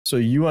So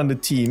you and the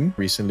team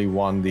recently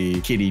won the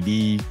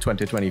KDD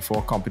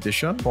 2024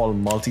 competition called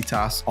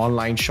Multitask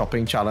Online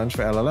Shopping Challenge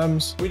for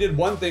LLMs. We did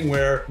one thing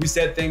where we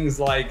said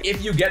things like,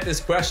 if you get this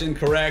question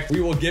correct,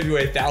 we will give you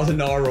a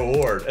 $1,000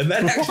 reward. And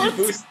that actually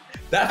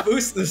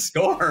boosts the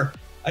score.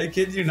 I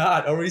kid you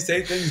not. Or we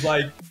say things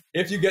like,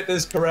 if you get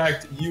this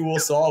correct, you will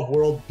solve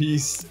world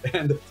peace.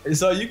 And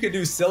so you could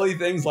do silly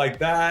things like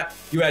that.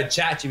 You had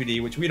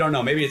ChatGPT, which we don't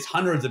know. Maybe it's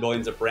hundreds of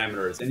billions of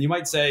parameters. And you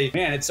might say,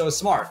 man, it's so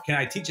smart. Can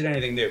I teach it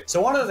anything new?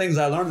 So one of the things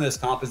I learned in this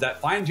comp is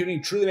that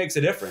fine-tuning truly makes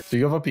a difference. So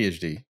you have a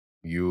PhD.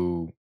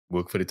 You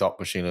work for the top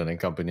machine learning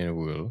company in the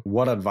world.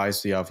 What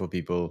advice do you have for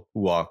people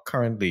who are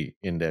currently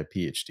in their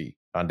PhD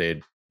and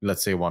they,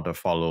 let's say, want to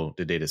follow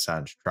the data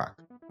science track?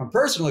 From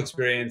personal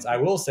experience, I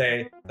will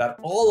say that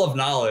all of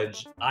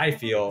knowledge, I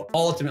feel,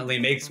 ultimately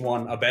makes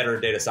one a better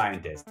data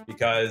scientist,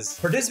 because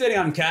participating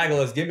on Kaggle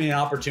has given me an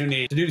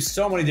opportunity to do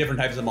so many different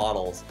types of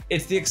models.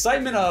 It's the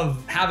excitement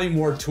of having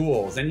more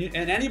tools, and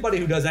anybody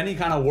who does any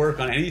kind of work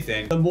on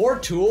anything, the more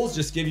tools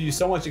just give you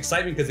so much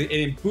excitement because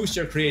it boosts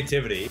your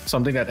creativity.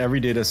 Something that every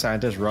data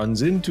scientist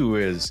runs into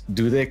is,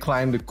 do they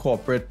climb the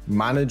corporate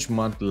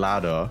management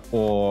ladder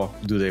or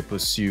do they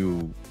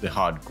pursue the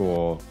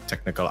hardcore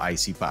technical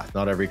IC path?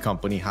 Not every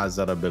company has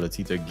that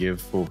ability to give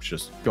folks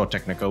just pure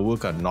technical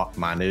work and not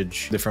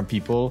manage different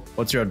people.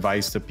 What's your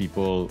advice to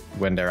people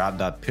when they're at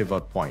that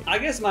pivot point? I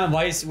guess my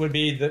advice would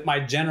be my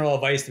general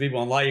advice to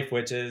people in life,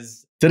 which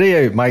is...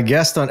 Today, my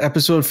guest on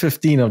episode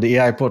 15 of the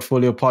AI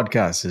Portfolio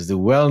podcast is the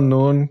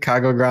well-known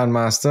Kaggle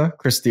Grandmaster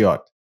Chris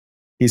Deotte.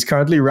 He's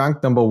currently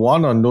ranked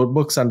 #1 on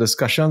notebooks and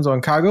discussions on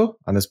Kaggle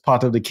and is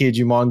part of the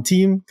KGMON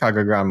team,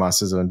 Kaggle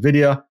Grandmasters of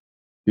NVIDIA.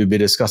 We'll be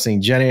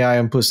discussing Gen AI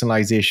and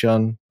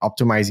personalization,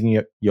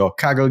 optimizing your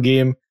Kaggle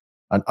game,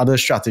 and other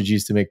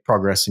strategies to make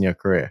progress in your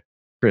career.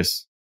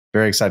 Chris,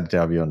 very excited to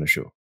have you on the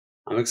show.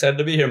 I'm excited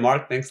to be here,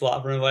 Mark. Thanks a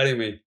lot for inviting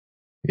me.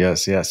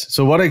 Yes, yes.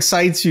 So what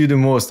excites you the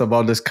most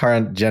about this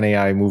current Gen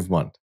AI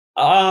movement?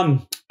 I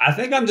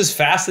think I'm just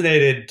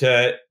fascinated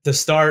to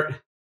start.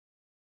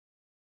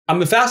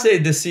 I'm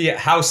fascinated to see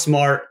how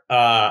smart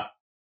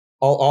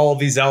all of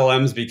these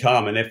LLMs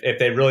become, and if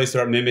they really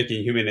start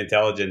mimicking human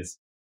intelligence.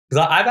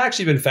 Because I've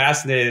actually been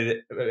fascinated,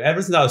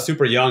 ever since I was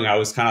super young, I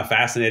was kind of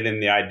fascinated in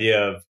the idea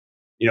of,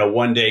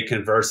 one day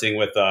conversing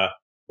with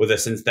a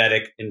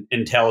synthetic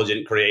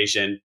intelligent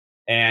creation.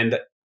 And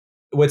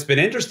what's been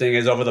interesting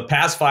is over the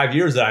past 5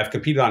 years that I've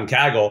competed on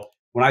Kaggle,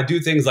 when I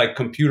do things like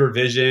computer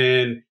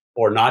vision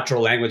or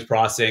natural language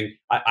processing,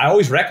 I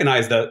always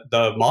recognize that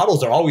the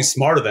models are always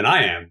smarter than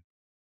I am.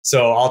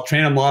 So I'll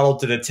train a model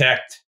to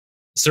detect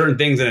certain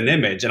things in an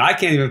image, and I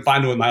can't even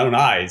find it with my own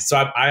eyes.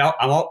 So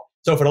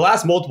So for the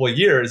last multiple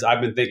years,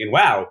 I've been thinking,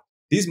 wow,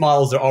 these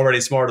models are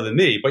already smarter than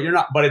me, but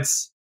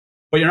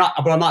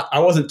I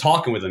wasn't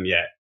talking with them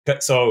yet.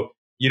 So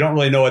you don't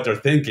really know what they're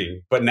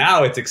thinking, but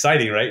now it's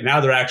exciting, right?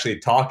 Now they're actually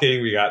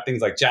talking. We got things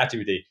like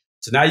ChatGPT.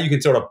 So now you can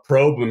sort of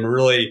probe them and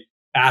really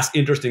ask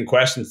interesting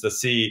questions to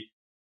see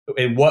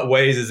in what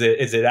ways is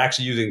it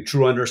actually using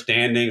true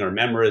understanding or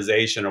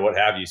memorization or what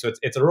have you. So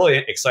it's a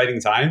really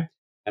exciting time,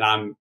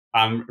 and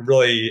I'm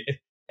really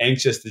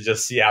anxious to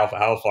just see how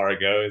far it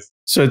goes.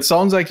 So it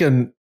sounds like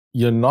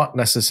you're not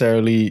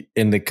necessarily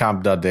in the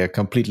camp that they're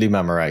completely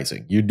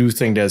memorizing. You do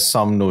think there's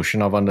some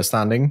notion of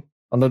understanding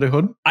under the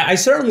hood? I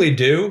certainly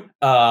do.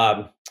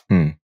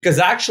 Because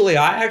I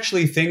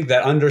actually think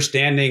that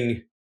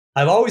understanding,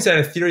 I've always had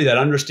a theory that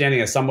understanding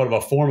is somewhat of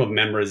a form of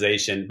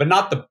memorization, but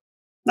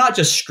not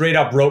just straight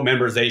up rote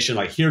memorization,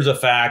 like here's a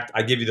fact,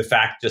 I give you the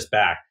fact just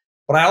back.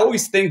 But I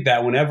always think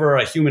that whenever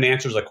a human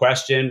answers a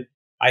question,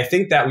 I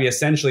think that we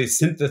essentially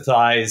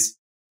synthesize,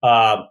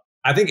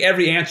 I think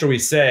every answer we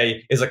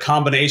say is a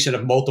combination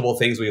of multiple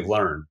things we've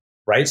learned,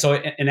 right? So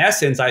in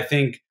essence, I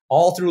think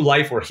all through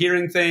life we're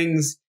hearing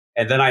things,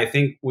 and then I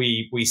think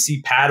we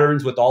see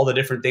patterns with all the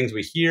different things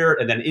we hear,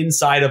 and then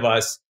inside of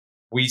us,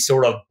 we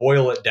sort of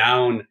boil it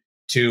down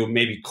to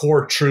maybe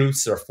core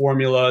truths or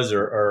formulas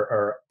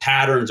or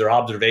patterns or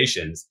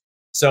observations.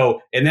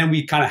 So, and then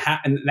we kind of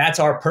and that's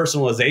our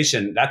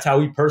personalization. That's how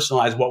we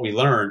personalize what we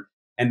learn.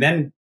 And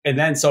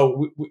then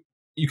so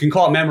you can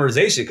call it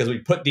memorization because we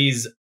put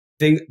these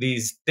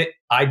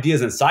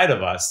ideas inside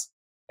of us.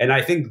 And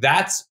I think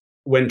that's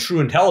when true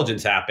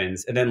intelligence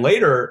happens. And then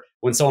later,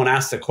 when someone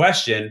asks a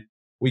question,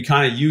 we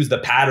kind of use the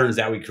patterns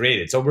that we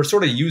created. So we're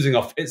sort of using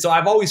so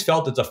I've always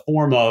felt it's a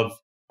form of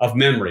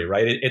memory,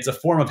 right? It's a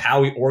form of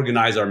how we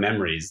organize our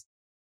memories.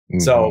 Mm-hmm.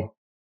 So,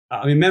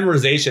 I mean,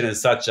 memorization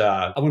is such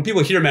when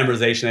people hear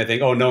memorization, they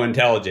think, oh, no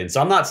intelligence.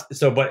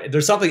 So but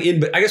there's something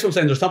I guess what I'm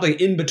saying, there's something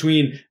in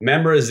between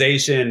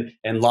memorization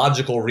and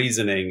logical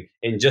reasoning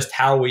in just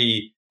how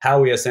we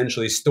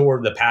essentially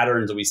store the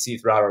patterns that we see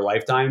throughout our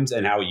lifetimes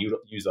and how we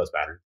use those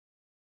patterns.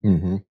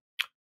 Mm-hmm.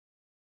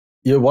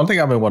 Yeah, one thing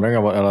I've been wondering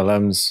about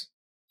LLMs,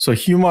 so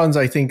humans,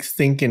 I think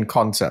in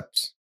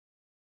concepts.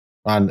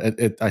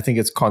 And I think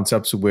it's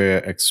concepts we're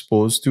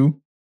exposed to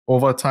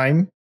over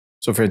time.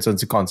 So for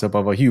instance, the concept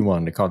of a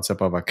human, the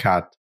concept of a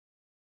cat.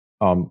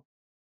 How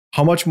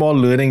much more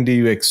learning do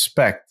you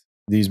expect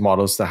these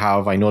models to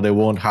have? I know they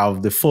won't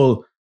have the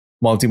full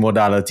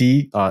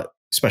multimodality,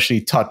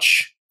 especially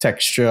touch,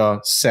 texture,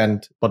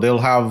 scent, but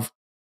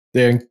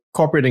they're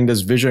incorporating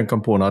this vision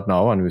component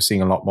now, and we're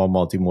seeing a lot more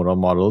multimodal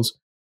models.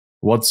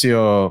 What's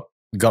your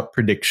gut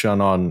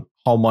prediction on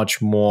how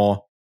much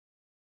more,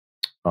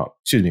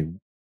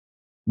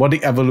 what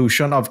the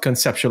evolution of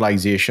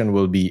conceptualization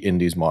will be in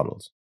these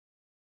models?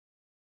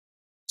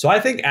 So I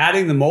think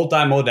adding the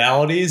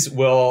multimodalities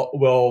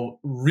will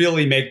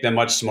really make them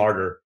much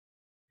smarter,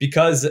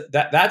 because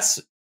that's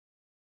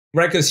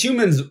right. Because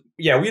humans,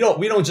 we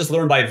don't just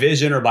learn by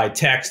vision or by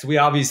text. We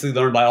obviously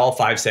learn by all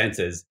five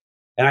senses.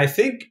 And I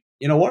think,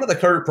 one of the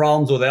current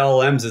problems with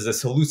LLMs is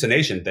this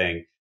hallucination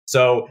thing.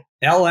 So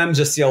LLMs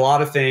just see a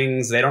lot of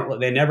things.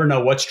 They never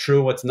know what's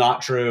true, what's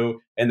not true.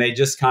 And they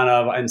just kind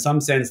of, in some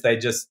sense, they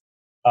just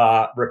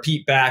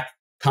repeat back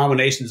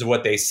combinations of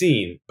what they've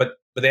seen, but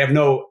they have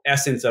no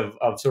essence of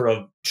sort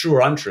of true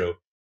or untrue.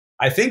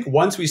 I think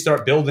once we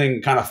start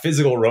building kind of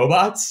physical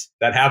robots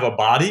that have a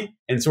body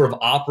and sort of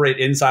operate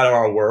inside of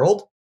our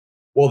world,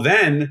 well,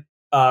 then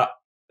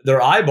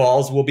their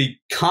eyeballs will be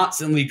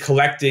constantly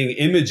collecting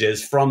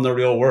images from the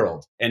real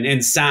world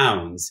and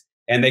sounds,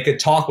 and they could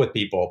talk with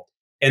people.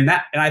 And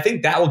I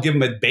think that will give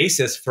them a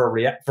basis for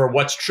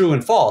what's true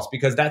and false,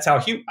 because that's how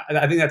I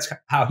think that's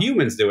how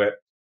humans do it.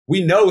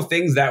 We know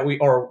things that we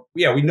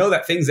know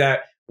that things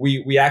that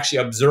we actually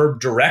observe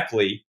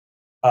directly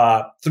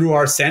through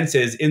our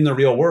senses in the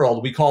real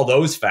world, we call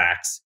those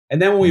facts.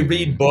 And then when we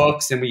read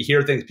books and we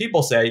hear things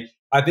people say,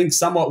 I think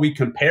somewhat we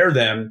compare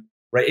them,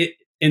 right?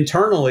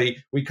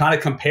 Internally, we kind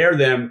of compare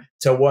them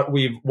to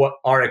what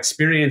our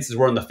experiences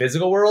were in the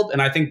physical world.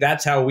 And I think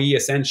that's how we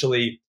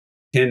essentially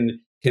can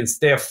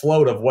stay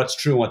afloat of what's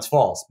true and what's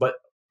false. But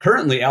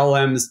currently,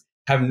 LLMs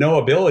have no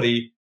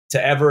ability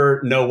to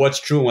ever know what's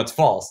true and what's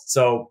false.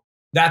 So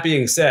that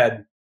being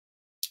said,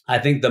 I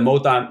think the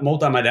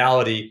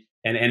multimodality,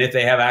 and if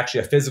they have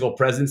actually a physical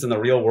presence in the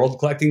real world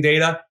collecting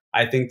data,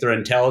 I think their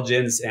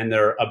intelligence and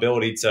their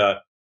ability to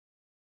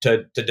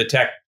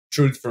detect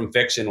truth from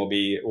fiction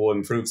will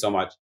improve so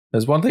much.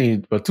 There's one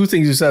thing, but two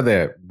things you said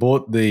there.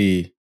 Both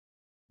the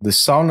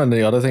sound, and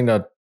the other thing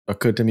that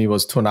occurred to me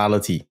was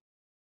tonality.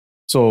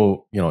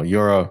 So,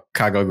 you're a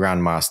Kaggle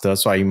Grandmaster,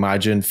 so I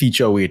imagine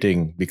feature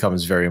weighting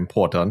becomes very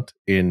important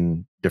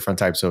in different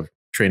types of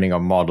training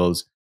of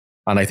models.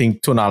 And I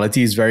think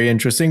tonality is very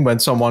interesting when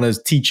someone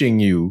is teaching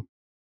you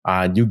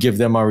and you give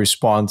them a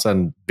response,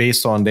 and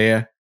based on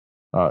their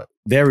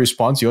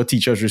response, your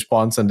teacher's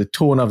response, and the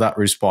tone of that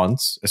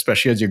response,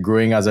 especially as you're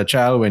growing as a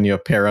child, when your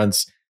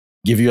parents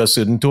give you a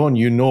certain tone,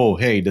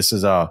 hey, this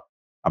is a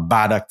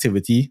bad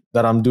activity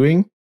that I'm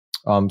doing.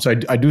 So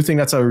I do think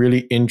that's a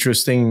really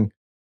interesting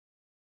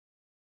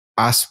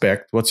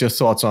aspect. What's your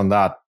thoughts on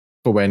that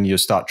for when you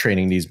start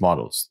training these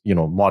models,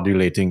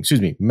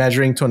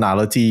 measuring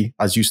tonality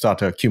as you start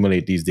to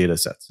accumulate these data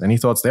sets? Any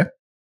thoughts there?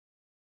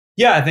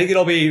 Yeah, I think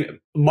it'll be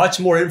much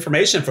more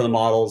information for the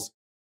models,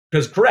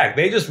 because correct,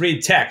 they just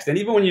read text. And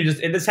even when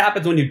this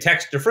happens when you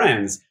text your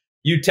friends,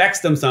 you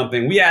text them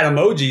something. We add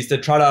emojis to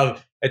try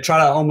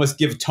to almost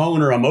give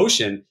tone or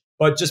emotion,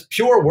 but just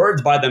pure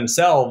words by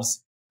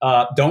themselves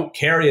don't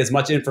carry as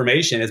much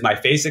information as my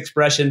face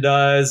expression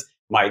does,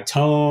 my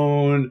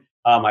tone,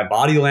 my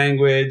body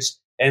language.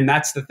 And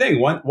that's the thing.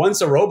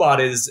 Once a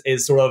robot is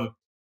sort of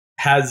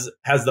has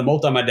the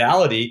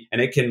multimodality,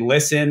 and it can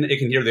listen, it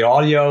can hear the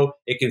audio,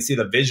 it can see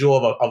the visual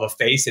of a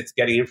face it's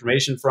getting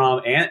information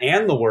from,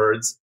 and the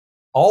words,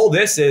 all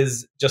this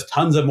is just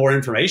tons of more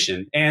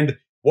information. And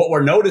what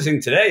we're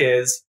noticing today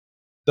is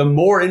the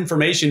more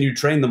information you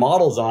train the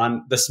models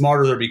on, the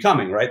smarter they're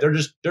becoming, right? They're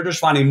just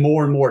finding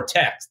more and more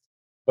text.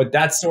 But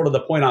that's sort of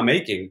the point I'm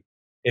making.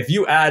 If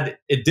you add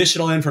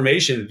additional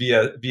information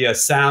via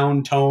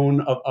sound,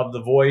 tone of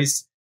the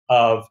voice,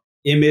 of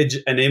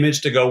an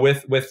image to go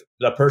with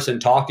the person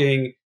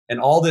talking, and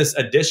all this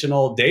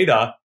additional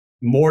data,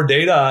 more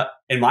data,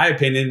 in my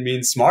opinion,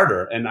 means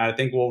smarter. And I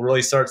think we'll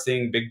really start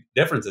seeing big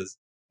differences.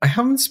 I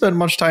haven't spent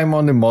much time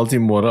on the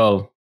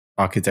multimodal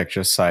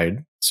architecture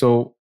side.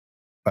 So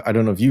I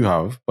don't know if you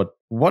have, but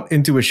what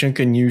intuition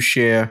can you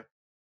share?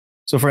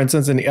 So for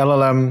instance, in the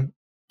LLM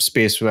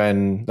space,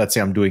 when let's say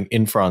I'm doing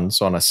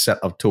inference on a set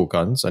of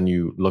tokens and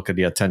you look at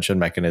the attention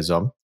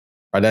mechanism,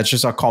 right, that's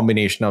just a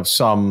combination of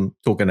some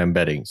token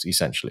embeddings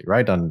essentially,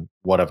 right? And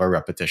whatever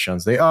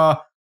repetitions they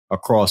are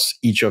across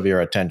each of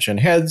your attention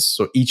heads.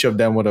 So each of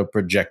them would have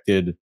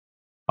projected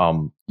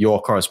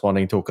your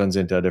corresponding tokens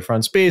into a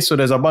different space. So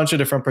there's a bunch of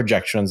different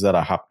projections that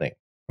are happening,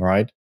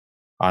 right?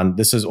 And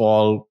this is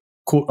all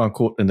quote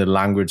unquote in the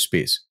language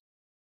space.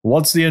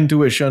 What's the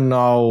intuition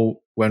now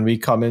when we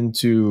come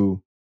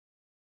into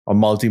a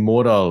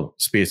multimodal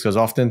space? Because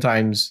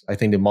oftentimes I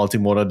think the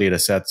multimodal data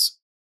sets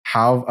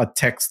have a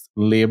text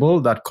label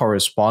that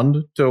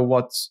correspond to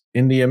what's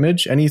in the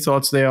image. Any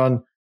thoughts there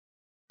on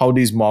how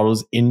these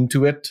models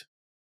intuit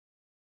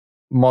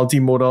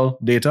multimodal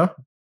data?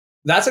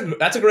 That's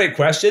a great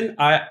question.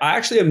 I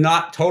actually am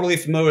not totally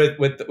familiar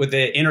with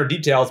the inner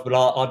details, but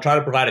I'll try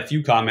to provide a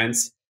few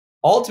comments.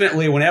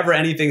 Ultimately, whenever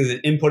anything is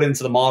input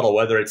into the model,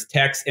 whether it's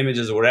text,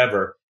 images, or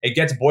whatever, it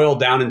gets boiled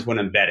down into an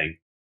embedding.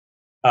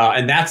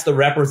 And that's the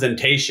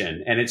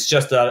representation. And it's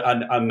just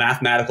a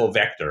mathematical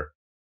vector.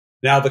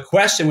 Now, the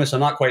question, which I'm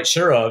not quite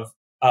sure of,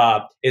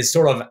 is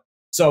sort of,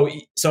 so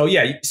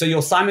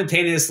you'll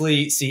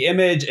simultaneously see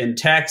image and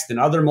text and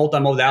other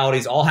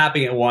multimodalities all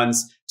happening at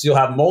once. So you'll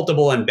have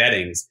multiple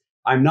embeddings.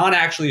 I'm not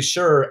actually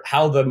sure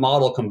how the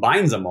model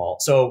combines them all.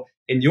 So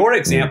in your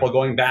example,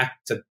 going back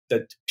to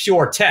the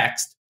pure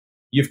text,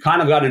 you've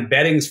kind of got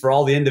embeddings for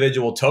all the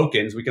individual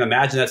tokens. We can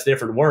imagine that's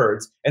different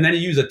words. And then you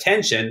use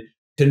attention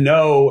to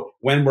know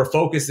when we're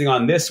focusing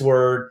on this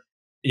word,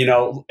 you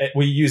know,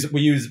 we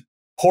use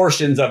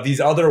portions of these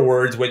other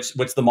words, which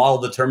the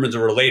model determines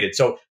are related.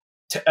 So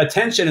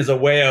attention is a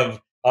way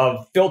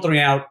of filtering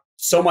out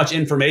so much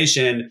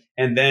information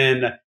and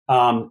then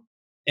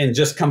and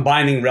just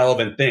combining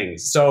relevant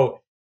things. So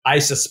I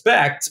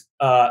suspect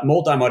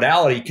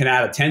multimodality can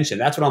add attention.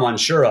 That's what I'm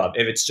unsure of.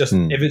 If it's just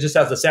if it just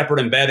has the separate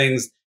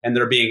embeddings and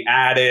they're being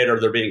added or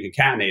they're being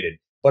concatenated.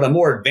 But a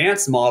more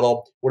advanced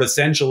model would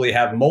essentially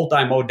have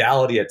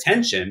multimodality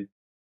attention,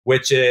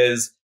 which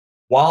is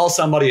while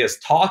somebody is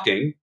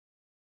talking,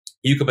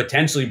 you could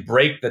potentially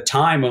break the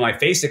time of my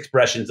face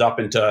expressions up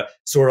into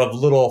sort of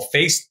little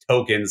face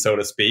tokens, so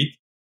to speak.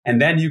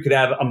 And then you could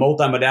have a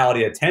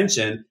multimodality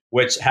attention,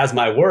 which has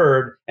my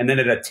word, and then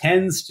it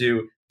attends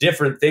to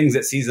different things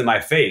it sees in my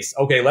face.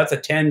 Okay, let's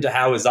attend to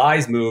how his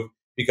eyes move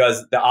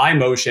because the eye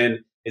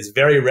motion is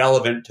very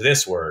relevant to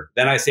this word.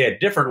 Then I say a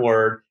different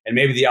word, and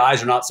maybe the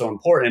eyes are not so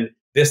important.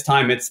 This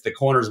time it's the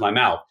corners of my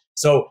mouth.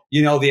 So,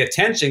 you know, the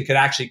attention could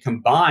actually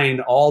combine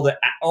all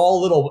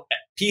little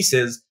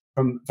pieces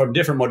from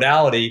different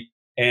modality.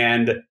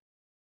 And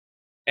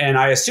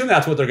I assume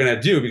that's what they're going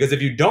to do, because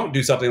if you don't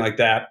do something like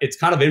that, it's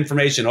kind of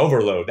information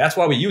overload. That's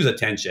why we use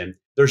attention.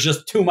 There's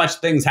just too much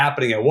things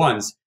happening at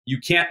once. You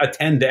can't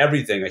attend to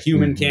everything. A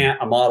human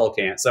can't, a model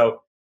can't.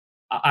 So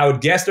I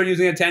would guess they're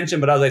using attention,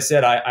 but as I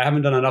said, I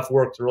haven't done enough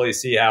work to really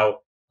see how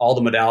all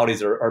the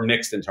modalities are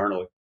mixed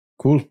internally.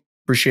 Cool.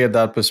 Appreciate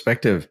that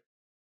perspective.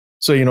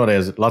 So, you know,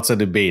 there's lots of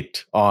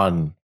debate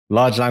on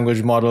large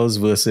language models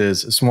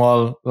versus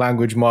small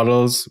language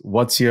models.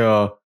 What's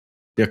your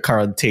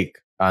current take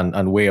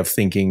and way of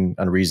thinking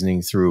and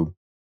reasoning through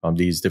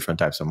these different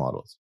types of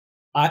models?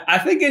 I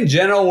think in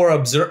general, we're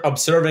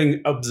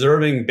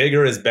observing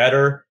bigger is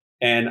better,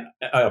 and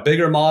a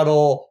bigger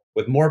model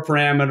with more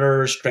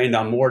parameters trained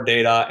on more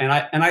data.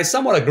 And I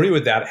somewhat agree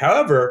with that.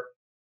 However,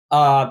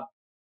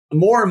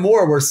 more and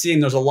more we're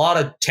seeing there's a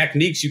lot of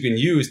techniques you can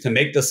use to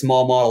make the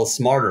small models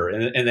smarter.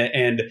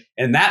 And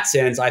in that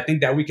sense, I think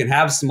that we can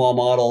have small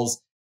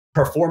models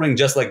performing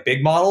just like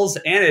big models.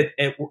 And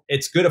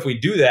it's good if we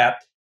do that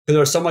because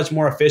they're so much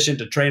more efficient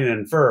to train and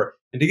infer.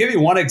 And to give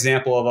you one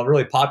example of a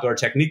really popular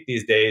technique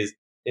these days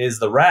is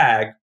the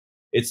RAG.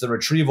 It's the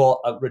retrieval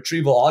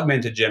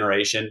augmented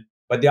generation.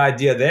 But the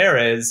idea there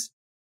is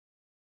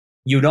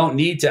you don't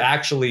need to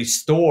actually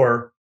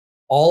store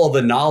all of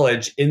the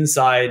knowledge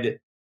inside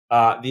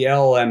the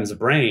LLM's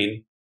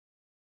brain,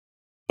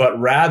 but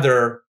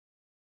rather,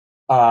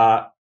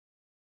 after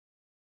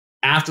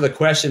the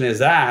question is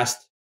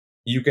asked,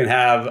 you can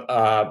have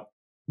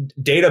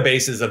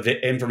databases of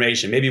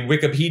information. Maybe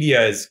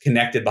Wikipedia is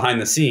connected behind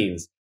the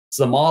scenes.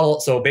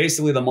 So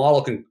basically the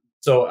model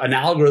an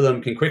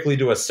algorithm can quickly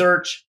do a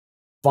search,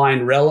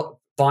 find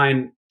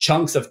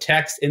chunks of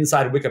text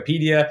inside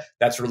Wikipedia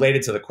that's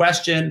related to the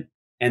question,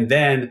 and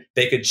then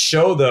they could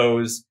show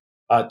those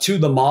to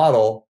the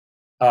model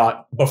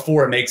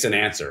before it makes an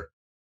answer.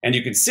 And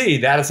you can see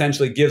that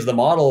essentially gives the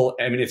model,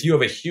 I mean, if you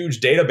have a huge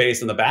database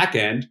in the back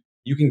end,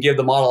 you can give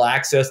the model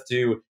access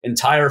to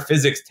entire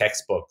physics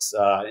textbooks,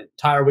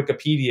 entire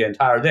Wikipedia,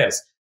 entire this.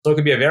 So it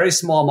could be a very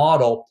small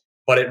model,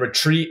 but it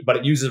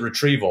uses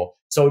retrieval.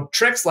 So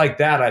tricks like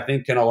that, I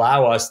think, can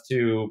allow us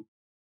to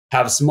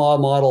have small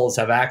models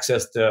have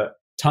access to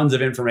tons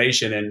of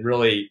information and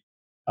really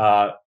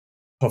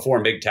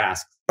perform big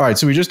tasks. All right.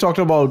 So we just talked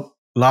about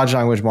large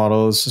language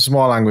models,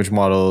 small language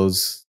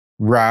models.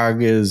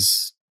 RAG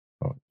is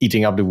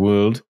eating up the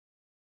world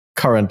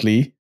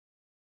currently.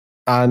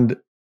 And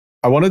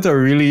I wanted to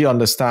really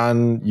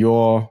understand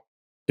your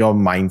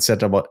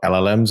mindset about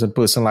LLMs and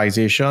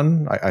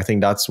personalization. I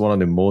think that's one of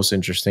the most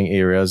interesting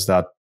areas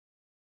that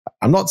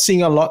I'm not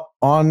seeing a lot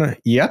on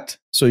yet.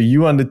 So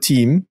you and the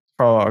team,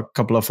 a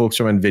couple of folks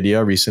from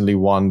NVIDIA, recently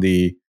won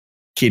the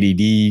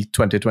KDD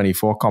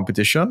 2024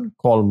 competition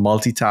called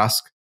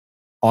Multitask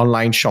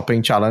Online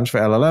Shopping Challenge for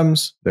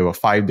LLMs. There were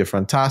 5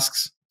 different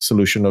tasks.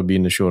 Solution will be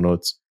in the show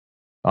notes.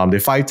 The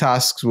 5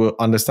 tasks were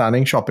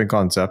understanding shopping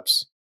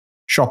concepts,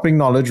 shopping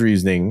knowledge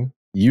reasoning,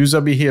 user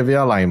behavior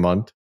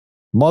alignment,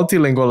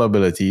 multilingual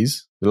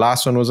abilities. The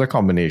last one was a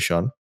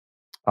combination.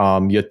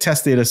 Your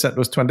test data set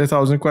was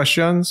 20,000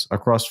 questions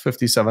across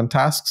 57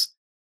 tasks.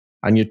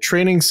 And your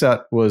training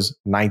set was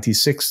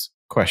 96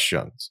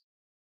 questions.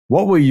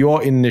 What were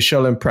your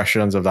initial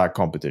impressions of that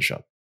competition?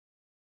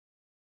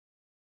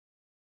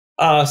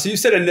 So you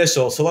said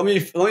initial. So let me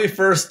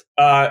first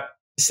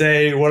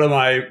say one of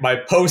my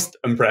post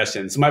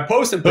impressions. So my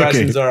post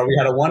impressions are: we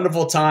had a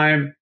wonderful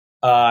time.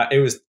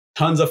 It was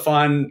tons of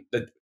fun.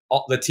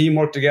 The team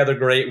worked together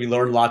great. We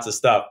learned lots of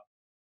stuff.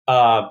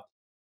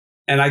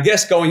 And I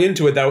guess going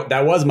into it,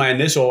 that was my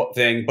initial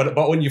thing. But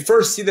when you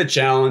first see the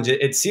challenge,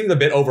 it seemed a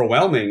bit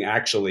overwhelming,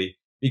 actually,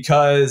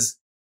 because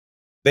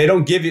they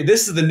don't give you,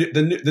 this is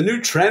the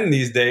new trend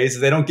these days,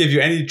 is they don't give you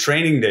any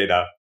training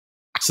data.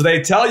 So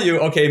they tell you,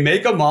 okay,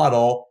 make a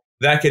model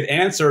that could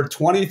answer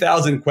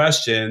 20,000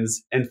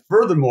 questions. And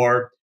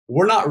furthermore,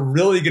 we're not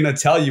really going to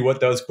tell you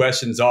what those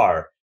questions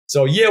are.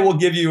 So yeah, we'll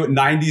give you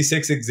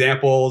 96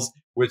 examples,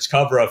 which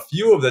cover a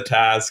few of the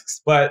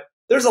tasks, but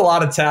there's a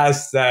lot of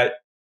tasks that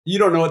you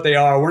don't know what they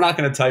are. We're not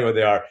going to tell you what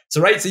they are.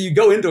 So, right. So you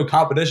go into a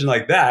competition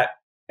like that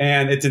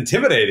and it's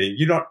intimidating.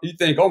 You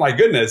think, oh my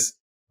goodness,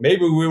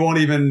 maybe we won't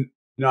even,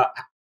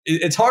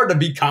 it's hard to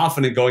be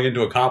confident going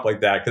into a comp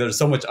like that because there's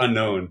so much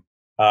unknown.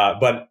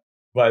 But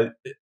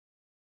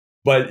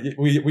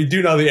we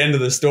do know the end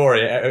of the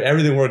story.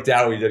 Everything worked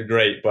out. We did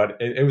great, but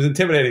it was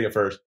intimidating at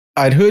first.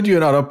 I'd heard you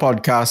in other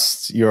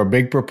podcasts. You're a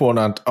big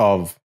proponent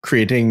of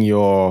creating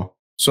your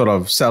sort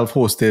of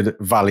self-hosted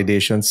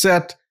validation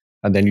set.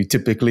 And then you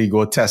typically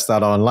go test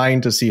that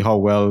online to see how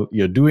well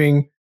you're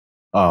doing.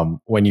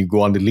 When you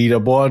go on the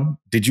leaderboard,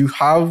 did you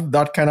have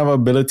that kind of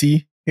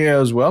ability here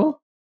as well?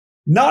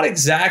 Not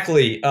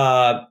exactly,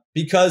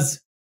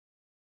 because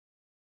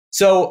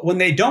so when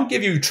they don't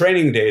give you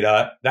training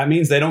data, that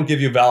means they don't give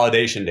you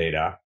validation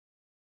data.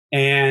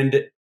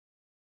 And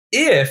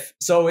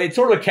so it's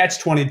sort of a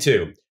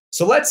catch-22.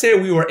 So let's say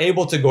we were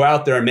able to go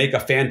out there and make a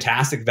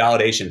fantastic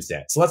validation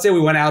set. So let's say we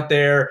went out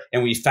there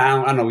and we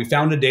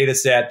found a data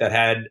set that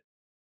had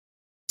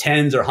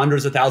tens or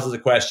hundreds of thousands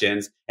of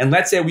questions. And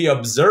let's say we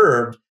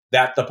observed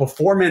that the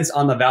performance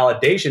on the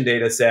validation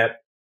data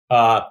set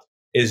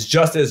is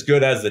just as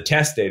good as the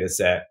test data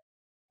set.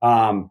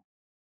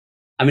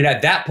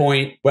 At that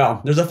point,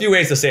 well, there's a few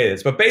ways to say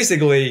this, but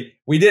basically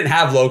we didn't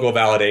have local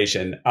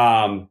validation.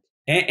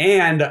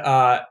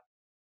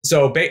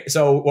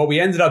 So what we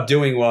ended up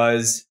doing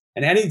was,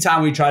 and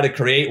anytime we tried to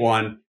create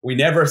one, we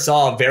never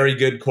saw a very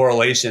good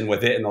correlation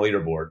with it in the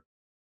leaderboard.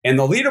 And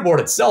the leaderboard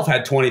itself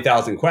had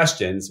 20,000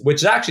 questions,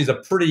 which actually is a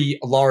pretty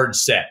large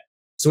set.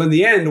 So in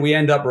the end, we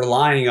end up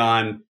relying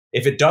on,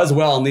 if it does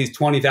well on these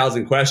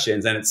 20,000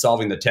 questions, then it's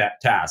solving the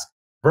task.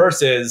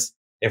 Versus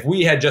if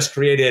we had just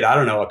created,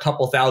 a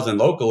couple thousand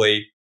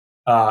locally,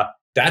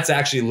 that's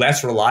actually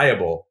less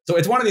reliable. So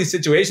it's one of these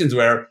situations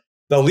where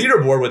the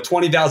leaderboard with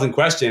 20,000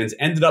 questions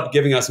ended up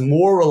giving us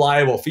more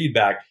reliable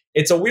feedback.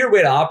 It's a weird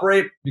way to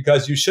operate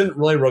because you shouldn't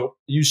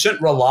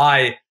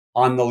rely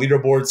on the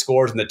leaderboard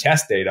scores and the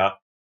test data.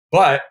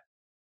 But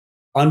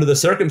under the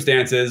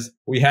circumstances,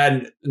 we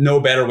had no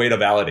better way to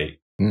validate.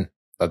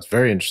 That's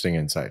very interesting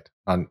insight.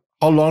 And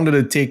how long did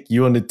it take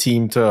you and the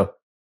team to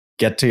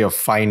get to your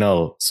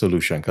final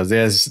solution?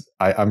 Because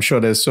I'm sure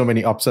there's so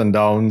many ups and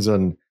downs,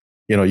 and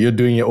you're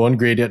doing your own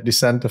gradient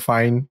descent to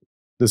find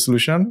the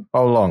solution.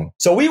 How long?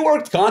 So we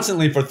worked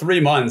constantly for 3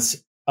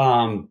 months.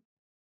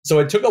 So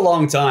it took a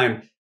long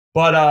time,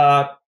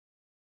 but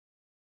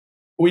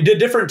we did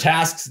different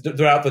tasks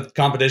throughout the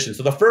competition.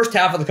 So the first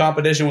half of the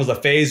competition was a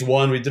phase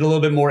 1. We did a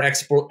little bit more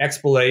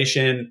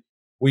exploration.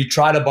 We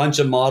tried a bunch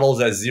of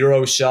models as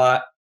zero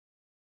shot.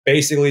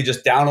 Basically,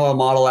 just download a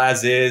model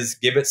as is,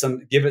 give it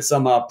some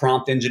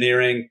prompt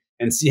engineering,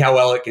 and see how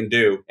well it can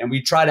do. And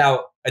we tried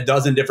out a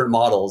dozen different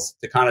models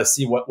to kind of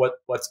see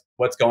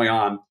what's going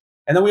on.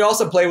 And then we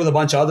also played with a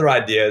bunch of other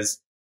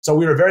ideas. So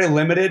we were very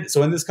limited.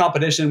 So in this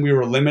competition, we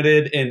were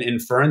limited in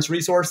inference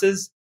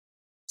resources.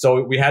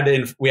 So we had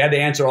to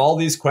answer all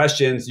these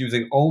questions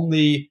using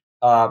only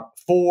 4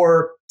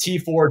 T4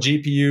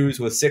 GPUs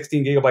with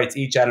 16 gigabytes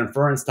each at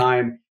inference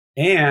time.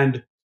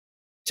 And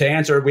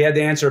we had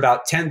to answer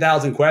about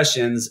 10,000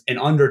 questions in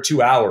under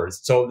 2 hours.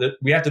 So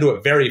we have to do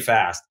it very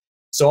fast.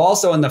 So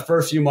also in the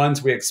first few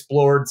months, we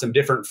explored some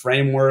different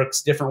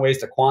frameworks, different ways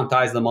to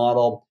quantize the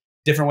model,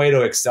 different way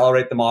to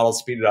accelerate the model,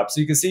 speed it up. So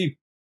you can see,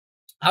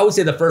 I would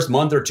say the first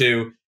month or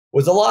two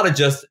was a lot of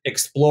just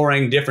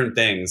exploring different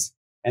things.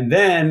 And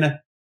then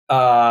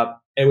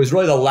it was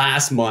really the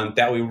last month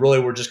that we really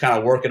were just kind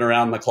of working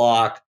around the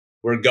clock.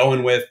 We're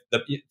going with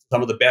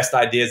some of the best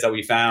ideas that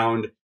we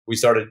found. We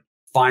started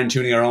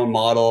fine-tuning our own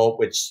model,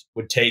 which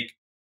would take,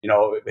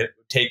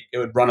 it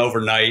would run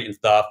overnight and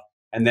stuff.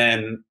 And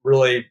then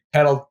really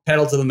pedal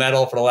to the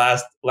metal for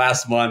the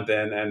last month,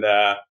 and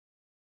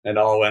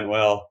all went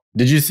well.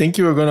 Did you think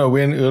you were going to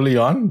win early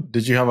on?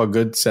 Did you have a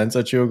good sense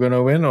that you were going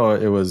to win, or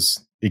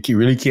it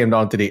really came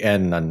down to the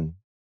end and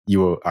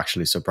you were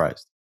actually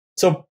surprised?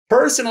 So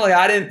personally,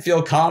 I didn't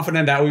feel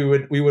confident that we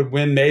would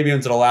win maybe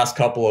until the last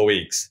couple of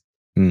weeks,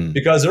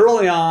 because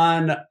early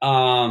on,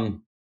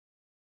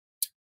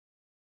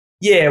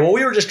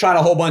 we were just trying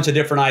a whole bunch of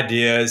different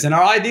ideas, and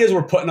our ideas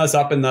were putting us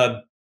up in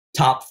the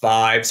top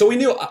 5. So we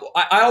knew,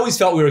 I always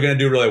felt we were going to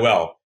do really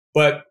well.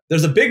 But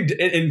there's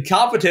in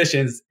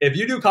competitions, if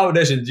you do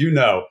competitions,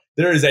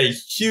 there is a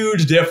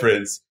huge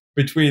difference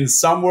between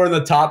somewhere in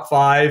the top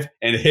 5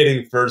 and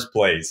hitting first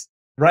place,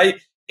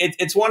 right?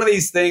 It's one of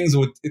these things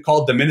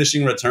called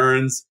diminishing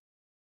returns,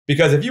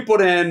 because if you put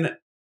in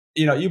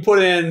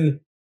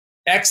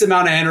X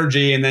amount of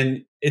energy and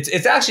then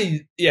it's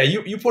actually, yeah,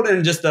 you put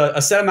in just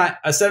a set amount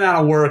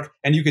of work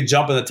and you can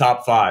jump in the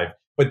top 5.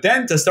 But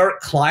then to start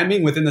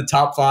climbing within the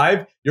top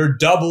 5, you're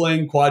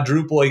doubling,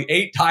 quadrupling,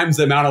 8 times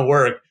the amount of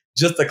work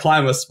just to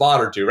climb a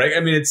spot or 2, right? I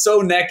mean, it's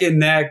so neck and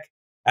neck.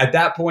 At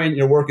that point,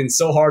 you're working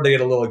so hard to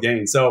get a little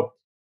gain. So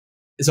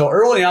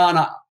early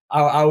on,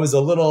 I was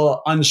a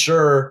little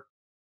unsure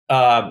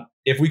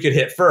if we could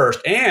hit first.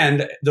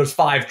 And there's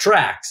 5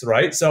 tracks,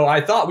 right? So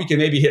I thought we could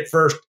maybe hit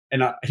first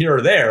and here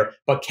or there,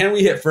 but can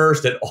we hit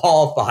first at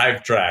all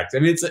 5 tracks? I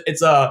mean,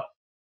 it's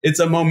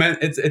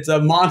a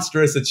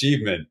monstrous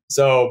achievement.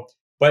 So,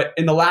 but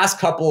in the last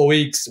couple of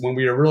weeks, when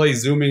we were really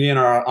zooming in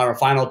on our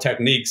final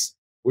techniques,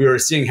 we were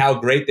seeing how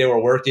great they were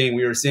working.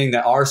 We were seeing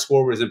that our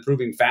score was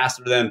improving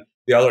faster than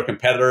the other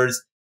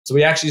competitors. So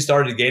we actually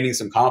started gaining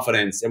some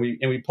confidence, and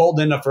we pulled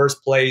into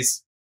first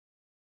place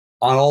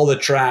on all the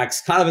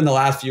tracks kind of in the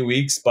last few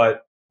weeks,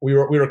 but we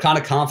were kind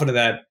of confident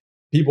that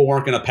people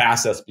weren't going to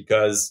pass us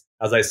because,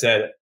 as I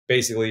said,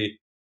 basically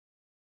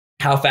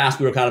how fast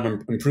we were kind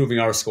of improving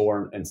our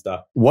score and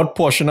stuff. What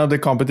portion of the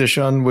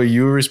competition were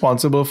you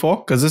responsible for?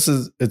 Because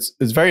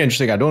it's very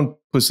interesting. I don't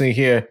personally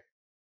hear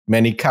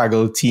many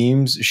Kaggle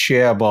teams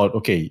share about,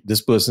 okay,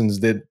 this person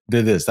did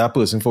this, that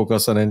person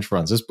focused on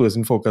inference, this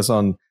person focused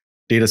on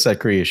data set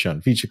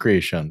creation, feature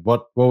creation.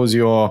 What was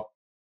your,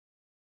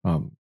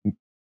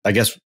 I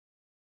guess,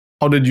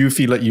 how did you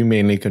feel that you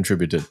mainly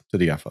contributed to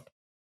the effort?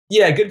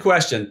 Yeah, good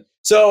question.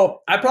 So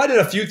I probably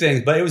did a few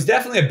things, but it was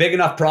definitely a big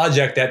enough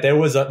project that there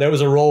was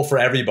a role for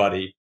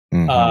everybody.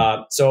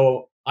 Mm-hmm.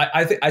 So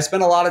I think I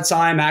spent a lot of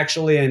time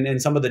actually in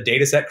some of the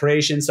data set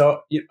creation.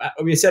 So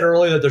we said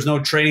earlier that there's no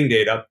training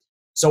data.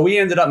 So we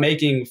ended up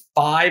making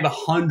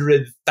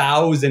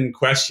 500,000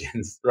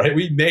 questions, right?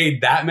 We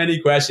made that many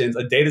questions,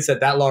 a data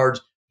set that large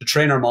to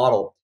train our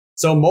model.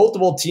 So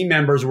multiple team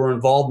members were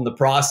involved in the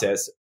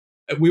process.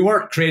 We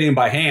weren't creating them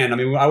by hand. I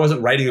mean, I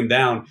wasn't writing them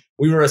down.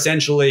 We were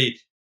essentially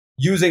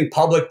using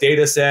public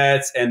data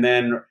sets and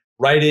then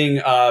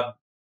writing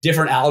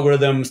different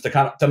algorithms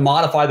to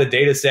modify the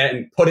data set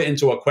and put it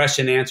into a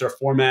question answer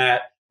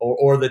format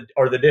or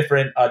the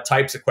different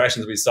types of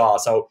questions we saw.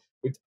 So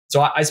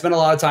I spent a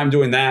lot of time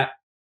doing that,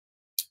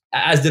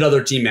 as did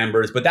other team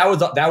members. But that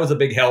was a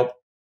big help.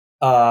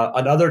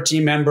 Another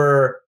team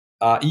member,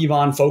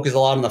 Ivan, focused a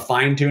lot on the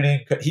fine tuning.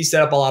 He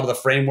set up a lot of the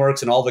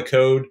frameworks and all the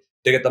code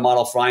to get the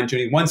model fine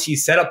tuning. Once he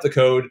set up the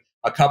code,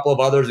 a couple of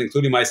others,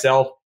 including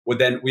myself,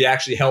 we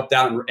actually helped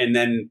out and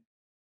then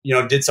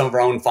did some of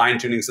our own fine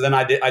tuning. So then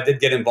I did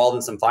get involved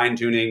in some fine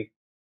tuning.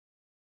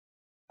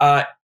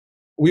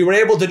 We were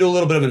able to do a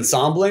little bit of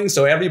ensembling.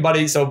 So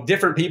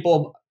different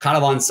people kind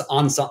of on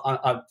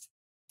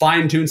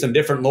fine tune some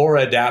different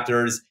LoRa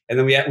adapters, and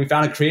then we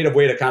found a creative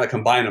way to kind of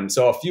combine them.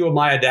 So a few of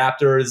my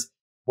adapters,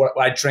 what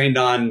I trained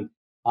on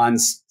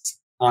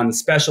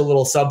special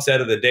little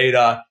subset of the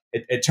data.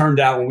 It turned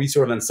out when we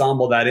sort of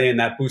ensembled that in,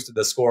 that boosted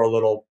the score a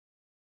little.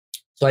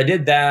 So I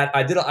did that.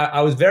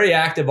 I was very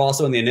active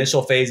also in the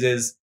initial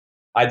phases.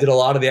 I did a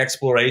lot of the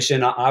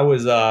exploration. I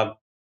would,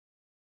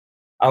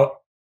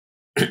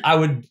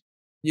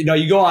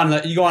 you go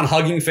on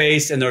Hugging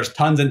Face and there's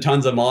tons and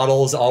tons of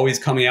models always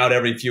coming out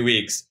every few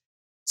weeks.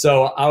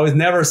 So I was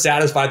never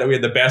satisfied that we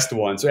had the best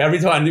one. So every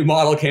time a new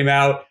model came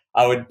out,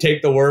 I would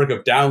take the work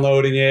of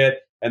downloading it.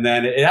 And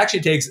then it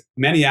actually takes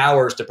many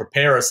hours to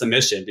prepare a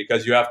submission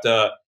because you have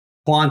to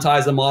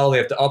quantize the model. You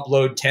have to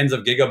upload tens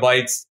of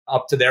gigabytes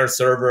up to their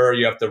server.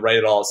 You have to write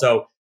it all.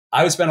 So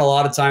I would spend a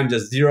lot of time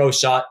just zero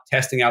shot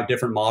testing out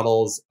different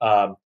models,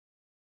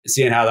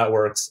 seeing how that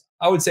works.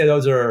 I would say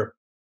those are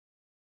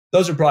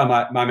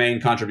probably my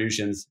main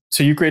contributions.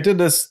 So you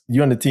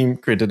and the team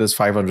created this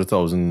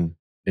 500,000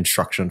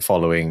 instruction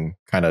following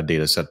kind of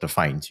data set to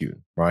fine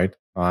tune, right?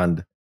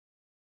 And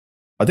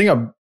I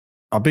think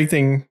a big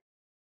thing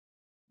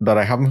that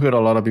I haven't heard a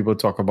lot of people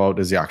talk about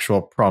is the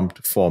actual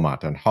prompt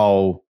format and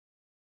how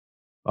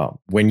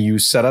when you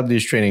set up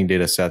these training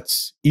data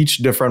sets, each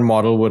different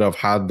model would have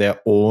had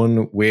their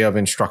own way of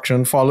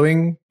instruction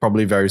following,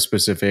 probably very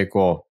specific,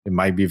 or it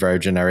might be very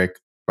generic,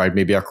 right?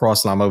 Maybe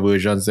across Llama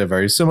versions, they're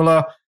very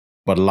similar,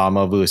 but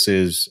Llama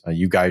versus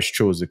you guys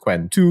chose the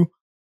Qwen2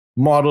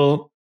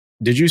 model.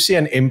 Did you see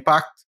an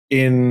impact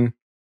in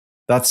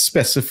that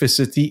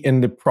specificity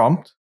in the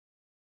prompt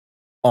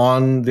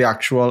on the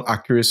actual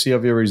accuracy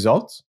of your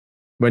results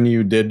when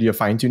you did your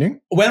fine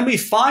tuning? When we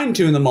fine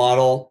tuned the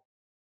model,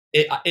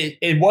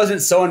 it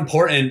wasn't so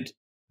important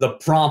the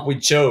prompt we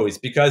chose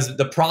because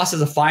the process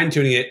of fine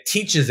tuning it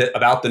teaches it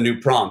about the new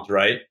prompt,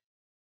 right?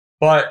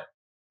 But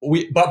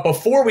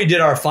before we did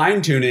our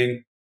fine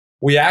tuning,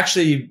 we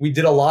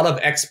did a lot of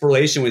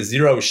exploration with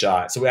zero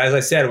shot. So as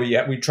I said,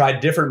 we tried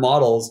different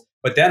models,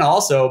 but then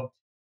also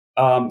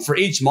for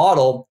each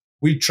model,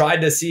 we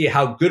tried to see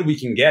how good we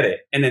can get it.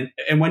 And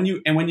when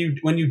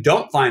you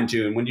don't fine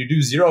tune, when you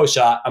do zero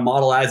shot a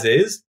model as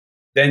is,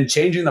 then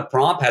changing the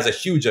prompt has a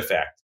huge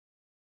effect.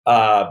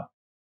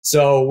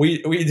 So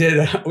we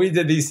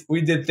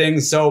did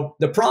things. So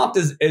the prompt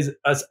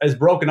is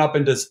broken up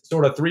into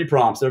sort of 3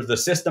 prompts. There's the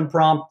system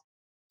prompt.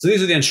 So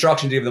these are the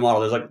instructions you give the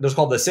model. There's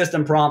called the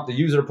system prompt, the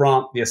user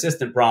prompt, the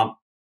assistant prompt.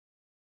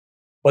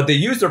 But the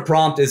user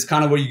prompt is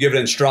kind of where you give it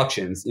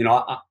instructions. You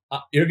know,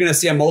 you're going to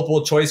see a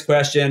multiple choice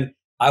question.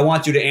 I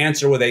want you to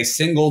answer with a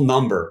single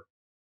number.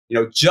 You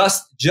know,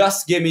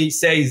 just give me,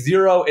 say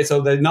 0. So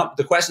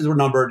the questions were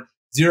numbered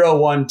 0,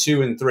 1,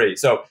 2, and 3.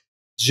 So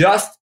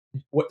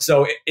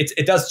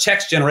it does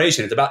text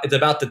generation. It's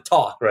about to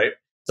talk, right?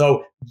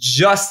 So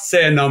just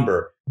say a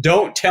number.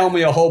 Don't tell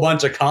me a whole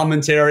bunch of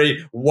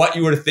commentary, what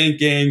you were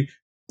thinking.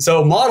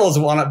 So models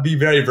want to be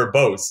very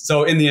verbose.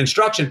 So in the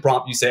instruction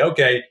prompt, you say,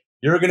 okay,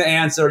 you're going to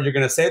answer, you're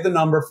going to say the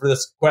number for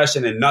this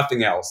question and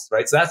nothing else,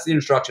 right? So that's the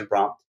instruction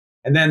prompt.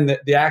 And then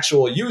the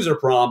actual user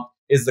prompt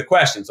is the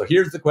question. So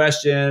here's the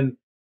question.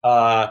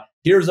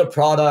 Here's a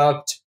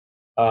product.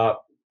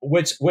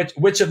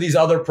 Which of these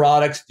other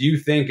products do you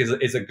think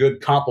is a good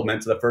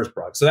complement to the first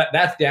product? So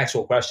that's the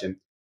actual question.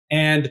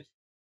 And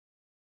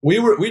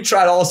we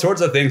tried all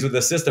sorts of things with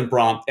the system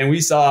prompt, and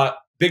we saw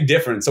big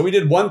difference. So we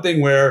did one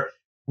thing where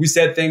we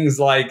said things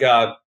like,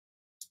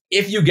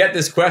 if you get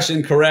this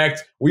question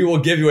correct, we will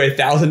give you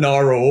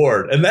 $1,000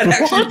 reward. And that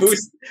actually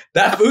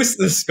boosts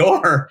the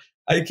score.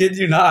 I kid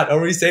you not.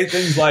 Or we say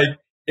things like,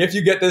 if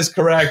you get this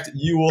correct,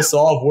 you will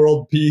solve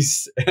world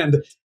peace.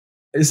 And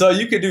so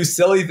you could do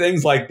silly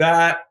things like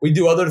that. We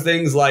do other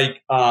things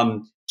like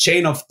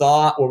chain of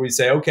thought, where we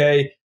say,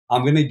 okay,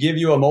 I'm going to give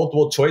you a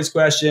multiple choice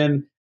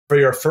question. For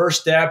your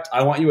first step,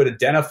 I want you to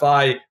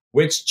identify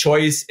which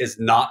choice is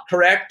not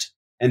correct,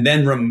 and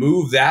then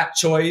remove that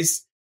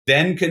choice.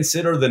 Then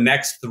consider the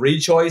next 3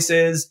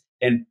 choices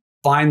and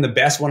find the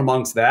best one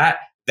amongst that.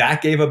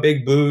 That gave a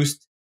big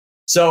boost.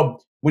 So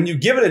when you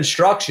give it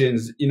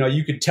instructions, you know,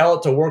 you could tell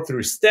it to work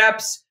through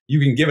steps. You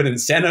can give it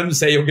incentives,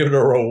 say you'll give it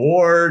a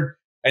reward,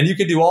 and you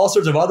could do all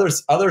sorts of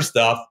other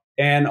stuff.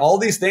 And all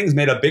these things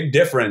made a big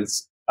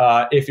difference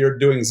if you're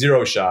doing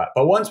zero shot.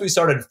 But once we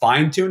started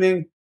fine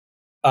tuning,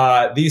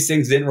 these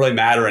things didn't really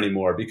matter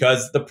anymore,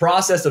 because the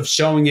process of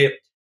showing it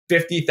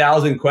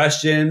 50,000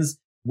 questions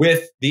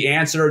with the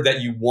answer that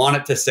you want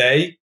it to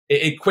say,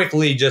 it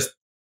quickly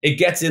it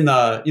gets in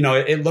the, you know,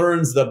 it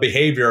learns the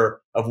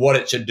behavior of what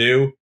it should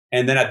do.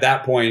 And then at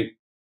that point,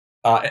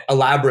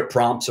 elaborate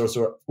prompts,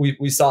 we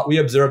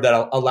observed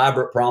that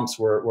elaborate prompts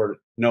were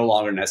no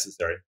longer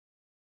necessary.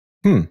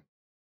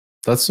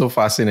 That's so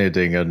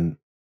fascinating. And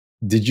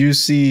did you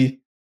see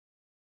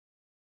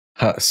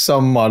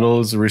some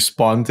models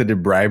respond to the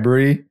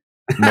bribery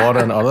more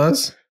than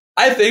others?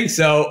 I think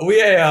so. We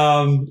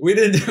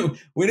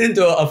didn't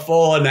do a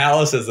full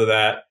analysis of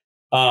that.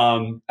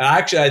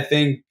 Actually, I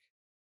think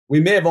we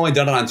may have only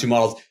done it on 2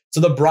 models.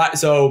 So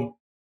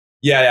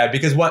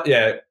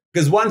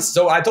because once,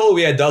 so I told you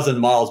we had a dozen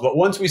models, but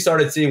once we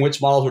started seeing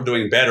which models were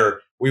doing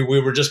better, we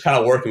were just kind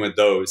of working with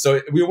those. So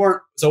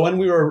when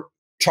we were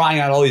trying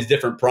out all these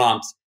different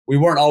prompts, we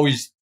weren't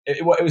always.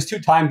 It was too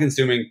time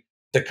consuming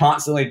to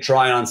constantly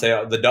try on, say,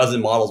 the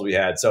dozen models we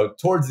had. So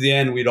towards the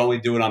end, we'd only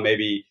do it on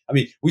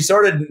we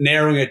started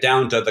narrowing it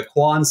down to the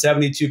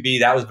Qwen2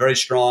 That was very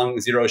strong,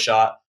 zero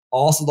shot.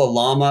 Also the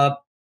Llama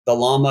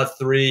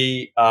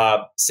 3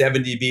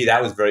 70V,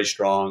 that was very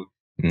strong.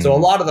 So a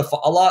lot of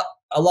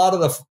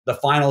the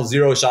final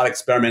zero shot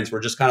experiments were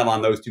just kind of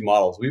on those 2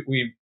 models.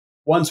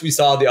 Once we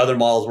saw the other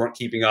models weren't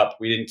keeping up,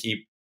 we didn't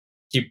keep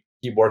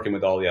working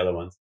with all the other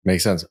ones.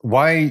 Makes sense.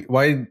 Why?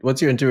 What's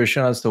your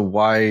intuition as to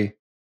why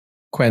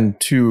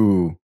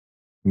Qwen2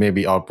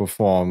 maybe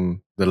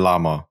outperform the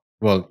Llama?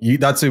 Well,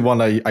 that's the one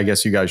that I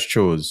guess you guys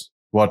chose.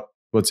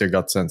 What's your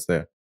gut sense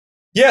there?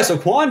 Yeah, so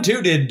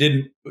Qwen2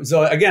 did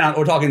so again,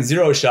 we're talking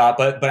zero shot,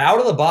 but out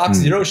of the box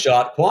zero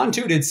shot,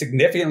 Qwen2 did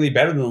significantly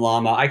better than the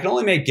Llama. I can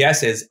only make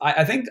guesses.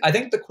 I think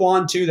the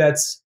Qwen2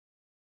 that's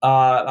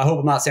I hope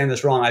I'm not saying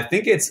this wrong. I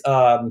think it's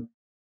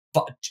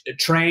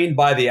trained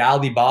by the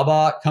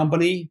Alibaba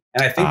company,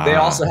 and I think they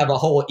also have a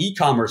whole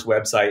e-commerce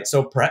website.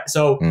 So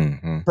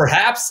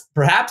perhaps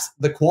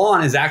the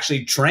Qwen is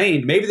actually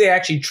trained. Maybe they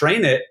actually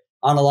train it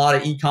on a lot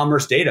of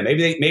e-commerce data.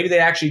 Maybe they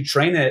actually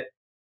train it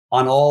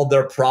on all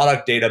their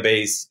product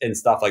database and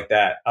stuff like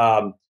that.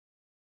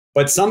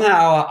 But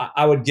somehow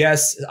I would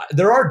guess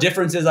there are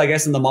differences, I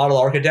guess, in the model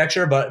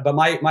architecture. But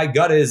my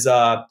gut is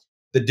the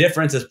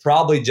difference is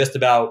probably just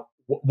about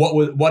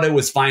what it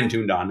was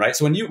fine-tuned on, right?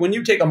 So when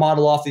you take a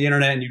model off the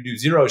internet and you do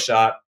zero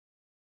shot,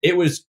 it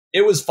was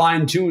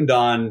fine-tuned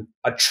on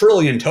 1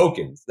 trillion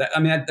tokens.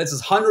 That's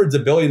just hundreds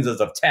of billions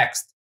of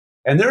text.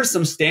 And there's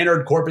some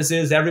standard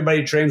corpuses.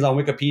 Everybody trains on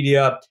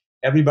Wikipedia.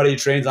 Everybody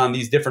trains on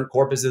these different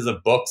corpuses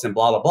of books and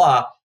blah, blah,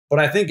 blah. But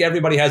I think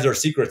everybody has their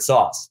secret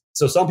sauce.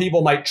 So some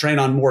people might train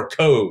on more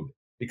code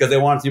because they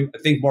want to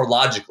think more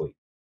logically.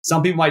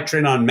 Some people might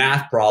train on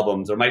math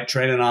problems, or might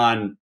train it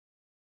on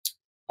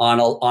a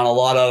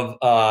lot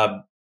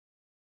of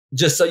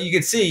just so you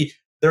can see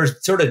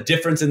there's sort of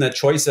difference in the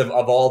choice of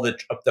all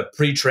the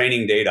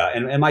pre-training data.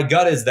 And my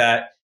gut is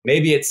that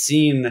maybe it's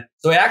seen,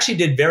 so it actually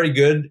did very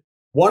good.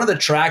 One of the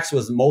tracks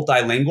was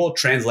multilingual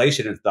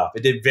translation and stuff.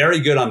 It did very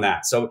good on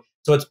that. So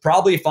it's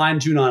probably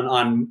fine-tuned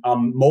on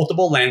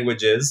multiple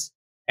languages,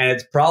 and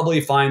it's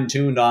probably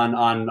fine-tuned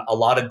on a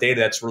lot of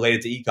data that's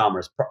related to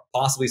e-commerce,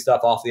 possibly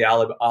stuff off the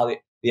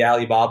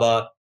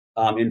Alibaba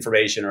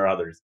information or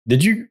others.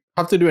 Did you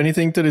have to do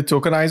anything to the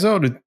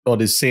tokenizer, or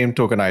the same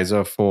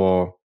tokenizer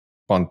for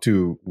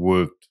Qwen2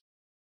 worked,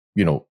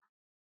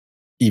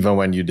 even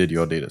when you did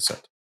your data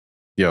set,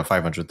 your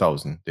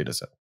 500,000 data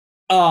set?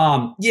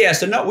 Yeah,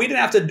 so no, we didn't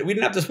have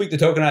to tweak the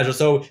tokenizer.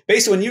 So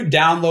basically, when you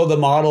download the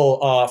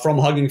model from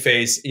Hugging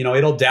Face,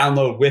 it'll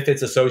download with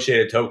its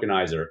associated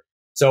tokenizer.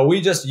 So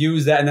we just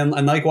use that,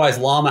 and likewise,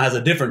 Llama has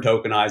a different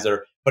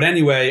tokenizer. But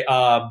anyway,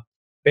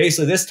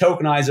 basically, this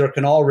tokenizer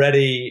can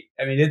already.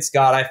 I mean, it's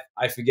got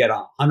I forget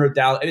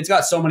 100,000. It's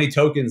got so many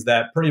tokens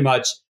that pretty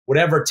much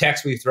whatever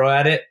text we throw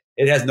at it,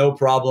 it has no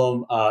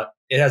problem.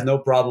 It has no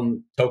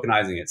problem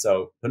tokenizing it.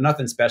 So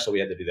nothing special we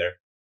had to do there.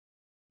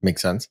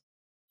 Makes sense.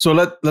 So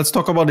let's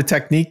talk about the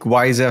technique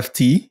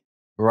WiseFT,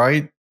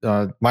 right?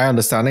 My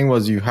understanding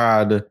was you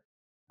had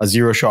a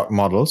zero-shot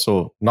model,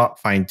 so not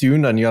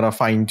fine-tuned, and you had a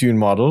fine-tuned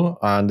model,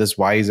 and this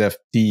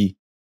WiseFT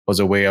was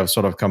a way of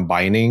sort of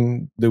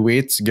combining the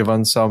weights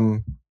given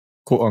some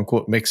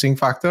quote-unquote mixing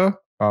factor.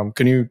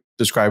 Can you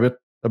describe it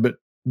a bit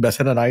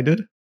better than I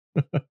did?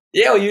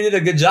 Yeah, well, you did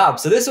a good job.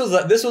 So this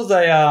was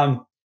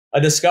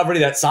a discovery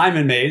that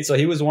Simon made. So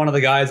he was one of the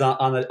guys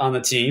on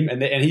the team,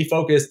 and he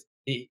focused.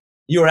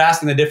 You were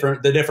asking the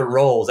different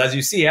roles. As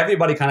you see,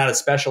 everybody kind of had a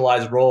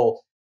specialized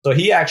role. So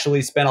he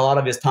actually spent a lot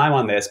of his time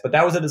on this. But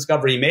that was a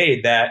discovery he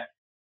made that,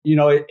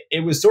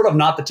 it was sort of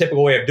not the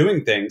typical way of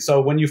doing things.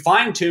 So when you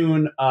fine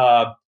tune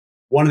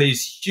one of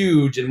these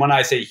huge, and when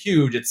I say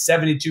huge, it's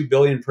 72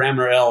 billion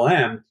parameter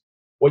LLM,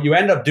 what you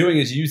end up doing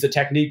is you use a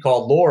technique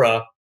called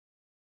LoRA,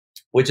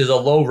 which is a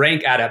low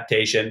rank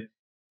adaptation.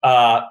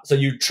 So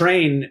you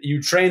train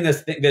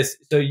this.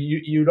 So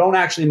you don't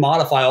actually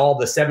modify all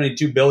the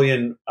 72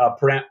 billion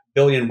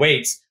billion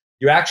weights.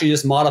 You actually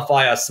just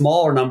modify a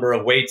smaller number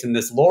of weights in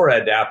this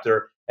LoRA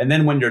adapter, and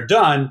then when you're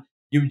done,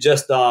 you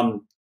just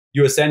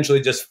you essentially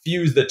just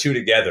fuse the two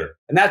together,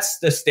 and that's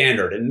the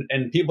standard.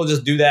 And people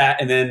just do that,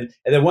 and then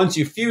once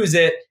you fuse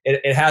it,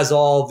 it has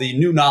all the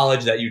new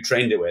knowledge that you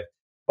trained it with.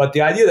 But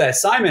the idea that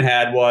Simon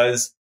had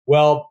was,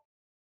 well,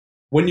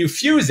 when you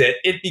fuse it,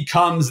 it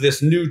becomes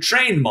this new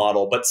trained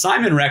model. But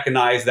Simon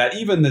recognized that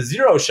even the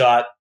zero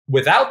shot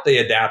without the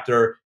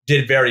adapter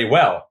did very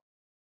well.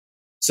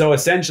 So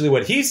essentially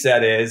what he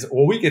said is,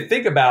 well, we could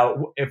think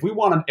about if we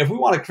want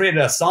to create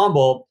an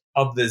ensemble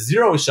of the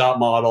zero shot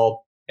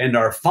model and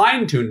our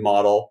fine-tuned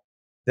model,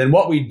 then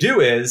what we do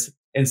is,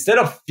 instead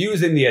of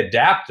fusing the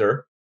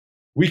adapter,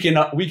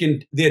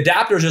 the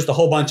adapter is just a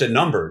whole bunch of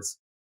numbers.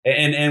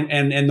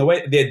 And the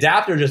way the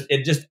adapter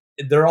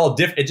they're all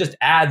different. It just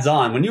adds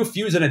on. When you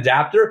fuse an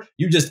adapter,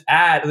 you just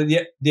add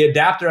the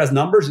adapter has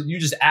numbers. You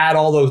just add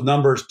all those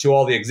numbers to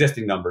all the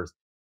existing numbers.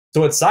 So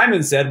what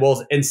Simon said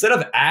was, instead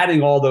of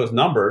adding all those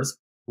numbers,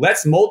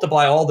 let's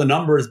multiply all the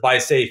numbers by,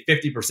 say,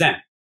 50%.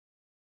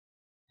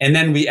 And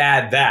then we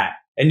add that.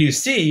 And you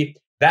see,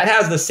 that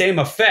has the same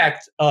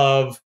effect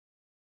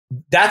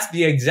that's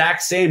the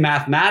exact same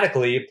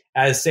mathematically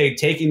as, say,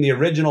 taking the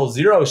original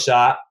zero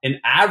shot and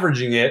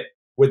averaging it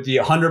with the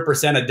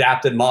 100%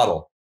 adapted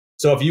model.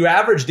 So if you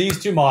average these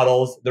two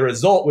models, the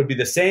result would be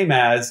the same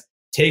as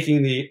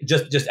taking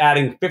just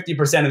adding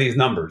 50% of these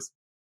numbers.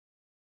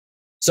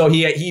 So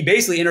he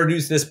basically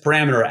introduced this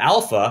parameter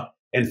alpha,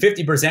 and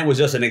 50% was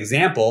just an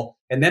example.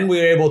 And then we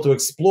were able to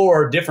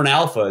explore different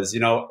alphas.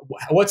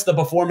 What's the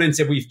performance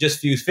if we just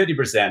fuse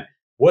 50%?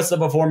 What's the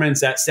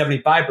performance at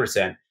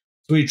 75%?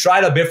 So we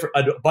tried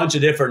a bunch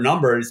of different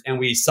numbers, and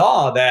we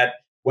saw that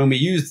when we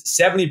used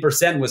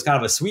 70% was kind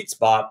of a sweet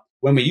spot.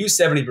 When we used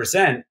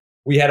 70%,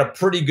 we had a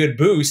pretty good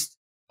boost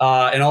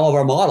in all of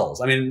our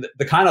models. I mean,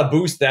 the kind of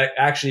boost that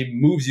actually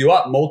moves you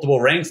up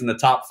multiple ranks in the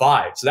top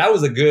 5. So that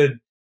was a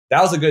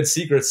good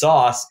secret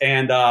sauce.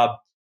 And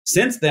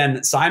since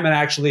then, Simon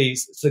actually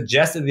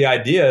suggested the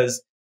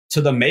ideas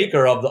to the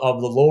maker of the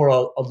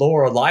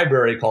LoRA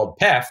library called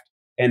PEFT,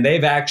 and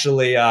they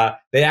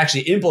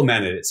actually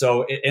implemented it.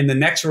 So in the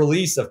next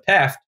release of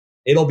PEFT,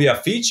 it'll be a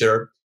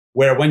feature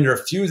where when you're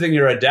fusing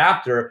your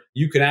adapter,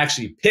 you can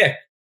actually pick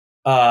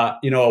a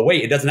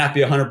weight. It doesn't have to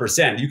be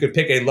 100%. You could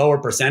pick a lower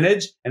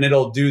percentage, and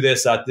it'll do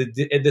this.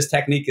 This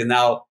technique, and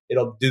now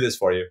it'll do this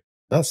for you.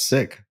 That's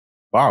sick.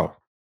 Wow,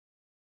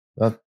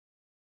 that's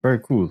very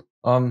cool.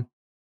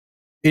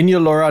 In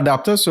your LoRA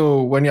adapter,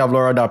 so when you have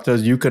LoRA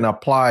adapters, you can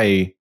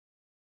apply,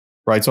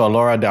 right? So a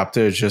LoRA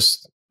adapter is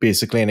just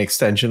basically an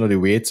extension of the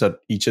weights at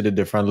each of the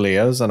different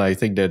layers. And I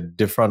think there are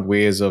different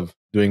ways of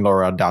doing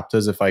LoRA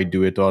adapters. If I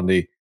do it on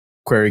the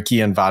query key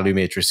and value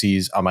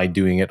matrices, am I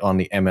doing it on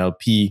the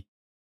MLP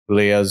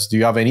layers? Do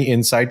you have any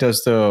insight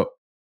as to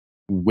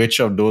which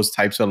of those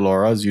types of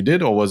LoRAs you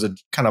did, or was it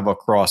kind of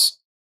across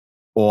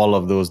all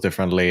of those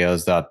different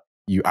layers that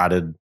you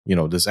added,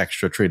 this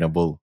extra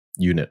trainable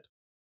unit?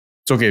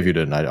 It's okay if you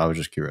didn't. I was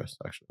just curious,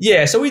 actually.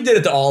 Yeah, so we did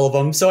it to all of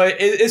them. So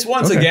it's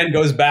once again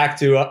goes back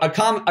to a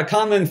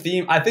common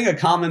theme. I think a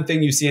common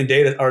thing you see in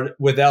data or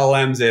with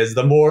LLMs is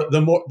the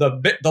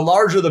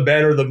larger the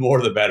better, the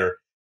more the better.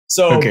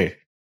 So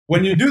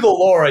when you do the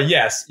LoRA,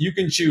 yes, you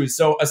can choose.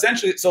 So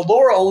essentially, so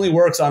LoRA only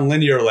works on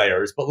linear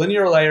layers, but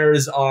linear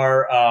layers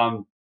are,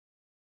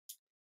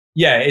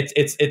 it's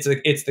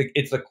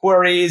the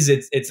queries,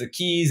 it's the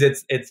keys,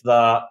 it's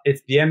the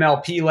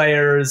MLP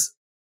layers,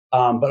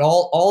 but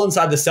all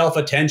inside the self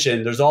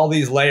attention. There's all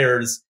these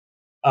layers,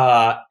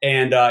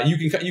 and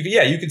you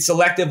can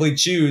selectively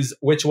choose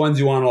which ones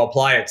you want to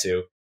apply it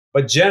to.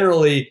 But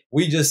generally,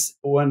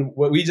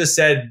 what we just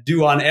said,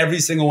 do on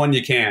every single one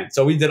you can.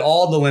 So we did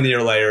all the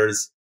linear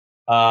layers,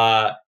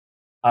 all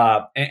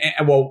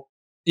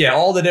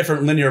the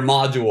different linear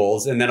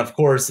modules, and then of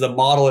course the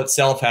model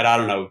itself had, I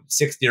don't know,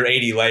 60 or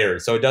 80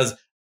 layers. So it does.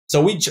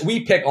 So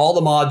we pick all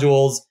the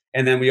modules,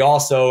 and then we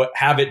also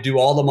have it do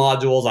all the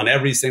modules on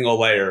every single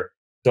layer.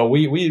 So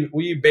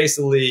we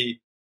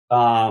basically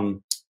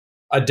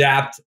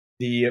adapt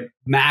the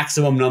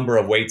maximum number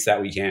of weights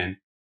that we can.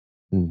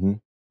 Mm-hmm.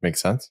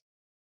 Makes sense.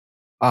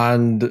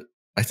 And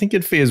I think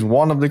in phase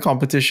 1 of the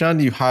competition,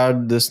 you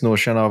had this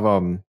notion of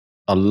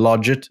a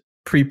Logit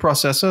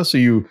preprocessor. So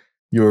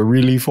you're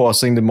really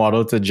forcing the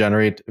model to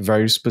generate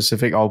very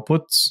specific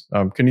outputs.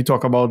 Can you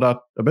talk about that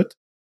a bit?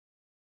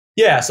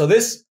 Yeah. So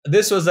this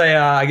was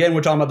again,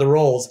 we're talking about the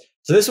roles.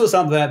 So this was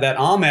something that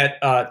Amit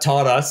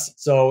taught us.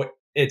 So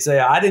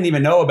I didn't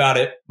even know about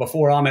it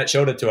before Amit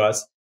showed it to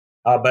us.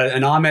 But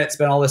Amit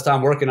spent all this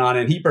time working on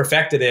it, and he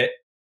perfected it.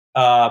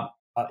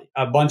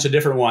 A bunch of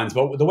different ones,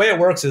 but the way it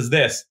works is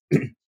this.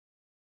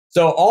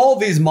 So all of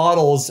these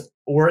models,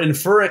 we're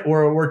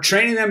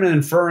training them and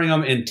inferring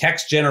them in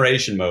text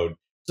generation mode.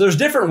 So there's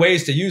different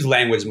ways to use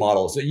language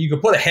models. So you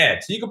could put a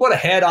head. So you could put a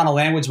head on a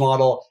language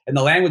model, and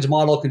the language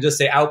model can just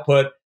say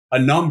output a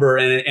number,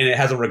 and it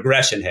has a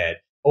regression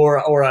head, or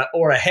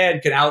a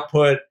head can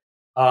output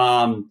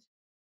a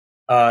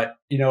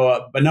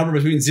number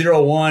between 0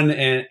 and 1,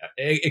 and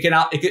it could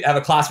have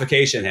a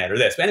classification head or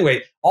this. But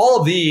anyway, all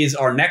of these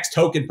are next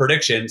token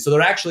prediction. So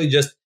they're actually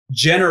just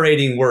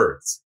generating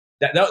words.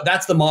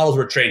 That's the models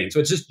we're training. So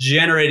it's just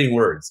generating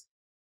words.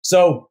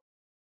 So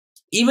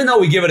even though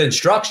we give it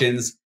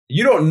instructions,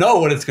 you don't know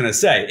what it's going to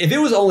say. If it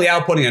was only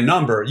outputting a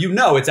number, you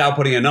know it's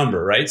outputting a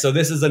number, right? So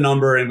this is a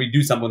number, and we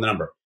do something with the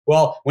number.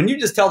 Well, when you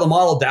just tell the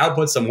model to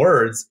output some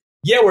words,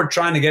 we're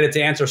trying to get it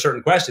to answer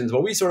certain questions,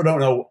 but we sort of don't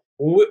know.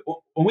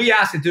 When we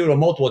ask it to do a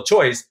multiple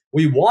choice,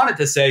 we want it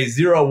to say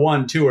 0,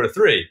 1, 2, or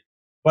 3.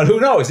 But who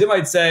knows? It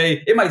might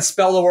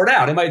spell the word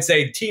out. It might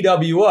say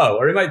TWO,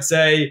 or it might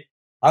say,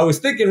 I was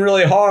thinking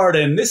really hard,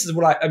 and this is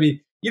what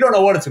you don't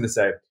know what it's going to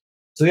say.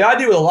 So the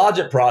idea with a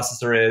Logit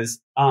processor is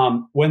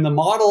when the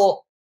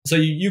model, so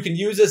you can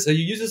use this, so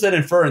you use this at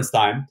inference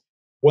time.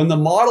 When the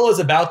model is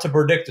about to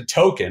predict a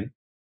token,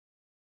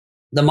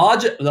 the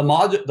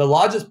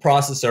Logit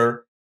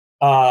processor,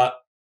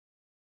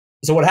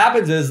 so what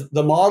happens is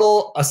the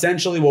model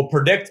essentially will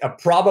predict a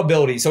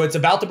probability. So it's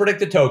about to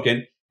predict a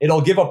token.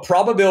 It'll give a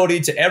probability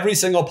to every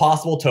single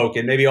possible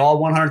token, maybe all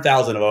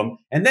 100,000 of them.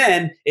 And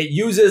then it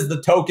uses the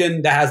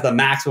token that has the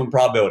maximum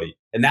probability.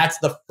 And that's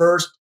the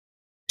first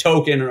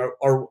token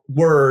or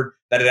word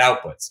that it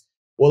outputs.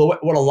 Well,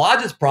 what a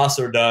Logit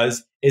processor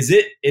does is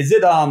it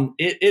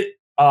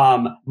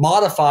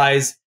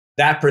modifies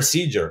that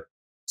procedure.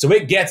 So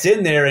it gets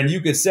in there, and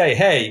you could say,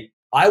 hey,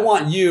 I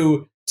want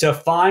you to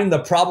find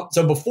the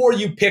so before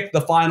you pick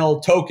the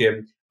final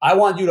token, I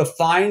want you to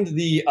find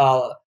the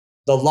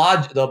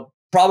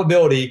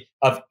probability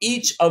of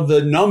each of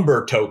the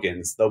number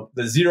tokens, the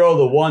 0,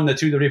 the 1, the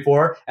 2, the 3,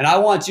 4, and I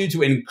want you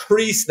to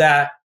increase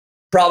that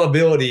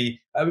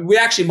probability. We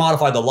actually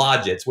modify the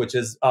logits, which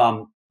is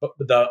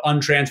the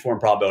untransformed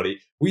probability.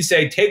 We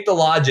say take the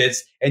logits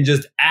and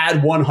just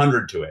add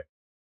 100 to it.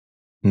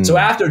 So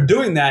after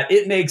doing that,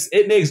 it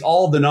makes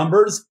all of the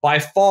numbers by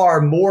far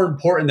more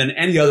important than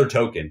any other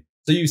token.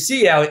 So you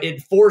see how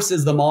it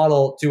forces the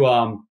model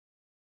to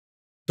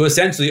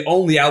essentially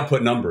only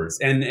output numbers.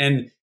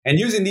 And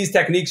using these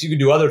techniques, you can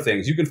do other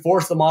things. You can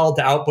force the model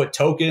to output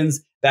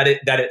tokens that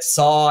it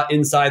saw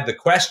inside the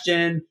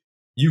question.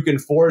 You can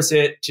force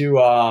it to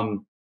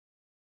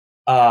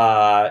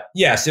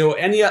so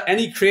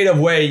any creative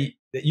way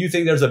that you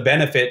think there's a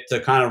benefit to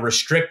kind of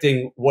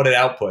restricting what it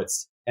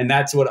outputs. And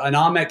that's what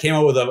Amit came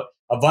up with a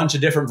bunch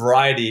of different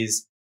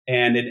varieties.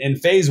 And in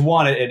phase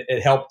 1,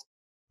 it helped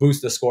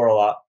boost the score a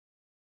lot.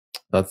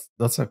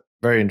 That's a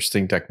very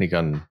interesting technique.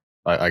 And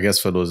I guess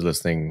for those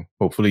listening,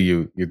 hopefully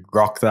you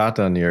grok that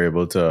and you're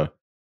able to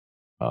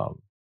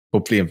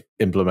hopefully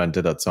implement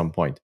it at some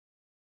point.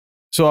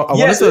 So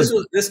this was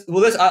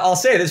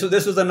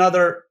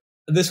another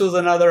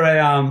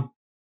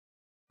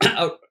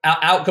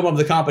outcome of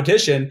the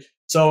competition.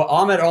 So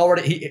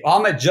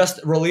Amit just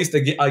released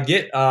a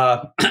Git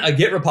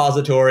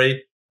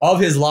repository of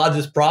his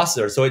Logit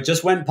processor. So it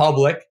just went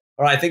public,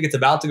 or I think it's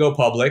about to go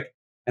public,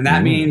 and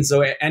that means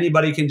so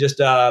anybody can just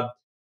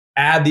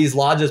add these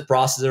Logit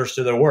processors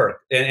to their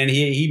work. And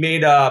he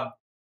made I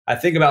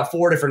think about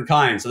 4 different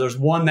kinds. So there's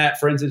one that,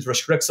 for instance,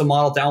 restricts a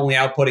model to only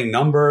outputting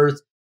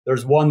numbers.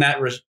 There's one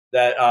that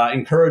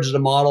encourages the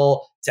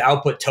model to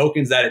output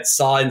tokens that it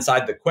saw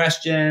inside the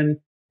question.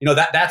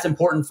 That's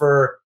important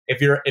for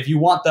if you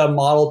want the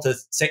model to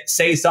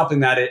say something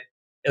that it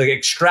like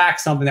extract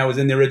something that was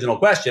in the original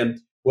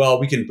question, well,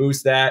 we can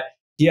boost that.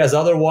 He has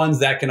other ones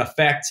that can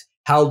affect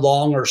how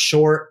long or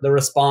short the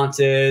response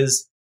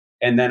is.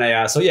 And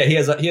then, so yeah, he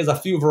has a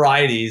few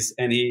varieties,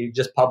 and he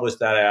just published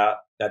that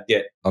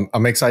Git.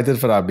 I'm excited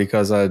for that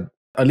because at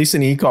least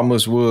in the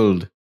e-commerce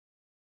world,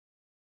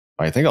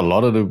 I think a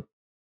lot of the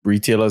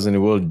retailers in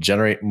the world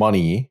generate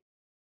money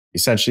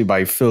essentially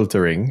by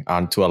filtering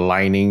and to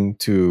aligning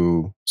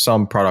to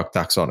some product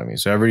taxonomy.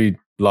 So every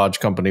large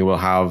company will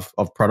have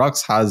of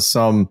products has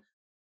some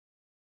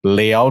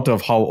layout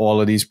of how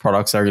all of these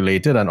products are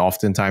related. And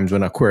oftentimes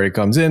when a query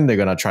comes in, they're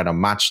going to try to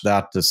match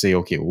that to say,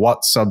 okay,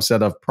 what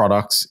subset of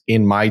products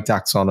in my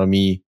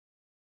taxonomy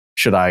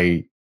should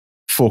I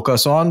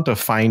focus on to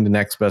find the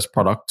next best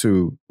product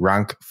to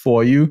rank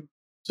for you?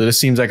 So this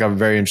seems like a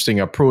very interesting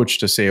approach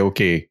to say,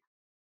 okay,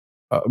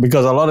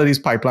 because a lot of these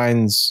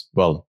pipelines,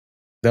 well,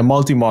 they're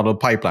multi-modal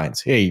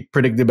pipelines. Hey,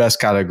 predict the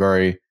best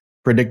category,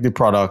 predict the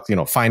product,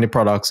 find the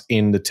products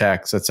in the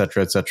text, et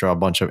cetera, a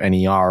bunch of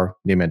NER,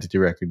 name entity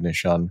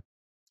recognition.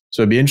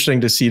 So it'd be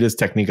interesting to see this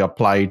technique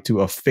applied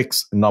to a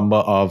fixed number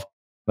of,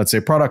 let's say,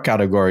 product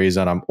categories,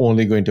 and I'm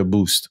only going to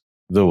boost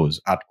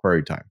those at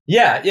query time.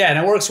 Yeah, and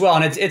it works well.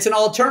 And it's an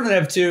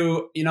alternative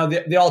to,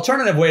 the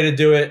alternative way to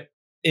do it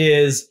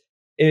is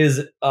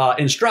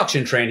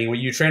instruction training, where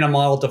you train a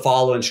model to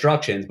follow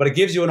instructions, but it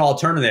gives you an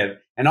alternative.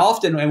 And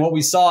often, and what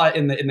we saw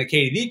in the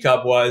KDD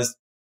Cup was,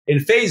 in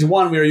phase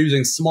one, we were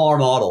using smaller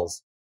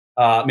models,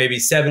 maybe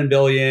 7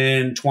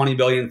 billion, 20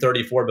 billion,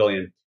 34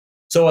 billion.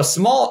 So a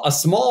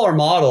smaller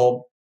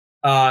model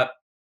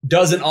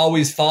doesn't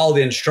always follow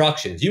the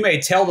instructions. You may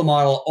tell the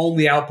model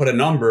only output a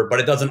number, but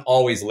it doesn't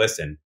always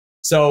listen.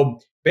 So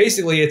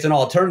basically, it's an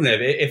alternative.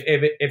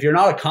 If you're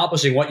not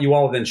accomplishing what you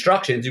want with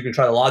instructions, you can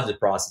try the Logit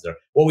Preprocessor.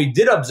 What we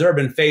did observe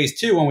in phase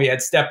two, when we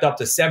had stepped up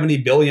to 70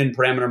 billion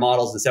parameter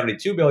models and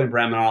 72 billion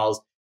parameter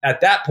models, at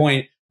that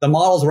point, the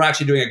models were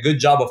actually doing a good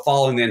job of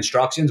following the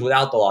instructions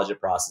without the Logit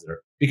Preprocessor.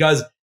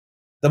 Because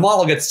the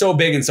model gets so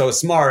big and so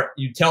smart,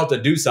 you tell it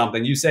to do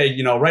something. You say,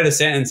 write a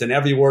sentence and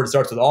every word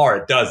starts with R,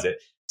 it does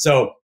it.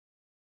 So,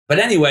 but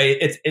anyway,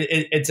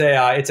 it's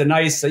a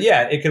nice,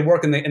 it could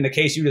work in the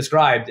case you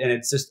described. And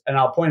it's just, and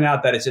I'll point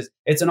out that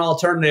it's an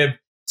alternative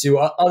to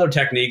other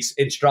techniques,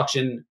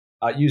 using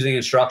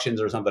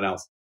instructions or something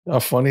else.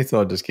 A funny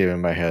thought just came in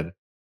my head.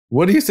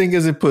 What do you think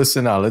is the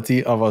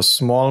personality of a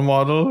small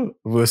model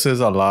versus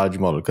a large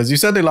model? Because you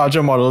said the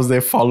larger models,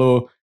 they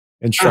follow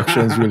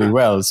instructions really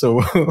well. So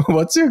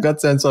what's your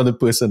gut sense on the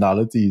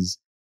personalities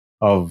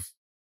of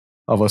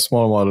a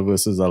small model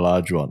versus a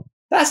large one?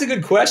 That's a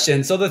good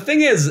question. So the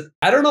thing is,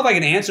 I don't know if I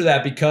can answer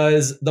that,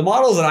 because the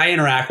models that I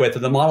interact with are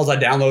the models I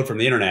download from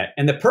the internet.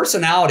 And the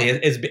personality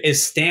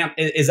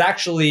is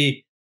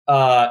actually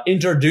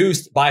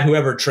introduced by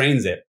whoever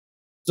trains it.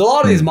 So a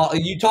lot of these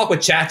models, you talk with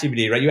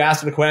ChatGPT, right? You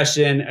ask it a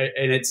question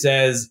and it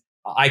says,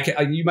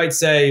 you might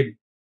say,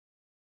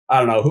 I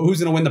don't know, who's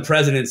going to win the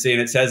presidency?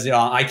 And it says,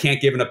 I can't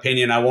give an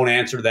opinion. I won't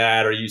answer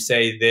that. Or you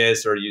say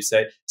this, or you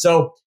say,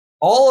 so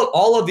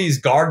all of these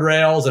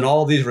guardrails and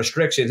all of these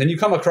restrictions, and you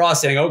come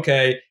across saying,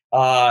 okay,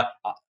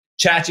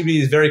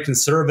 ChatGPT is very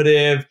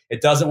conservative.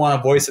 It doesn't want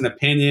to voice an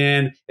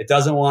opinion. It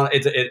doesn't want,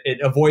 it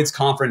avoids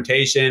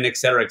confrontation, et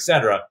cetera, et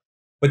cetera.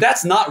 But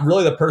that's not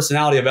really the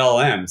personality of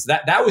LLMs.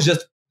 That was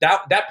just,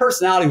 that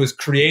personality was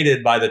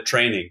created by the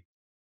training.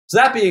 So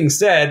that being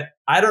said,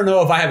 I don't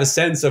know if I have a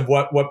sense of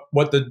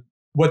what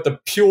the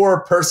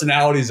pure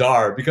personalities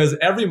are, because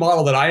every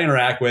model that I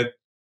interact with,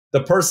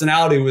 the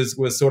personality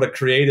was sort of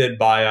created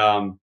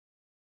by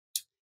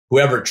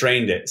whoever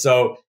trained it.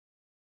 So,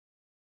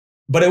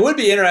 but it would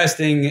be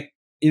interesting,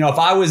 if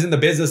I was in the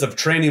business of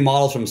training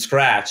models from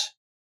scratch,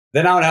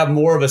 then I would have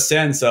more of a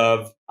sense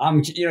of,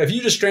 if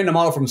you just trained a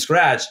model from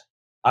scratch,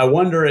 I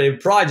wonder, it'd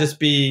probably just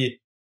be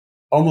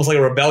almost like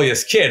a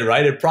rebellious kid,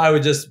 right? It probably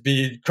would just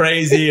be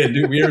crazy and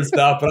do weird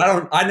stuff.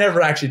 But I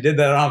never actually did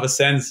that. I don't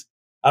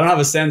have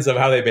a sense of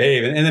how they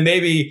behave. And then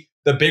maybe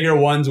the bigger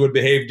ones would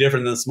behave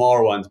different than the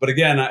smaller ones. But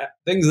again, the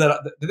things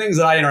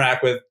that I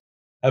interact with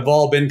have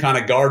all been kind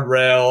of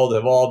guardrailed,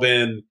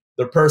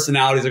 their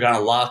personalities are kind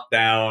of locked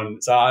down.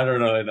 So I don't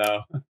really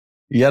know.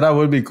 Yeah, that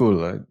would be cool.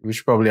 Right? We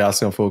should probably ask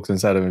some folks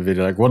inside of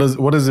NVIDIA, like,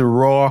 what is the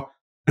raw,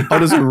 how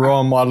does a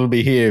raw model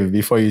behave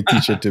before you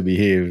teach it to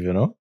behave,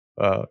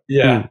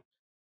 Yeah.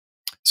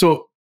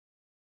 So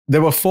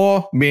there were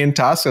 4 main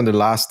tasks, and the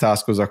last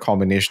task was a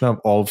combination of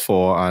all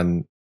 4.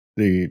 And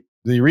the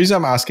reason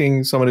I'm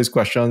asking some of these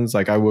questions,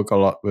 like I work a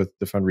lot with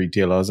different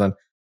retailers, and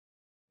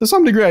to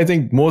some degree, I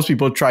think most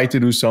people try to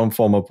do some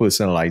form of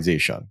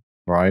personalization,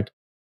 right?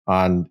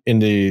 And in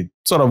the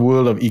sort of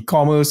world of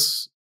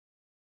e-commerce,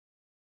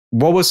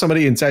 what were some of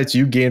the insights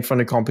you gained from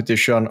the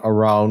competition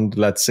around,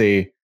 let's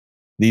say,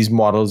 these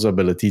models'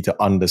 ability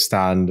to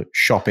understand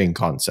shopping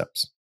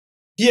concepts?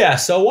 Yeah.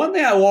 So one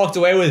thing I walked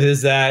away with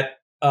is that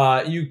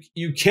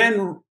you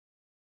can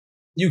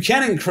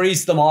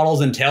increase the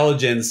model's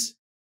intelligence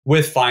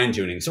with fine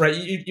tuning. So right,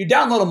 you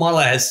download a model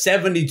that has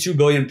 72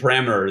 billion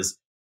parameters.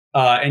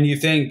 and you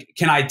think,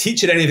 can I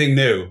teach it anything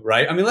new,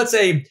 right? I mean, let's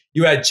say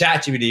you had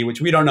ChatGPT,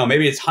 which we don't know.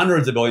 Maybe it's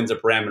hundreds of billions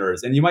of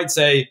parameters. And you might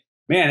say,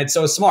 man, it's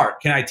so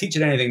smart. Can I teach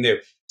it anything new?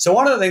 So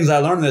one of the things I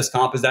learned in this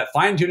comp is that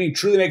fine-tuning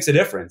truly makes a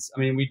difference. I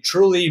mean, we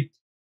truly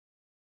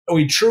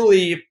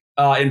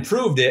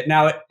improved it.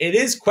 Now, it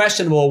is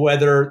questionable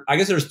whether, I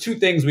guess there's two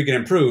things we can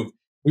improve.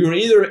 We were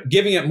either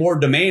giving it more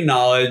domain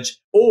knowledge,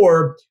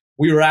 or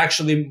we were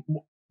actually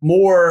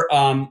more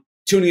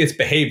tuning its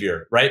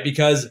behavior, right?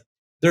 Because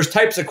there's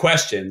types of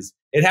questions.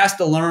 It has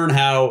to learn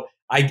how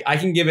I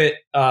can give it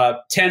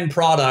 10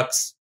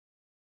 products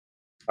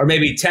or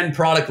maybe 10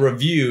 product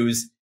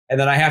reviews, and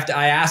then I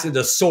ask it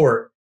to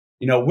sort,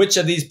 which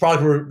of these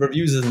product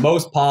reviews is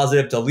most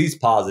positive to least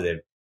positive.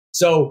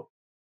 So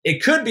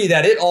it could be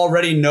that it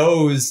already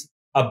knows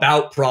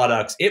about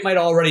products. It might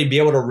already be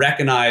able to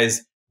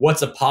recognize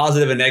what's a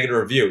positive and negative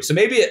review. So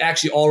maybe it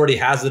actually already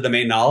has the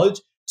domain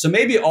knowledge. So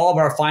maybe all of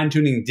our fine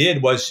tuning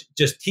did was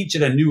just teach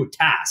it a new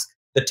task.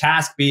 The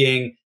task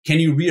being, can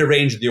you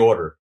rearrange the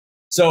order?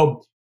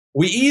 So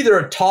we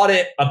either taught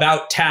it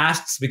about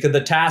tasks, because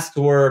the tasks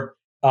were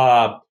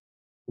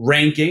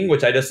ranking,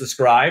 which I just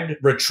described,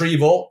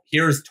 retrieval,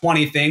 here's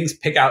 20 things,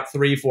 pick out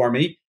 3 for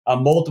me,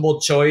 multiple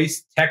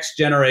choice, text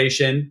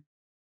generation,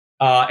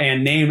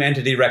 and name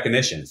entity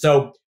recognition.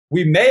 So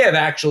we may have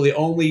actually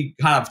only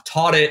kind of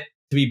taught it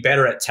to be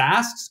better at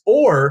tasks,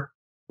 or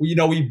we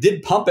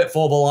did pump it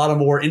full of a lot of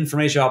more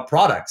information about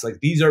products. Like,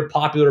 these are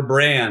popular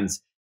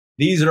brands.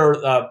 These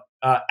are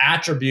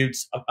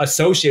attributes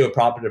associated with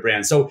popular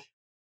brands. So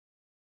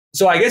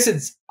I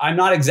guess I'm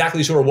not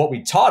exactly sure what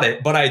we taught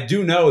it, but I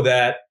do know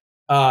that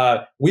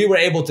we were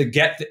able to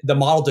get the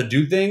model to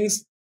do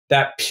things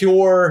that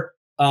pure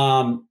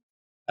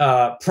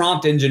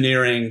prompt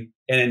engineering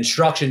and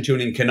instruction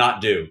tuning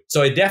cannot do.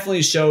 So it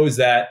definitely shows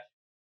that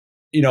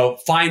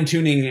fine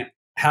tuning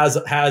has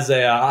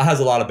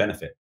a lot of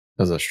benefit.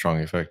 Has a strong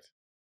effect.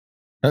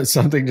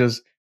 Something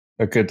just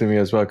occurred to me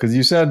as well, because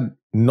you said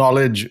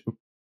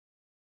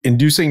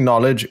inducing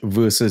knowledge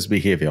versus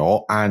behavior,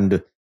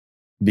 and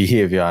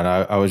behavior. And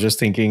I was just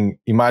thinking,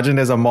 imagine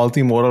there's a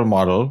multimodal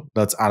model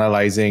that's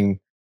analyzing,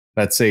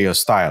 let's say, your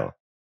style,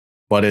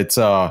 but it's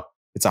a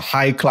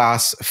high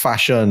class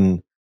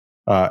fashion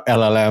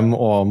LLM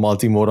or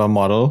multimodal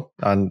model.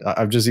 And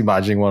I'm just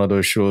imagining one of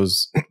those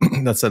shows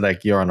that said,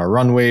 like, you're on a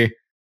runway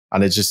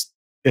and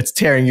it's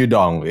tearing you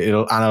down.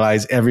 It'll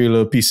analyze every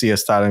little piece of your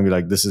style and be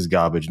like, this is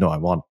garbage. No,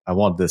 I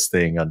want this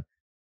thing. And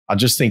I'm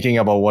just thinking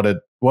about what it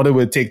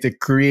would take to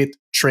create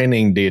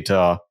training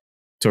data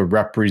to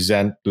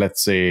represent,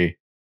 let's say,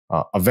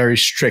 a very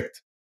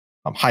strict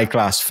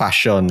high-class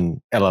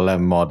fashion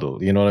LLM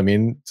model. You know what I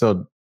mean?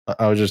 So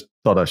I just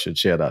thought I should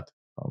share that.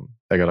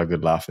 I got a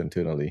good laugh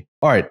internally.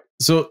 All right.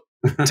 So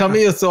tell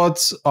me your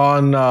thoughts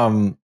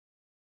on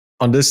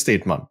this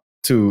statement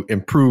to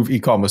improve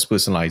e-commerce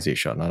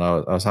personalization. And I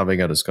was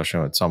having a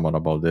discussion with someone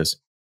about this.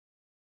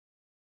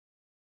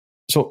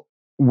 So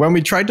when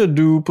we try to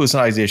do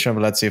personalization,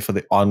 let's say for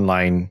the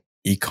online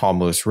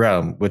e-commerce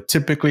realm, we're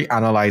typically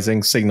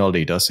analyzing signal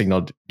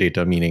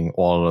data meaning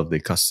all of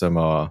the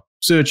customer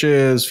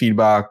searches,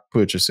 feedback,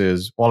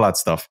 purchases, all that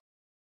stuff.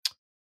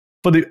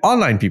 For the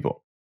online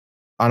people,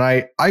 and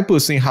I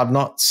personally have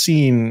not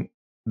seen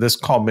this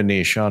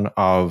combination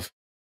of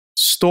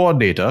store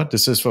data.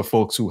 This is for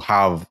folks who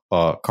have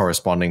a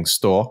corresponding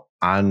store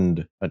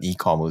and an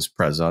e-commerce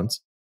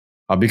presence,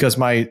 because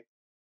my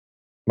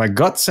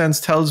gut sense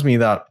tells me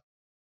that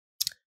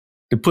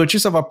the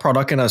purchase of a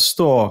product in a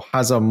store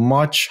has a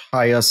much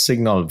higher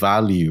signal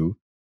value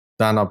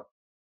than a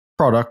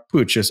product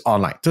purchased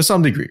online, to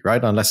some degree,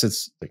 right? Unless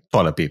it's like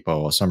toilet paper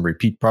or some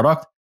repeat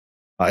product,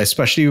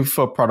 especially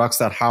for products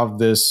that have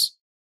this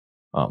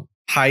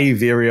high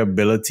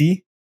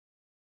variability.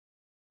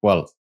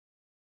 Well,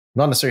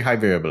 not necessarily high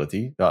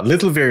variability,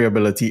 little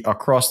variability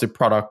across the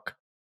product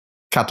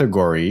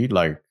category,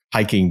 like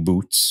hiking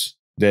boots.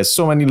 There's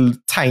so many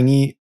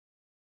tiny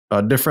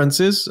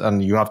differences,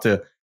 and you have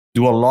to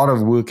do a lot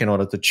of work in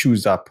order to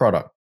choose that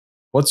product.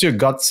 What's your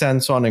gut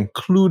sense on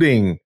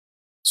including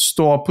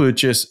store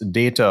purchase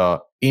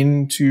data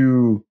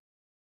into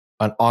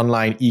an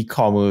online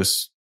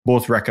e-commerce,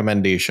 both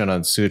recommendation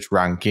and search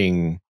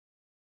ranking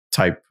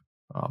type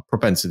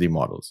propensity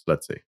models,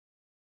 let's say?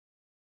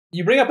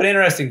 You bring up an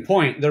interesting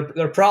point.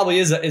 There probably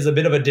is a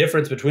bit of a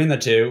difference between the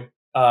two.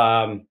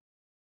 But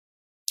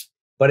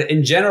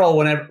in general,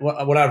 what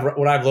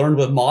I've learned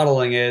with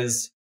modeling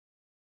is,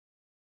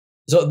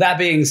 so that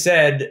being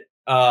said,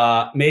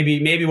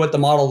 maybe what the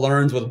model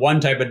learns with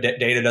one type of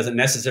data doesn't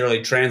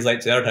necessarily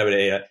translate to the other type of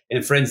data.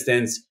 And for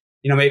instance,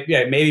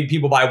 maybe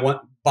people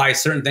buy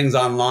certain things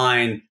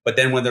online, but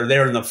then when they're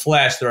there in the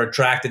flesh, they're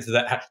attracted to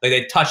that. Like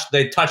they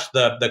touch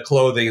the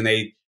clothing and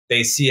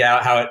they see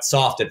how it's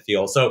soft it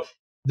feels. So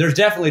there's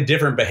definitely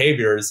different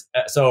behaviors.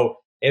 So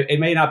it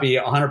may not be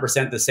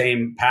 100% the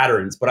same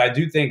patterns, but I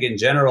do think in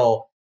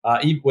general,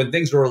 when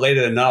things are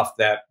related enough,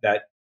 that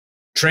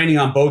training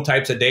on both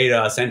types of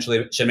data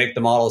essentially should make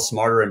the model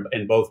smarter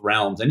in both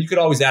realms. And you could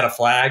always add a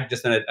flag,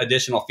 just an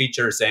additional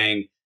feature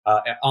saying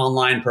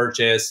online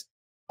purchase,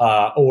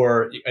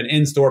 or an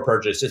in-store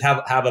purchase. Just have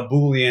a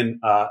Boolean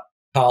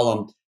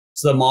column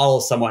so the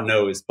model somewhat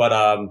knows. But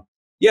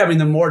yeah, I mean,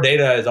 the more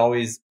data is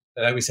always,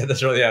 like we said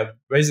this earlier,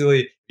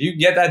 basically you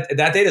get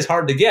that data is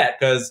hard to get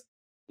because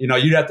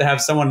you'd have to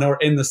have someone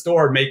in the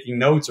store making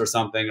notes or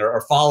something,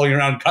 or following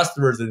around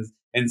customers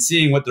and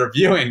seeing what they're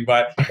viewing.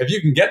 But if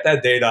you can get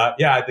that data,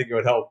 yeah, I think it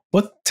would help.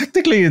 But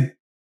technically,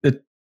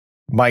 it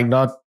might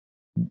not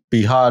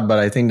be hard, but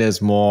I think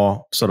there's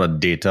more sort of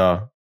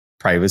data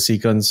privacy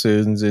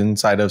concerns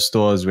inside of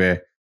stores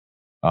where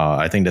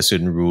I think there's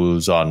certain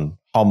rules on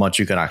how much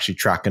you can actually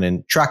track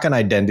and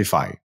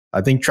identify.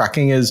 I think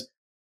tracking is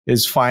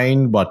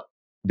fine, but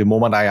the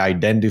moment I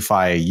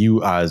identify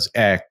you as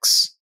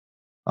X,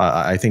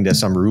 I think there's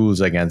some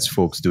rules against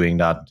folks doing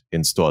that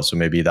in stores. So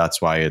maybe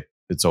that's why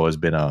it's always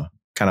been a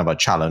kind of a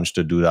challenge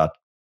to do that.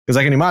 Because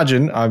I can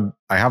imagine I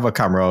have a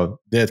camera,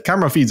 the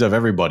camera feeds of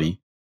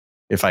everybody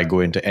if I go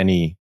into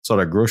any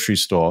sort of grocery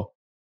store,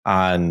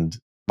 and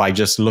by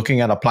just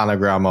looking at a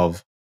planogram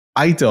of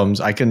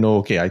items, I can know,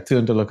 okay, I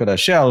turn to look at a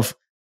shelf,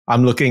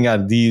 I'm looking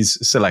at these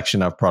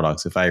selection of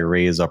products if I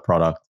raise a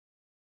product.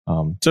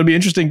 So it'd be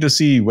interesting to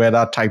see where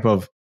that type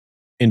of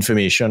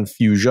information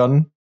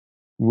fusion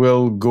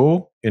will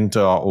go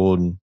into our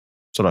own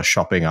sort of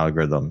shopping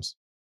algorithms.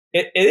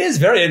 It is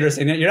very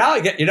interesting. You're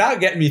not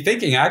getting me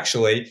thinking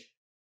actually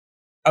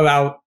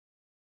about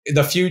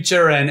the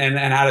future and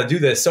how to do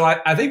this. So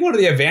I think one of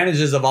the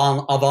advantages of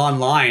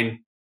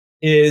online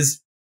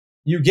is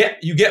you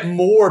get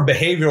more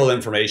behavioral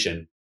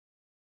information.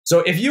 So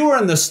if you were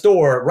in the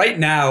store right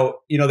now,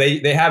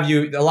 they have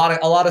you, a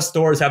lot of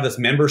stores have this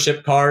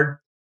membership card.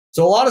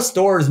 So a lot of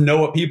stores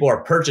know what people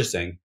are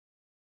purchasing,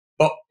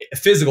 but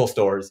physical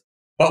stores.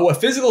 But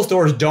what physical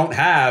stores don't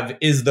have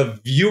is the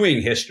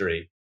viewing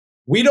history.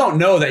 We don't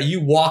know that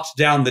you walked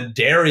down the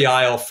dairy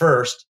aisle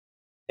first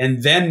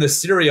and then the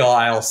cereal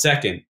aisle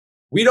second.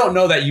 We don't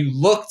know that you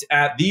looked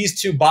at these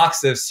two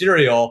boxes of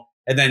cereal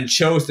and then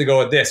chose to go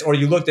with this, or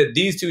you looked at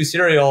these two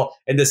cereal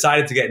and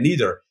decided to get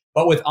neither.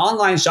 But with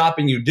online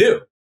shopping, you do.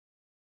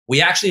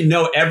 We actually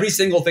know every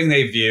single thing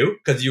they view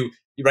because you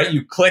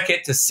click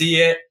it to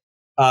see it.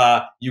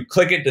 You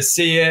click it to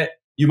see it.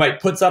 You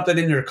might put something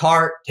in your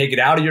cart, take it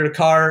out of your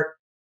cart.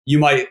 You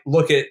might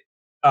look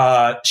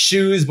at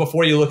shoes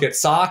before you look at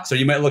socks, or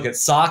you might look at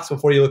socks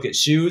before you look at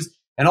shoes.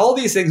 And all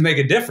these things make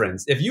a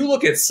difference. If you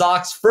look at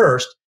socks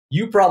first,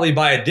 you probably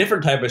buy a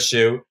different type of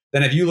shoe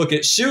than if you look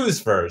at shoes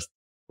first.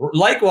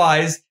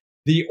 Likewise,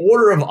 the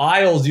order of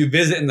aisles you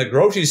visit in the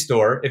grocery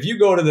store, if you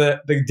go to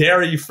the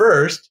dairy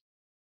first,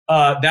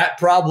 that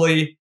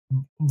probably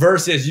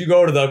versus you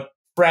go to the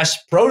fresh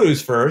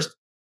produce first,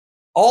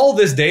 all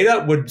this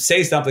data would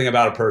say something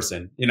about a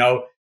person,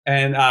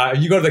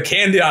 and you go to the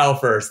candy aisle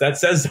first, that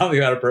says something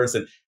about a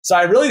person. So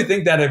I really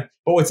think that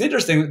but what's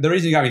interesting, the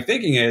reason you got me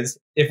thinking is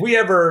if we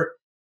ever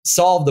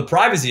solve the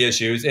privacy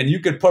issues and you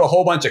could put a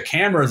whole bunch of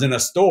cameras in a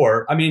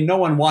store, I mean, no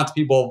one wants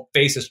people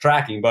faces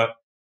tracking, but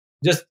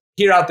just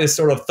hear out this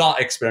sort of thought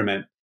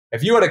experiment.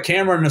 If you had a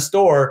camera in a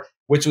store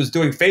which was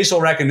doing facial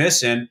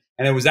recognition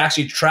and it was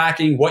actually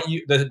tracking what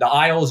the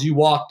aisles you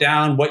walked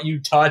down, what you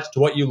touched,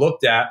 what you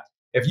looked at,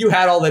 if you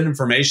had all that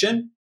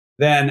information,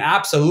 then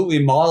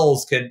absolutely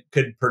models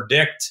could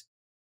predict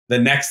the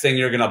next thing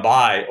you're going to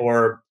buy.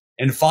 Or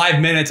in 5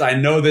 minutes, I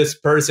know this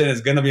person is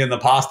going to be in the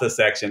pasta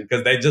section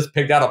because they just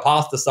picked out a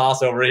pasta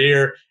sauce over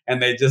here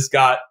and they just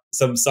got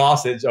some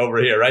sausage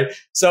over here, right?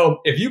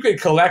 So if you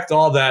could collect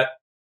all that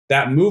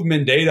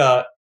movement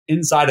data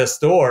inside a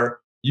store,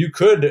 you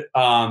could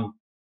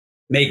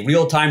make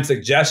real-time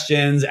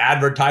suggestions,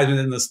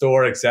 advertisements in the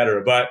store, et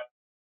cetera. But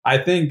I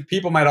think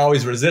people might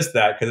always resist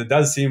that because it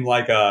does seem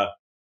like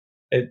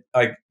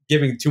like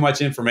giving too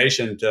much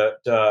information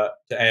to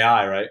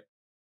AI, right?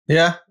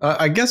 Yeah,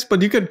 I guess,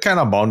 but you could kind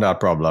of bound that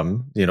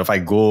problem. If I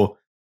go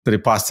to the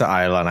pasta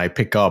aisle and I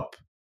pick up,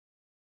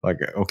 I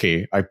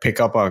pick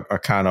up a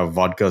can of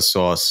vodka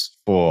sauce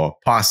for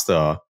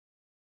pasta.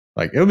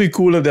 Like, it would be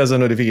cool if there's a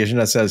notification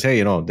that says,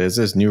 hey, there's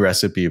this new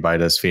recipe by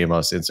this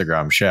famous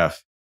Instagram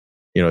chef.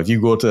 If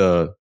you go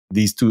to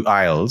these two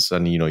aisles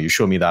and, you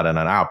show me that in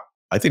an app,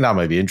 I think that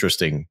might be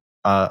interesting.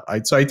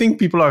 So I think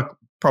people are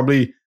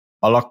probably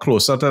a lot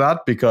closer to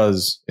that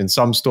because in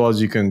some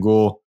stores you can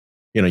go,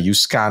 you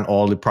scan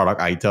all the product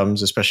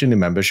items, especially in the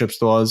membership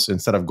stores,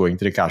 instead of going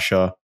to the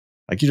cashier.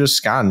 Like, you just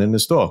scan in the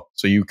store.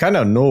 So you kind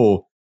of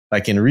know,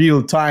 like, in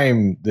real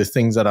time, the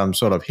things that I'm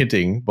sort of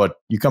hitting, but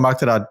you come back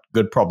to that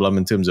good problem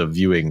in terms of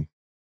viewing.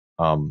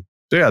 So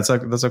yeah,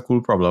 that's a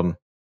cool problem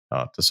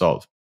to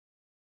solve.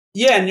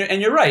 Yeah,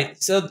 and you're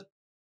right. So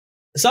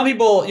some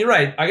people, you're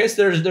right. I guess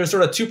there's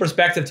sort of two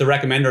perspectives to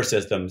recommender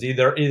systems.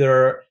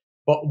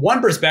 But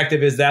one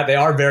perspective is that they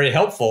are very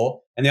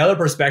helpful, and the other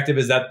perspective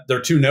is that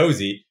they're too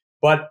nosy.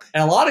 But in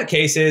a lot of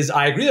cases,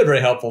 I agree they're very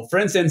helpful. For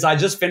instance, I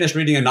just finished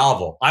reading a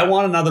novel. I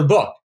want another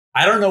book.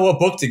 I don't know what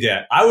book to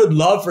get. I would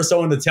love for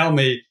someone to tell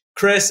me,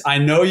 Chris, I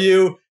know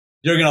you.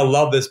 You're going to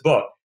love this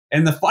book.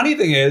 And the funny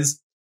thing is,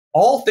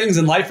 all things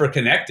in life are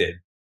connected.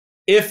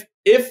 If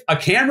if a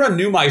camera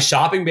knew my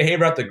shopping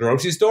behavior at the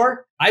grocery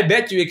store, I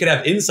bet you it could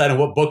have insight on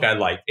what book I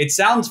like. It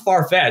sounds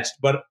far-fetched,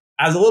 but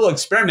as a little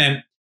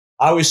experiment,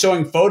 I was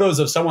showing photos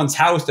of someone's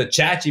house to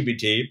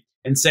ChatGPT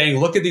and saying,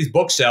 look at these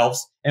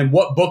bookshelves and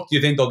what book do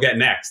you think they'll get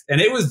next?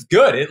 And it was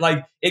good.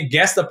 It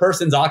guessed the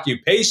person's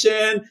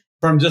occupation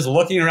from just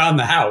looking around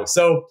the house.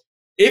 So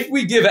if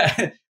we give,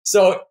 it's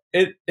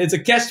a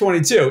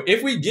catch-22.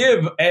 If we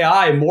give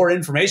AI more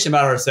information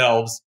about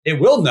ourselves, it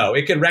will know.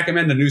 It could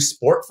recommend a new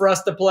sport for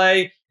us to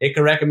play. It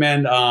could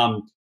recommend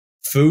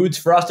foods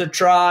for us to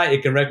try.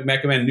 It can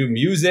recommend new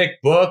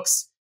music,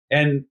 books.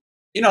 And,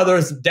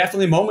 there's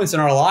definitely moments in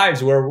our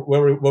lives where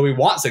we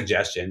want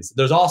suggestions.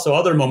 There's also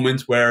other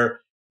moments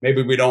where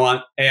maybe we don't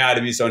want AI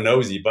to be so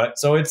nosy. But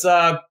so it's,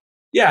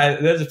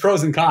 there's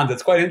pros and cons.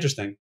 It's quite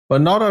interesting.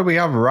 But now that we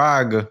have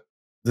RAG,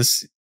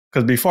 because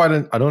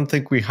before I don't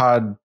think we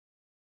had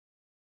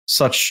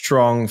such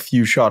strong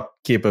few shot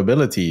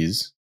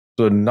capabilities.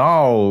 So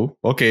now,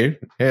 okay,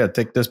 here,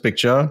 take this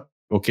picture.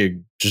 Okay,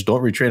 just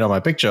don't retrain on my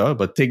picture,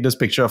 but take this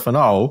picture for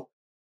now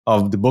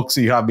of the books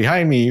you have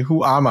behind me.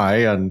 Who am I?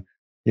 And,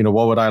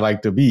 what would I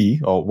like to be?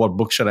 Or what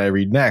book should I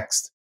read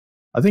next?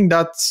 I think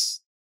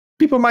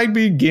people might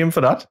be game for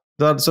that.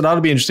 So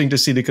that'll be interesting to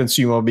see the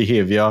consumer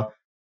behavior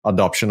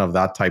adoption of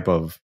that type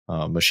of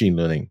machine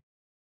learning.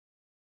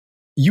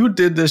 You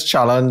did this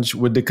challenge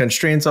with the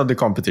constraints of the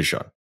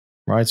competition,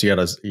 right? So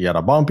you had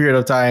a bound period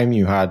of time.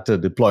 You had to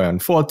deploy on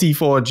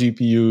 44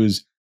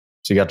 GPUs.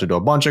 So you got to do a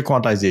bunch of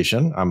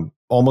quantization. I'm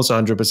almost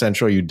 100%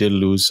 sure you did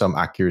lose some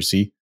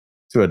accuracy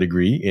to a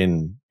degree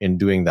in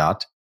doing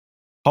that.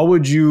 How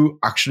would you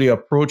actually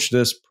approach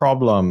this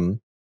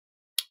problem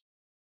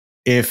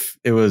if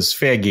it was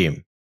fair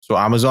game? So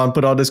Amazon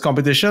put out this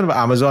competition, but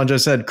Amazon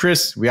just said,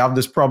 Chris, we have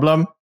this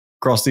problem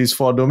across these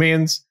 4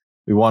 domains.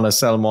 We want to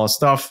sell more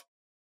stuff.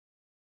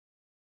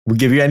 We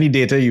give you any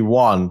data you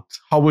want.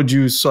 How would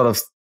you sort of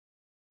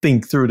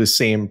think through the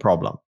same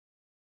problem?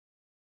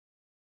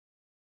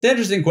 It's an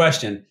interesting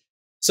question.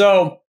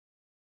 So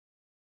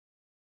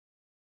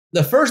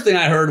the first thing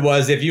I heard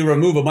was if you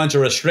remove a bunch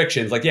of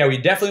restrictions, we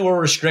definitely were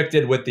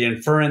restricted with the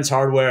inference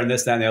hardware and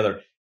this, that, and the other.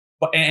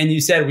 And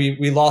you said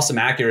we lost some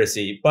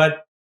accuracy.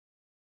 But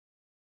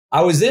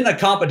I was in a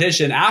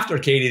competition after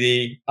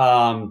KDD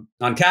on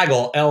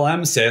Kaggle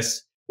LLM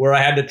Sys, where I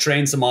had to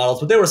train some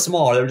models, but they were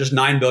smaller. They were just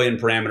 9 billion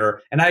parameter.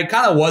 And I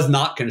kind of was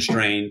not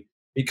constrained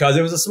because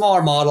it was a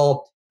smaller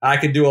model. I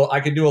could do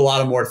a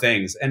lot of more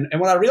things. And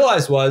what I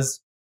realized was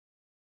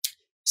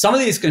some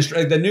of these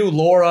the new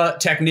LoRA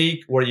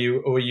technique where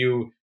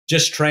you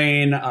just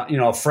train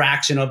a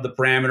fraction of the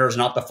parameters,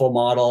 not the full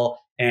model,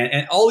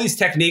 and all these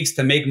techniques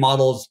to make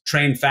models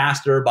train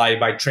faster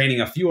by training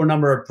a fewer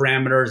number of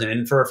parameters and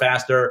infer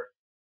faster.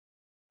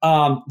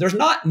 There's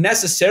not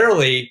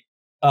necessarily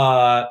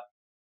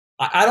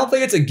I don't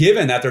think it's a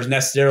given that there's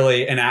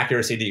necessarily an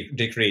accuracy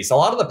decrease. A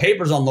lot of the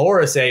papers on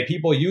LoRA say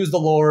people use the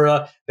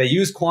LoRA, they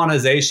use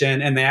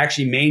quantization, and they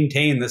actually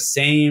maintain the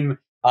same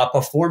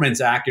performance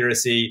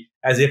accuracy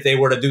as if they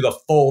were to do the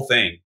full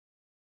thing.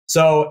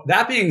 So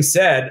that being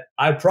said,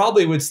 I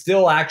probably would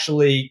still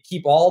actually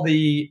keep all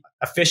the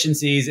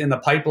efficiencies in the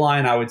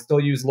pipeline. I would still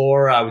use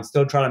LoRA. I would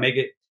still try to make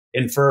it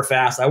infer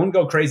fast. I wouldn't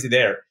go crazy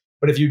there.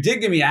 But if you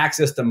did give me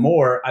access to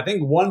more, I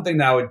think one thing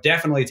that I would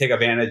definitely take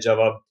advantage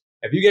of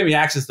if you gave me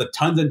access to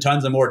tons and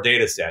tons of more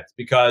data sets,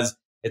 because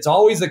it's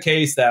always the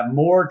case that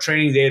more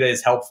training data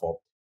is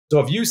helpful. So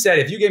if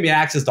you gave me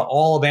access to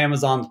all of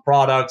Amazon's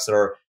products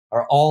or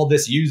all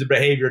this user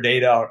behavior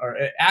data or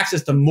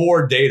access to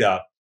more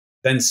data,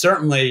 then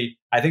certainly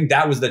I think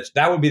that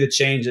would be the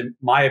change, in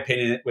my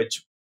opinion,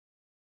 which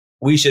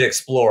we should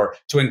explore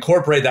to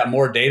incorporate that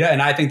more data.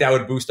 And I think that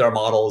would boost our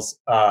models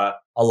a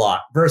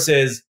lot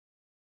versus,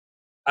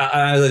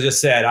 as I just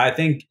said, I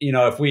think,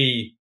 if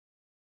we,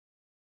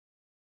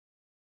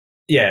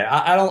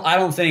 I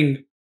don't think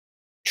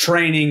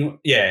training,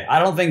 I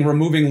don't think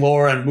removing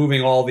LoRA and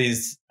moving all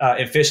these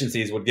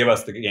efficiencies would give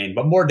us the gain,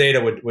 but more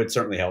data would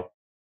certainly help.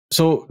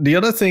 So the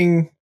other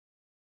thing,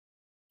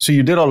 so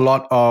you did a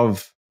lot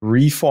of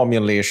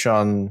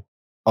reformulation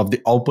of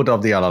the output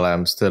of the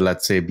LLMs to,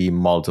 let's say, be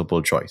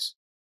multiple choice.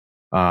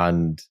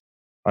 And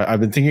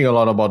I've been thinking a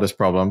lot about this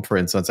problem. For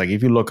instance, like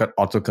if you look at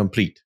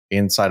autocomplete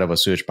inside of a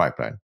search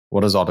pipeline,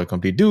 what does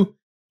autocomplete do?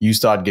 You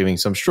start giving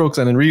some strokes,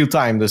 and in real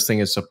time, this thing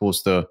is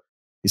supposed to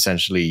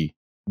essentially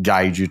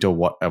guide you to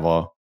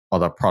whatever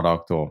other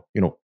product or,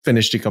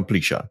 finish the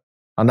completion.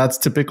 And that's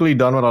typically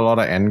done with a lot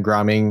of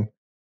n-gramming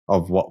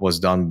of what was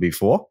done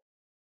before.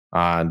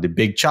 And the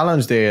big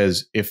challenge there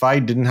is if I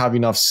didn't have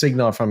enough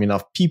signal from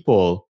enough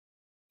people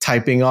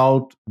typing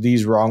out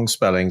these wrong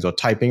spellings or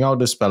typing out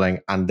the spelling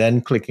and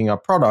then clicking a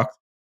product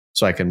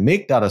so I can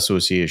make that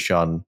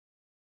association,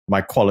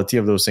 my quality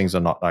of those things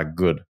are not that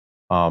good.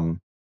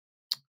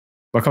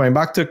 But coming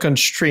back to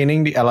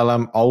constraining the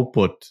LLM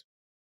output,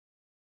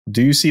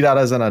 do you see that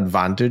as an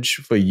advantage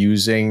for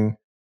using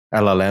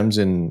LLMs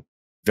in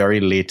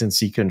very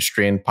latency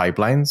constrained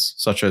pipelines,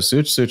 such as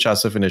search? Search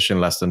has to finish in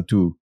less than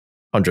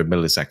 200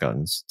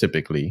 milliseconds,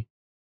 typically.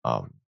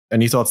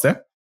 Any thoughts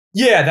there?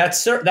 Yeah,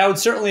 that would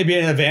certainly be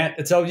an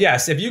advantage. So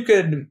yes, if you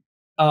could,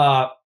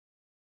 that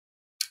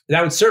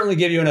would certainly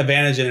give you an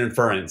advantage in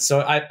inference.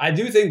 So I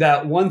do think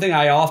that one thing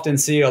I often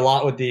see a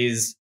lot with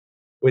these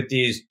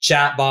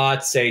chat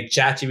bots, say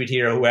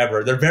ChatGPT or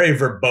whoever, they're very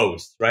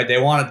verbose, right?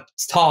 They want to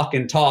talk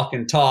and talk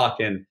and talk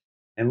and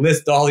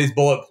list all these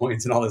bullet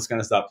points and all this kind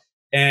of stuff.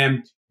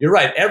 And you're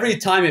right. Every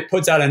time it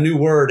puts out a new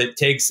word,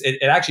 it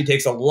actually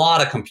takes a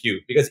lot of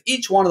compute, because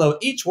each word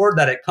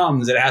that it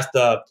comes, it has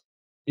to,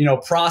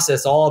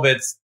 process all of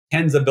its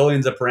tens of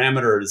billions of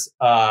parameters,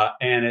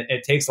 and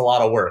it takes a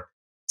lot of work.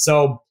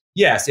 So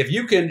yes, if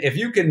you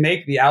can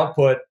make the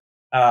output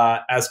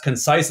as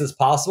concise as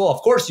possible,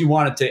 of course you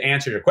want it to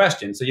answer your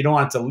question, so you don't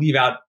want it to leave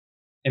out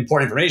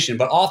important information.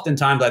 But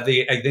oftentimes, I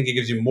think it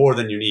gives you more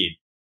than you need.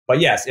 But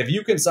yes, if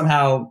you can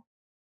somehow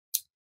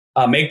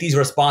make these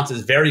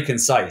responses very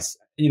concise,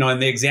 in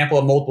the example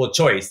of multiple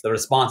choice, the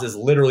response is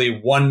literally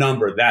one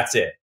number. That's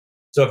it.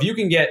 So if you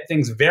can get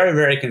things very,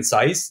 very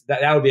concise,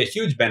 that would be a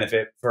huge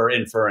benefit for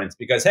inference,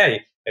 because,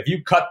 hey, if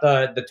you cut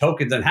the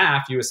tokens in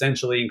half, you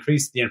essentially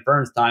increase the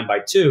inference time by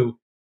 2.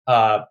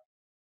 So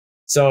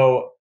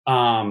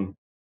that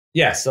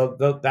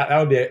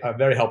would be a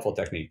very helpful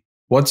technique.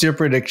 What's your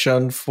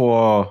prediction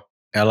for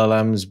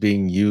LLMs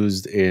being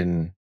used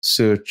in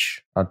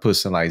search and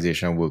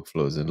personalization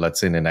workflows in, let's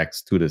say, in the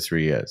next 2 to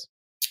 3 years?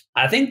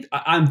 I think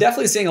I'm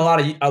definitely seeing a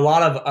lot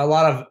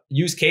of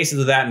use cases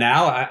of that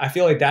now. I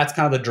feel like that's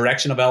kind of the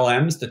direction of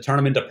LLMs, to turn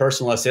them into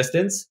personal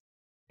assistants,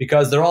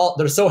 because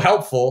they're so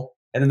helpful.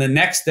 And then the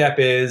next step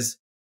is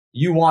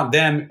you want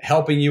them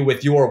helping you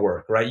with your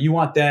work, right? You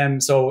want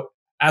them. So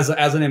as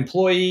an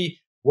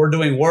employee, we're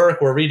doing work,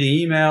 we're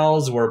reading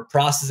emails, we're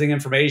processing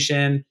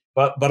information,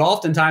 but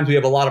oftentimes we're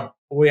dealing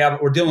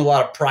with a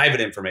lot of private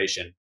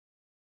information.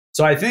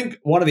 So I think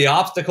one of the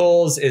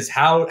obstacles is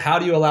how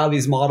do you allow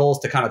these models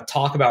to kind of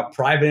talk about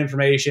private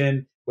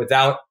information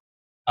without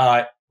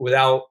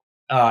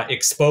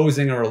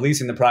exposing or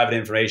releasing the private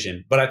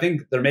information. But I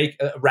think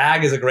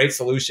RAG is a great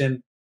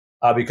solution,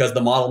 because the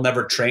model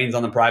never trains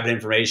on the private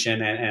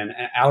information, and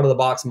out of the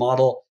box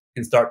model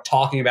can start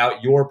talking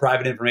about your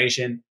private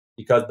information,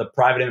 because the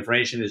private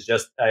information is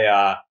just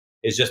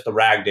the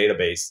RAG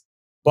database.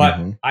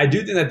 But I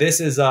do think that this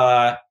is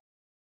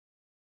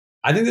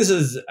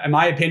in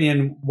my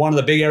opinion, one of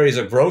the big areas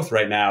of growth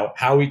right now.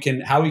 How we can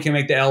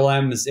make the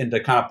LLMs into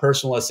kind of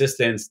personal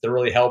assistants to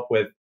really help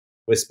with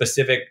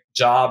specific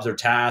jobs or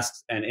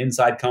tasks, and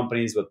inside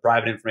companies with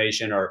private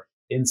information, or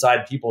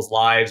inside people's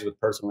lives with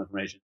personal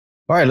information.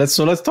 All right, let's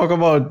talk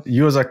about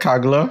you as a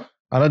Kaggler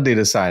and a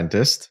data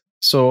scientist.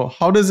 So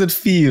how does it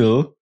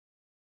feel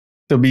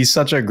to be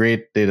such a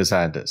great data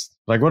scientist?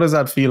 Like, what does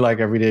that feel like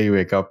every day you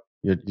wake up?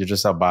 You're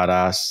just a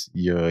badass.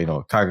 You're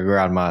Kaggle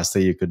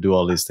Grandmaster. You could do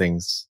all these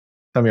things.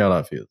 Tell me how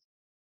that feels.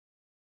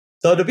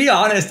 So to be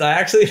honest, I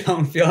actually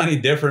don't feel any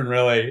different,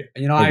 really.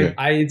 Okay.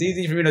 It's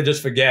easy for me to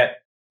just forget.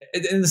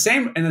 In the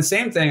same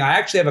thing, I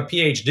actually have a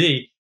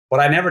PhD, but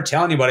I never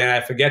tell anybody, and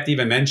I forget to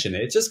even mention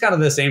it. It's just kind of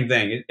the same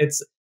thing.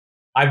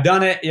 I've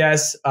done it,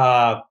 yes.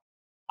 I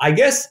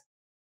guess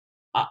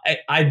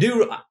I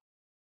do.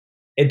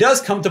 It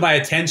does come to my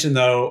attention,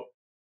 though,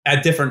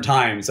 at different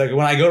times. Like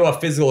when I go to a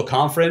physical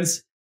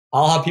conference,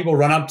 I'll have people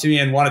run up to me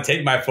and want to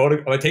take my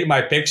photo, or take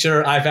my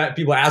picture. I've had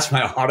people ask for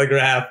my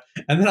autograph,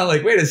 and then I'm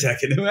like, wait a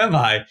second, who am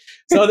I?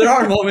 So there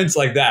are moments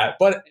like that.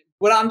 But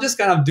when I'm just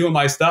kind of doing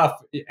my stuff,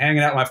 hanging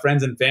out with my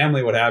friends and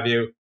family, what have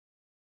you,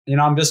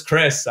 I'm just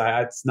Chris.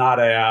 I don't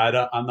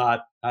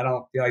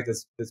feel like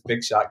this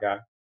big shot guy.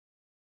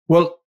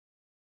 Well,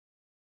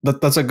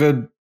 that's a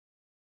good.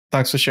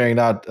 Thanks for sharing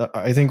that.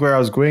 I think where I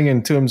was going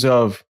in terms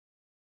of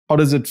how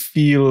does it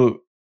feel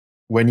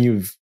when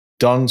you've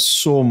done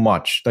so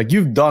much, like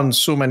you've done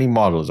so many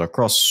models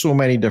across so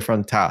many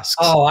different tasks.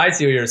 Oh, I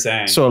see what you're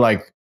saying. So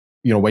like,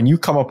 when you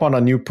come upon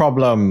a new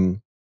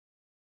problem,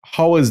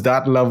 how has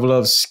that level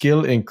of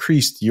skill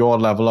increased your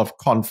level of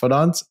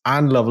confidence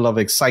and level of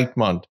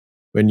excitement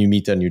when you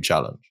meet a new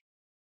challenge?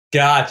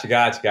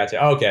 Gotcha.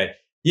 Okay.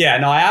 Yeah,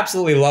 no, I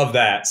absolutely love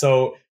that.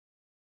 So,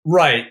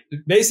 right.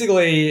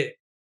 Basically,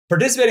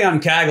 participating on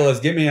Kaggle has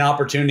given me an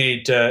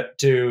opportunity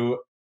to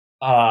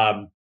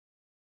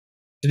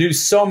do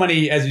so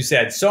many, as you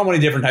said, so many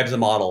different types of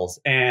models.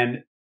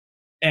 And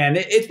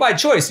it's by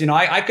choice.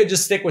 I could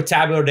just stick with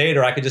tabular data,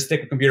 or I could just stick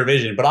with computer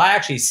vision, but I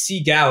actually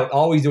seek out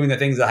always doing the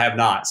things I have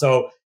not.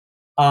 So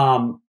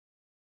and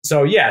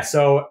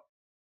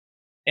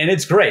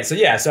it's great. So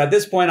at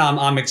this point,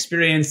 I'm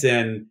experienced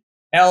in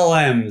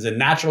LLMs and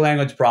natural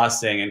language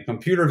processing and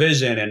computer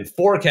vision and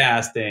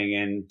forecasting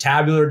and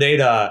tabular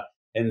data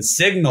and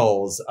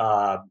signals,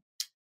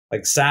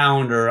 like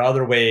sound or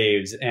other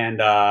waves, and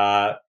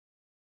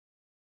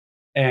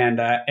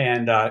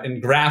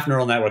graph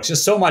neural networks,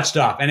 just so much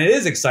stuff. And it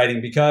is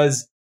exciting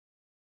because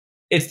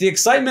it's the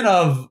excitement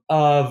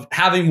of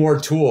having more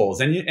tools.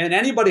 And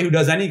anybody who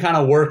does any kind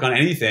of work on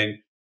anything,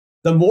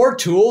 the more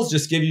tools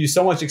just give you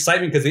so much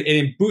excitement because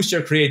it boosts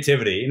your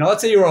creativity.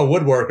 Let's say you were a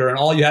woodworker and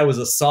all you had was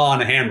a saw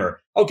and a hammer.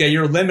 Okay,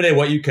 you're limited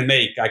what you can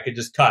make. I could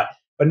just cut.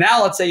 But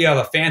now let's say you have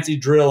a fancy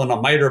drill and a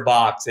miter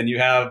box, and you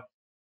have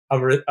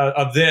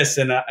of this,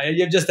 and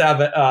you just have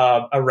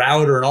a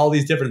router and all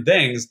these different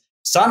things.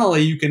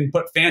 Suddenly you can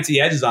put fancy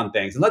edges on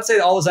things. And let's say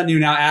all of a sudden you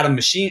now add a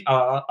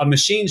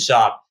machine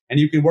shop, and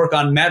you can work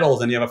on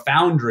metals, and you have a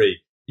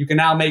foundry. You can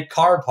now make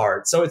car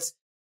parts. So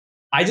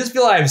I just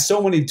feel I have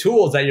so many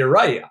tools that you're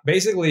right.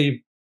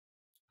 Basically,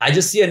 I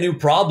just see a new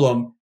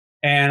problem,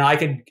 and I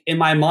could, in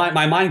my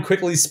mind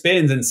quickly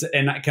spins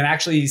and I can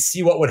actually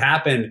see what would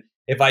happen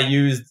if I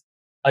used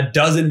a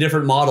dozen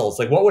different models.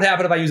 Like, what would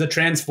happen if I use a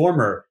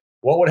transformer?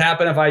 What would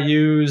happen if I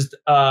used,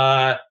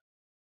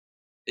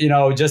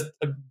 just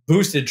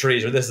boosted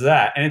trees or this or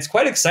that? And it's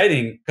quite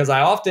exciting because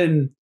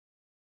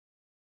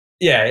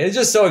it's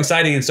just so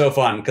exciting and so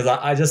fun because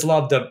I just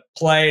love to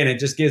play, and it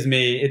just gives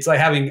me, it's like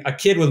having a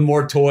kid with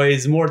more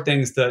toys, more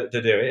things to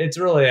do. It's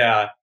really,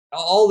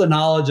 all the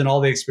knowledge and all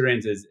the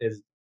experiences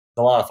is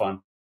a lot of fun.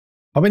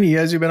 How many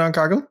years have you been on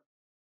Kaggle?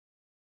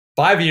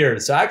 5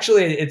 years. So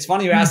actually, it's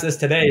funny you asked this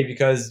today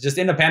because just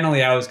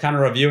independently, I was kind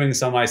of reviewing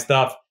some of my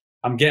stuff.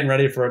 I'm getting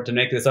ready to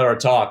make this other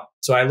talk.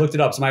 So I looked it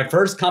up. So my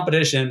first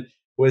competition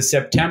was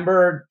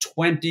September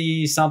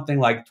 20-something,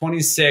 like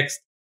 26th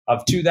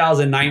of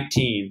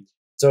 2019.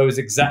 So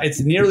it's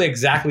nearly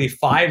exactly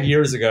 5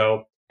 years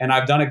ago. And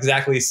I've done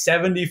exactly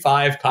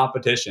 75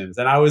 competitions.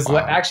 And I was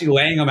actually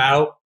laying them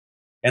out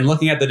and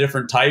looking at the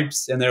different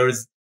types. And there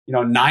was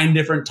 9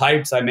 different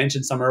types. I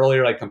mentioned some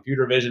earlier, like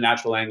computer vision,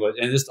 natural language,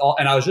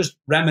 and I was just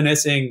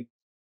reminiscing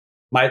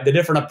the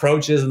different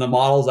approaches and the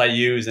models I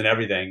use and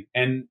everything.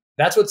 And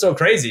that's what's so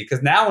crazy,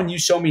 because now when you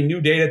show me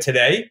new data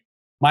today,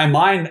 my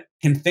mind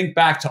can think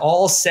back to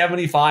all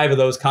 75 of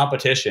those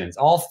competitions,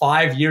 all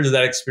 5 years of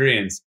that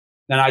experience.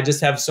 And I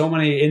just have so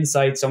many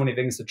insights, so many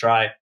things to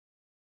try.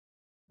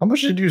 How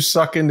much did you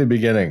suck in the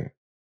beginning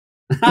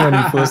when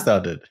you first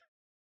started?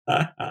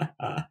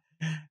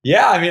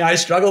 Yeah, I mean, I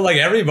struggled like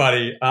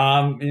everybody.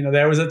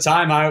 There was a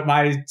time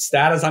my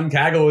status on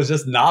Kaggle was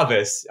just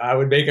novice. I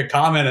would make a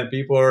comment and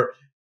people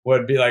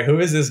would be like, "Who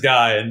is this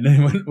guy?" and they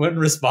wouldn't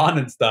respond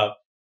and stuff.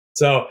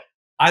 So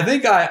I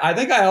think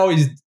I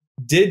always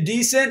did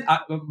decent,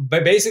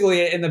 but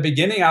basically in the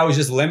beginning I was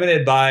just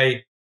limited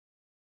by,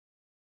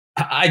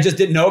 I just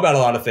didn't know about a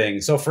lot of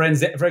things. So for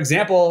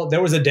example,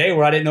 there was a day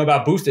where I didn't know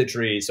about boosted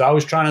trees. So I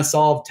was trying to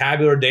solve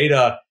tabular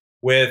data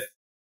with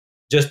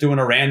just doing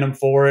a random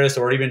forest,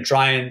 or even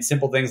trying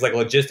simple things like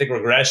logistic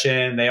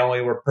regression. They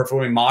only were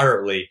performing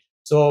moderately.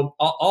 So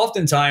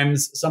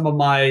oftentimes some of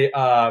my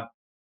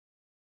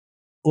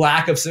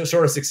lack of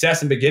sort of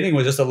success in the beginning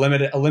was just a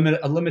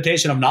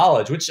limitation of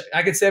knowledge, which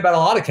I could say about a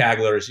lot of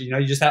Kagglers.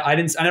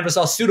 I never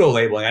saw pseudo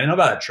labeling. I didn't know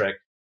about that trick.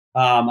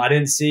 I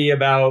didn't see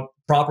about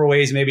proper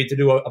ways maybe to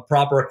do a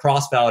proper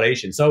cross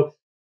validation. So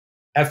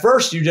at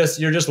first you're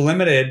just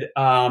limited.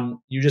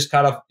 You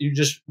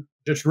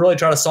just really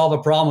try to solve a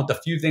problem with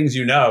the few things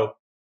you know,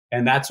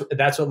 and that's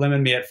what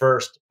limited me at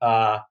first.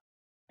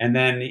 And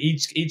then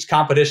each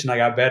competition I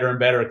got better and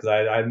better because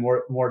I had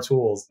more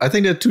tools. I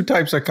think there are 2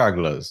 types of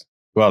Kagglers.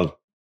 Well,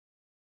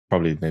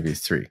 probably maybe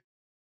 3.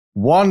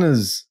 One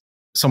is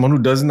someone who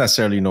doesn't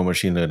necessarily know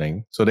machine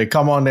learning, so they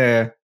come on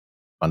there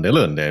and they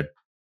learn. They're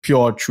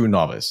pure, true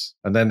novice.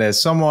 And then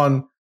there's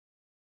someone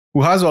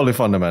who has all the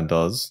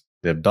fundamentals.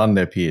 They've done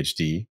their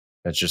PhD.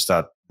 It's just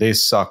that they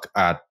suck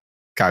at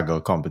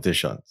Kaggle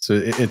competition. So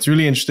it's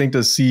really interesting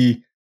to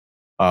see,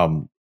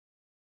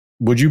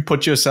 would you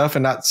put yourself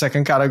in that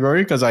second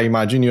category? Because I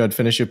imagine you had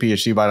finished your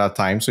PhD by that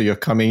time. So you're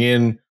coming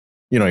in,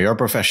 you're a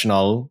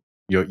professional,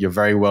 you're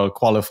very well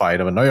qualified.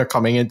 But now you're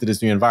coming into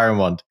this new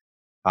environment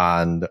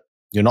and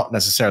you're not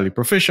necessarily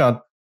proficient,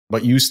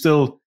 but you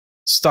still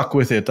stuck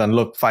with it. And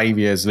look, 5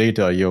 years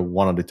later, you're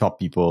one of the top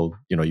people.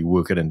 You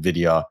work at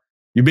NVIDIA.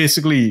 You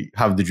basically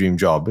have the dream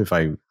job, if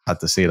I had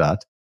to say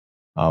that.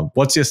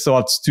 What's your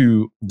thoughts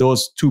to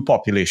those 2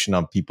 population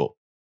of people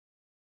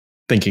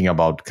thinking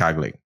about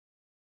Kaggling,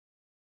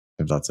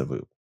 if that's a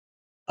verb?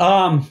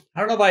 I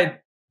don't know if I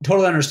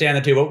totally understand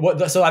the 2,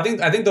 but so I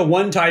think the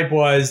one type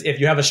was if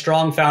you have a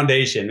strong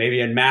foundation,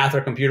 maybe in math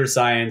or computer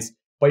science,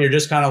 but you're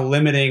just kind of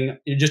limiting.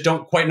 You just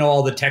don't quite know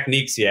all the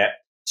techniques yet,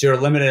 so you're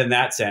limited in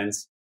that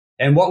sense.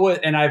 And what was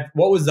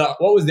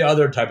the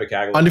other type of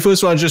Kaggle? And the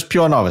first one is just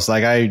pure novice.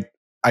 Like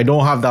I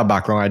don't have that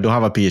background. I don't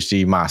have a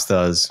PhD,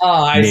 master's,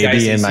 I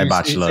see. in my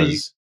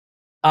bachelor's.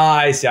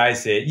 I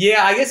see.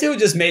 Yeah, I guess it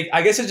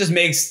just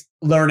makes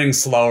learning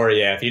slower.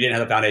 Yeah, if you didn't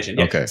have the foundation.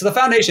 Yeah. Okay. So the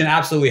foundation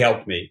absolutely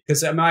helped me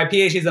because my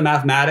PhD is in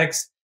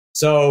mathematics.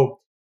 So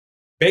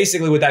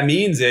basically, what that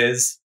means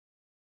is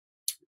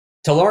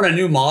to learn a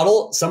new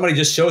model, somebody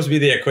just shows me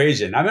the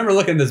equation. I remember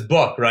looking at this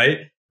book, right?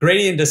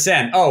 Gradient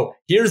descent. Oh,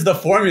 here's the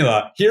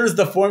formula. Here's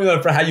the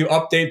formula for how you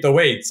update the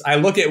weights. I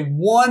look at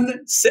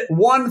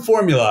one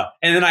formula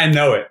and then I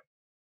know it,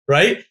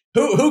 right?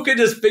 Who could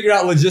just figure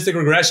out logistic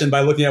regression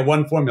by looking at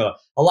one formula?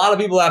 A lot of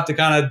people have to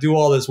kind of do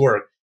all this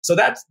work. So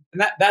that's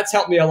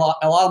helped me a lot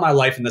of my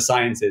life in the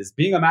sciences.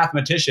 Being a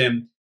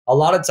mathematician, a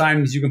lot of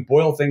times you can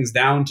boil things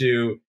down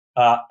to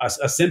a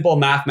simple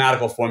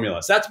mathematical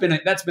formula. So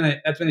that's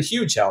been a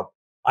huge help.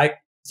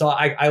 so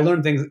I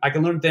learn things. I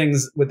can learn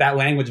things with that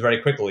language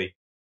very quickly.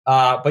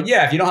 But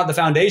yeah, if you don't have the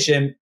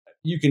foundation,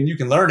 you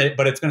can learn it,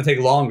 but it's going to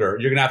take longer.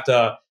 You're going to have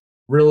to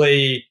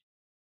really,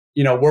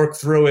 work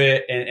through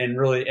it and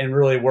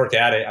really work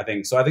at it. I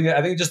think so. I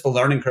think just the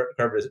learning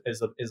curve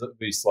is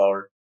be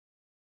slower.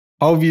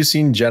 How have you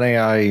seen Gen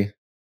AI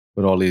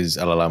with all these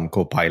LLM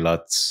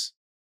copilots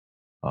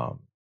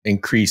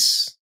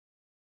increase?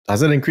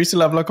 Has it increased the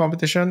level of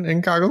competition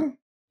in Kaggle?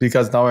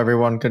 Because now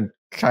everyone can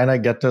kind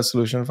of get to a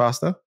solution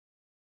faster?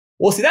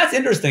 Well, see, that's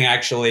interesting,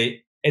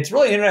 actually. It's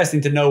really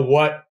interesting to know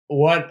what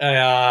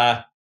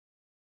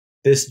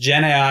this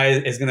Gen AI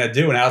is going to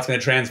do and how it's going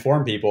to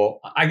transform people.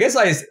 I guess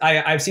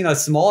I've seen a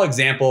small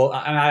example.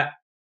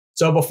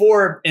 So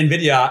before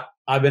NVIDIA,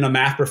 I've been a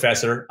math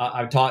professor.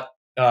 I've taught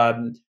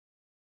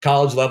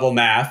college level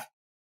math.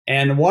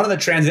 And one of the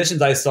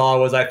transitions I saw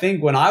was, I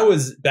think when I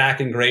was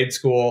back in grade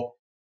school,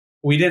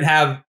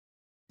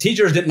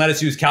 teachers didn't let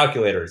us use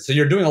calculators. So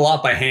you're doing a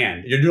lot by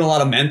hand. You're doing a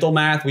lot of mental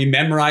math. We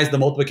memorized the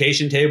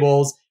multiplication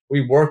tables.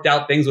 We worked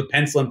out things with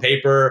pencil and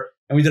paper.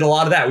 And we did a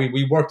lot of that.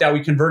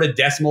 We converted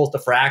decimals to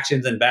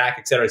fractions and back,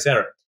 et cetera, et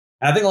cetera.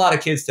 And I think a lot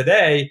of kids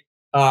today,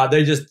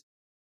 they just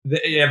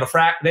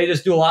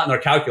do a lot in their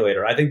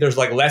calculator. I think there's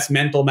like less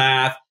mental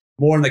math,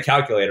 more in the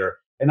calculator.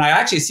 And I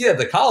actually see that at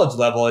the college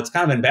level, it's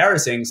kind of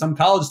embarrassing. Some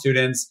college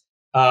students,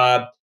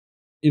 a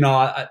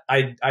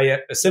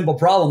simple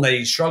problem,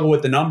 they struggle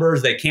with the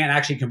numbers. They can't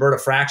actually convert a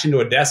fraction to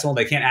a decimal.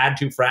 They can't add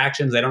two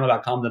fractions. They don't know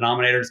about common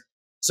denominators.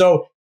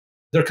 So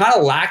they're kind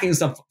of lacking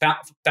some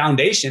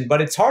foundation,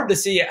 but it's hard to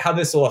see how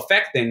this will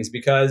affect things,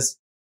 because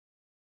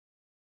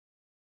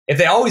if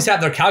they always have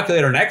their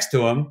calculator next to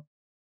them,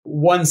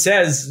 one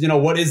says,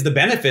 what is the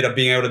benefit of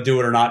being able to do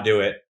it or not do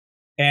it?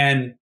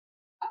 And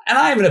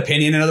I have an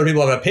opinion and other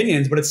people have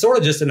opinions, but it's sort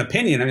of just an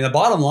opinion. I mean, the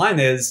bottom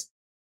line is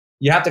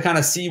you have to kind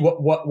of see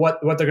what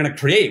they're going to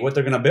create, what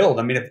they're going to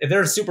build. I mean, if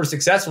they're super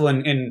successful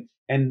and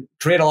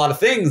create a lot of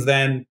things,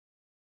 then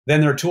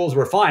their tools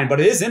were fine.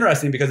 But it is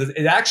interesting because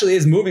it actually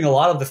is moving a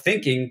lot of the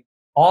thinking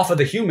off of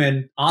the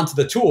human onto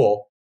the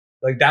tool.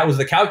 Like that was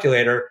the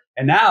calculator.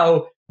 And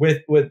now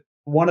with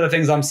one of the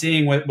things I'm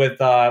seeing with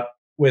copilots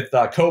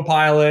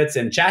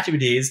and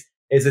ChatGPTs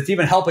is it's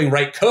even helping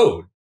write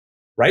code,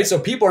 right? So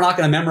people are not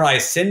going to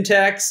memorize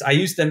syntax.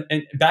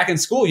 Back in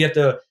school,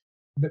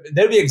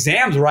 there'd be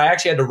exams where I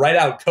actually had to write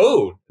out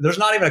code. There's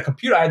not even a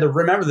computer. I had to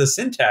remember the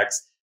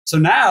syntax. So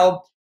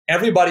now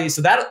everybody,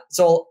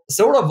 so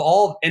sort of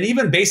all, and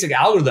even basic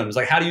algorithms,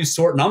 like how do you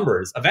sort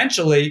numbers?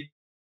 Eventually,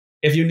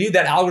 if you need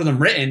that algorithm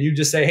written, you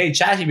just say, hey,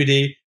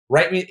 ChatGPT,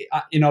 write me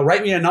an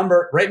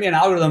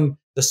algorithm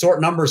to sort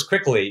numbers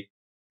quickly.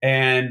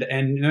 And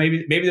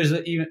maybe there's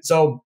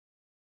so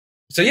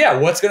yeah,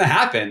 what's going to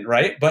happen,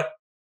 right? But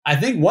I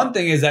think one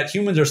thing is that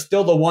humans are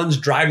still the ones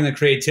driving the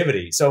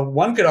creativity. So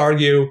one could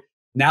argue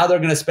now they're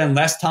going to spend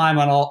less time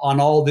on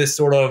all this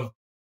sort of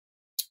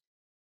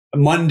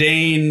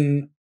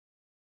mundane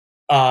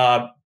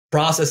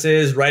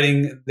processes,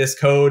 writing this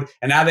code,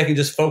 and now they can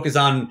just focus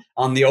on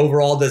the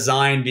overall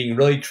design, being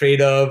really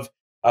creative,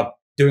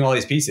 doing all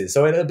these pieces.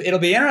 So it'll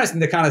be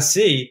interesting to kind of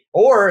see,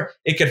 or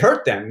it could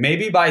hurt them.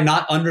 Maybe by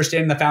not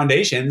understanding the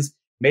foundations,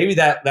 maybe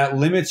that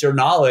limits your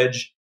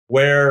knowledge,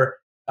 where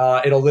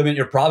it'll limit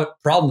your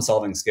problem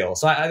solving skill.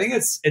 So I think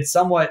it's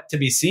somewhat to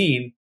be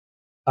seen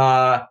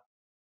how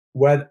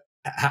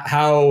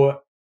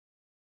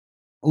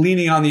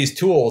leaning on these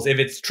tools, if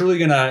it's truly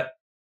going to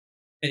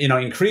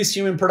increase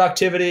human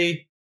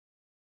productivity,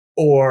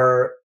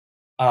 or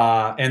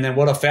and then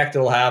what effect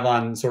it'll have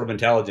on sort of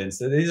intelligence.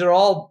 These are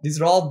all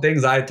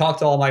things I talk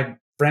to all my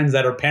friends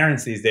that are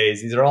parents these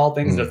days. These are all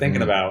things they're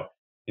thinking about.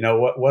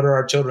 What are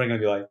our children going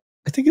to be like?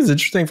 I think it's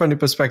interesting from the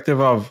perspective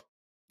of,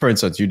 for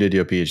instance, you did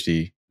your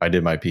PhD, I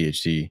did my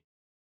PhD.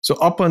 So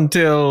up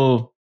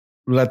until,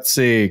 let's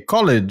say,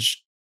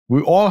 college,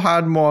 we all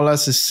had more or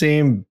less the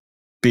same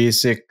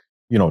basic,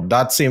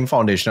 that same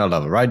foundational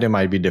level, right? There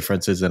might be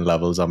differences in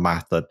levels of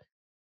math that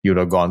you'd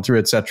have gone through,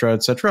 et cetera,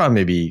 et cetera.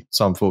 Maybe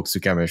some folks do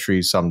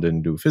chemistry, some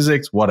didn't do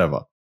physics,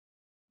 whatever.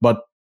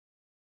 But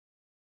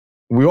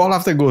we all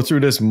have to go through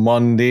this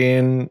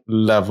mundane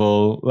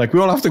level. Like we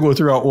all have to go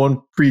through our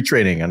own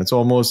pre-training, and it's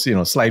almost,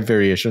 slight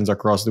variations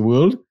across the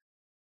world.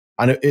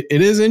 And it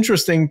is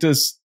interesting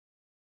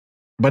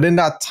but in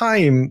that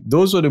time,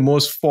 those were the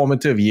most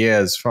formative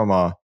years from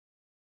I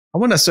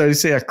wouldn't necessarily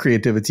say a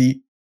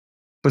creativity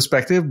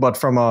perspective, but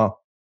from a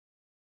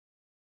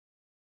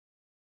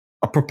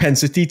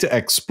propensity to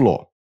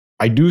explore.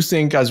 I do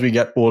think as we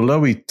get older,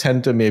 we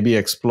tend to maybe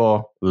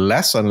explore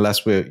less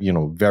unless we're,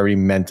 very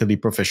mentally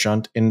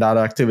proficient in that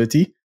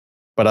activity.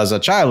 But as a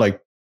child,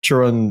 like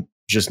children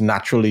just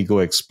naturally go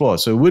explore.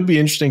 So it would be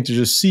interesting to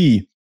just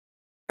see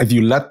if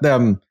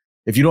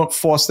you don't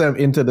force them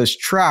into this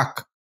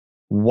track,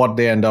 what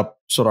they end up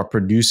sort of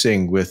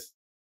producing with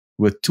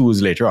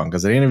tools later on.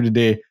 Because at the end of the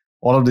day,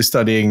 all of the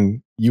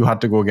studying, you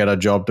had to go get a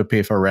job to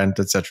pay for rent,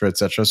 et cetera, et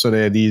cetera. So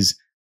there are these,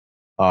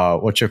 there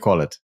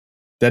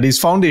are these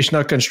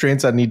foundational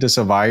constraints that need to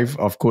survive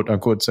of quote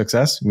unquote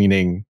success,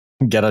 meaning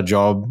get a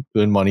job,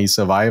 earn money,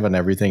 survive, and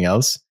everything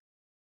else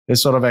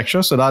is sort of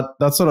extra. So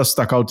that sort of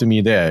stuck out to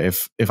me there.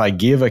 If I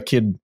gave a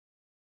kid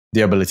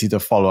the ability to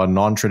follow a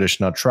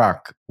non-traditional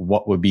track,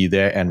 what would be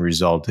their end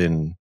result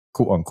in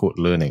quote unquote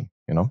learning,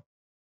 you know?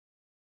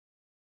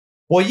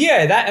 Well,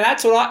 yeah,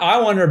 that's what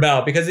I wonder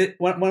about, because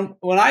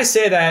when I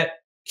say that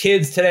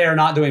kids today are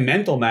not doing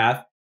mental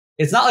math,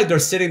 it's not like they're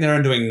sitting there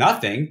and doing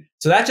nothing.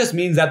 So that just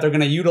means that they're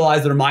going to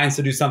utilize their minds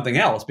to do something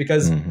else.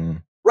 Because,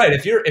 right,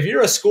 if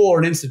you're a school or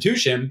an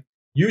institution,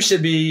 you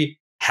should be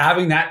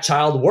having that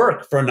child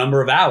work for a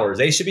number of hours.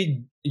 They should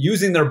be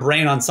using their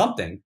brain on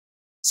something.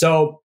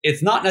 So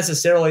it's not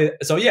necessarily,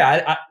 so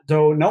yeah,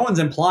 so no one's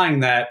implying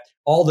that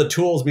all the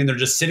tools mean they're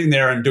just sitting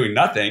there and doing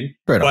nothing,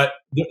 but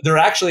they're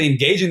actually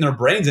engaging their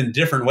brains in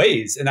different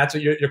ways. And that's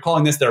what you're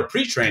calling this their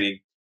pre-training.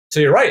 So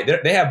you're right.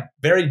 They have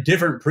very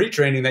different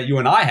pre-training that you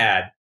and I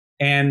had.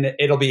 And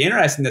it'll be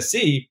interesting to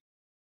see,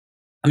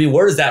 I mean,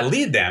 where does that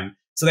lead them?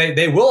 So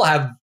they will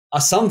have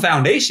some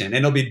foundation, and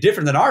it'll be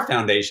different than our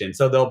foundation.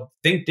 So they'll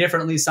think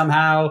differently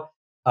somehow,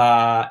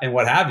 and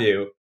what have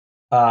you.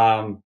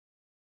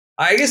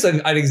 I guess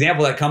an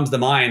example that comes to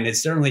mind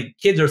is certainly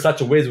kids are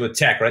such a whiz with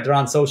tech, right? They're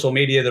on social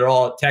media, they're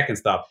all tech and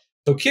stuff.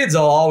 So kids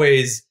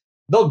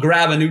they'll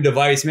grab a new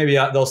device, maybe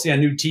they'll see a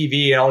new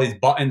TV and all these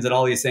buttons and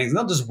all these things, and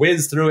they'll just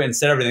whiz through it and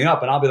set everything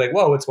up. And I'll be like,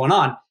 whoa, what's going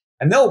on?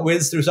 And they'll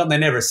whiz through something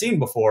they've never seen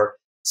before.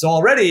 So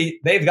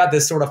already they've got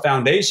this sort of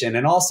foundation.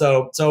 And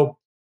also, so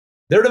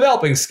they're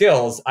developing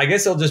skills. I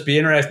guess it'll just be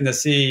interesting to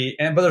see,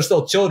 but they're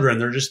still children.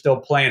 They're just still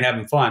playing,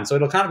 having fun. So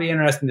it'll kind of be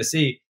interesting to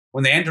see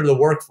when they enter the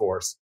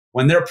workforce,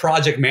 when they're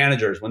project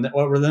managers, when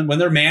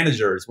they're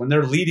managers, when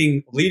they're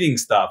leading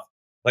stuff,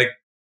 like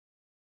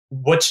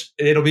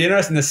it'll be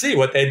interesting to see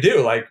what they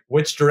do, like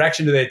which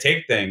direction do they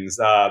take things,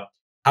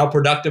 how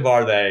productive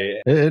are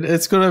they?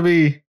 It's going to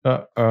be,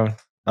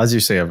 as you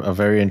say, a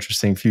very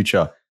interesting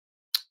future.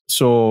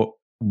 So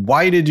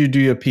why did you do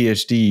your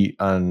PhD,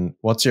 and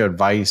what's your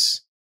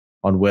advice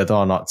on whether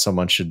or not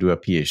someone should do a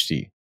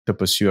PhD to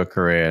pursue a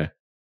career,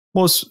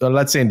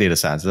 let's say in data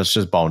science? Let's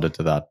just bound it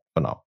to that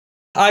for now.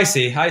 I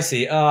see.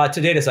 To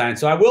data science.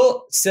 So I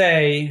will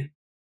say,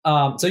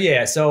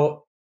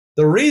 so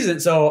the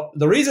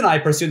reason I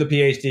pursued the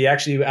PhD,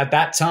 actually at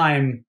that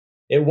time,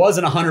 it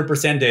wasn't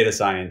 100% data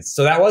science.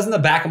 So that was in the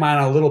back of my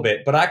mind a little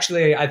bit. But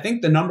actually, I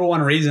think the number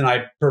one reason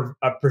I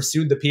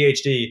pursued the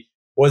PhD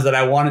was that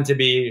I wanted to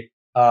be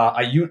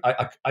a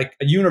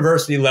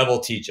university level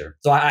teacher.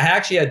 So I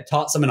actually had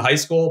taught some in high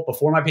school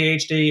before my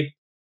PhD,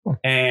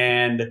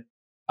 and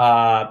then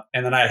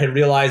I had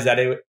realized that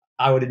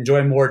I would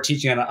enjoy more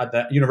teaching at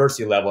the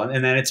university level,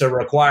 and then it's a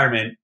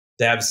requirement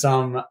to have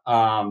some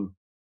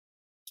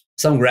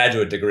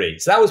graduate degree.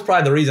 So that was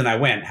probably the reason I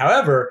went.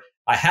 However,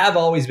 I have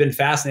always been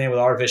fascinated with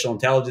artificial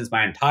intelligence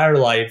my entire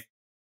life.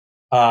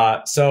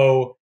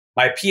 So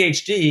my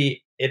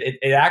PhD,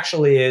 it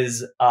actually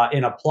is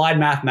in applied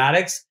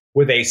mathematics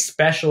with a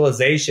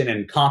specialization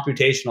in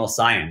computational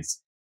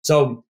science.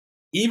 So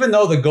even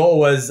though the goal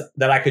was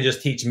that I could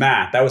just teach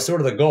math, that was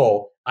sort of the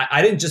goal.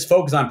 I didn't just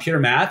focus on pure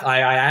math. I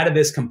added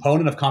this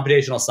component of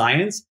computational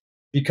science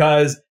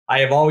because I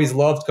have always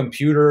loved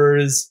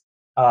computers.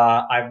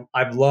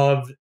 I've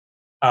loved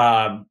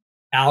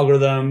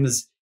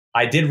algorithms.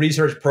 I did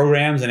research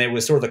programs, and it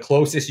was sort of the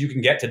closest you can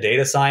get to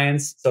data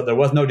science. So there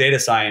was no data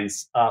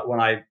science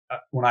when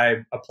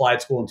I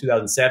applied school in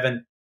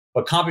 2007,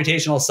 but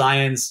computational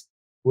science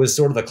was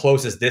sort of the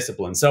closest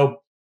discipline. So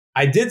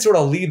I did sort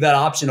of leave that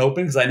option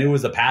open because I knew it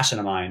was a passion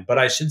of mine. But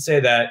I should say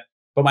that,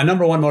 but my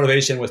number one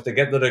motivation was to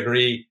get the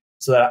degree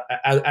so that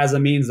as a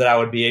means that I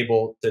would be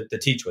able to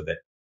teach with it.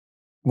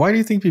 Why do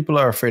you think people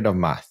are afraid of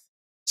math?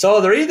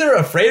 So they're either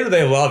afraid or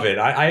they love it.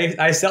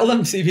 I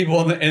seldom see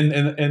people in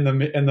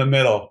the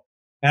middle,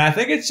 and I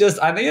think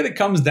it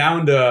comes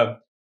down to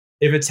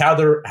if it's how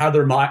their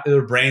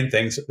brain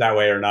thinks that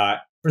way or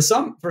not. For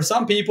some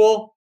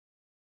people,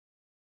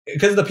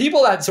 because the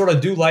people that sort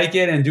of do like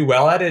it and do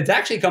well at it, it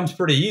actually comes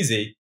pretty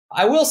easy.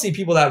 I will see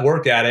people that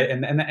work at it,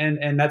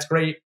 and that's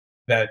great.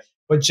 But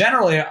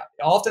generally,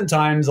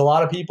 oftentimes, a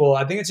lot of people,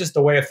 I think it's just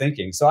a way of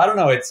thinking. So I don't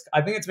know.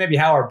 I think it's maybe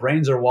how our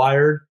brains are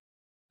wired.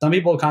 Some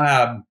people kind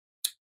of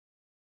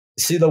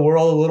see the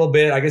world a little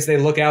bit. I guess they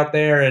look out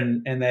there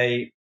and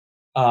they,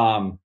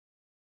 I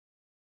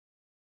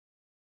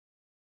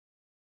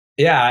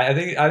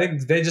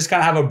think they just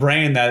kind of have a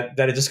brain that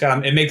it just kind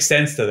of, it makes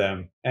sense to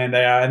them. And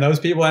those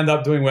people end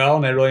up doing well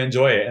and they really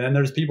enjoy it. And then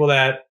there's people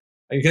that,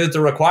 because it's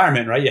a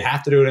requirement, right? You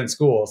have to do it in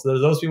school. So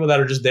there's those people that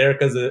are just there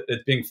because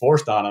it's being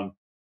forced on them,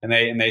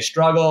 and they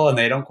struggle and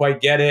they don't quite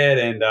get it.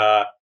 And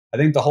I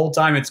think the whole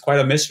time it's quite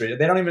a mystery.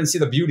 They don't even see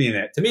the beauty in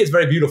it. To me, it's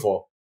very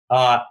beautiful.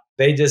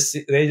 They just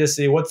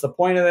see, what's the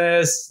point of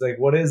this? Like,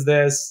 what is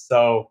this?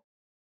 So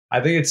I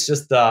think it's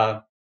just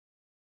either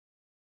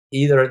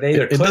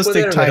they click with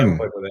it or they don't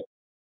click with it.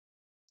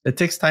 It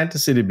takes time to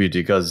see the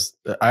beauty, because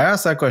I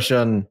asked that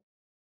question.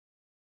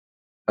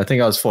 I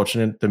think I was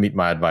fortunate to meet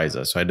my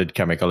advisor. So I did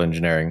chemical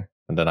engineering,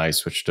 and then I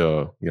switched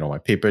to, my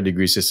paper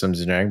degree systems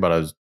engineering, but I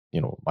was,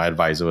 my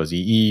advisor was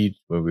EE,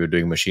 where we were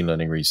doing machine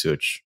learning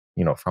research,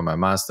 from my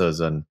master's.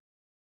 And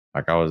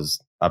Like I was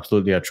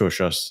absolutely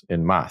atrocious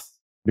in math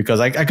because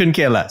I couldn't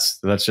care less.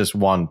 Let's just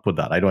put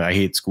that. I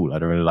hate school. I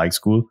don't really like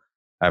school.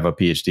 I have a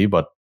PhD,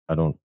 but I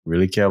don't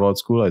really care about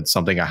school. It's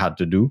something I had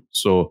to do.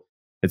 So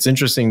it's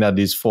interesting that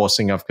these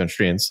forcing of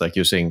constraints, like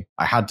you're saying,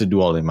 I had to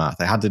do all the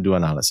math. I had to do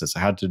analysis. I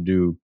had to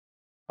do,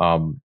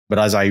 but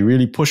as I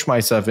really pushed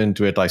myself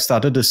into it, I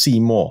started to see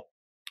more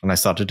and I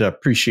started to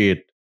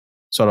appreciate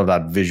sort of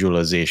that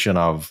visualization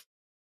of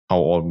how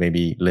all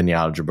maybe linear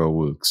algebra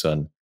works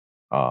and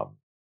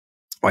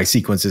why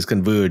sequences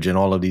converge and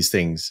all of these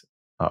things.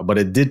 But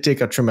it did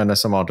take a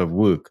tremendous amount of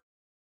work.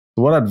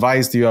 So what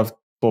advice do you have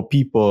for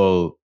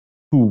people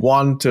who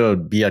want to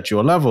be at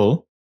your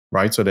level,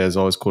 right? So there's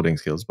always coding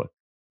skills, but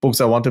folks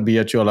that want to be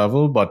at your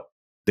level, but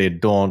they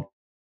don't,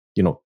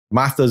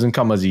 math doesn't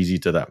come as easy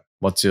to them.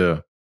 What's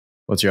your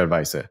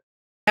advice there?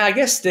 I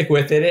guess stick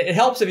with it. It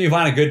helps if you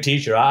find a good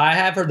teacher. I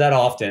have heard that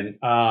often.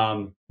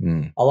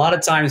 A lot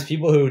of times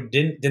people who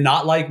did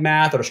not like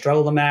math or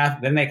struggled with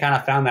math, then they kind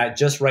of found that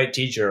just right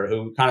teacher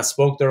who kind of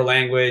spoke their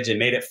language and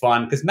made it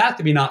fun. Because math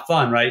can be not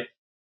fun, right?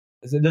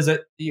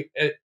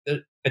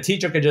 A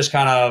teacher could just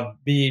kind of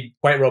be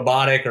quite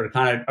robotic or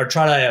try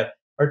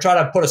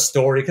to put a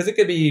story, because it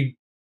could be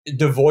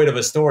devoid of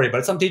a story.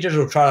 But some teachers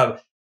will try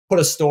to put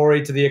a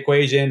story to the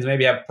equations,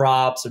 maybe have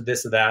props or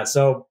this or that.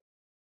 So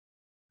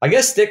I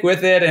guess stick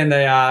with it, and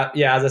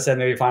as I said,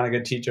 maybe find a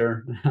good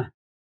teacher.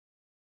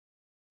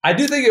 I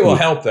do think it will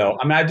help, though.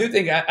 I mean, I do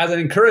think as an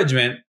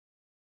encouragement,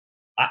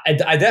 I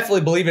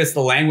definitely believe it's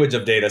the language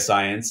of data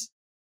science.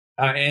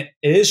 It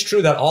is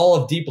true that all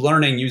of deep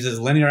learning uses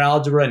linear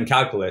algebra and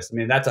calculus. I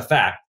mean, that's a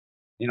fact.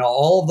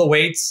 All of the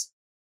weights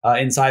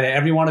inside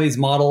every one of these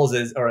models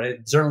or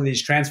certainly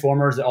these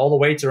transformers, all the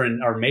weights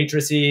are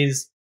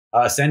matrices.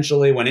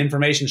 Essentially, when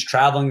information is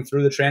traveling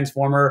through the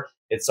transformer,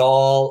 it's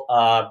all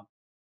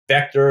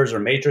vectors or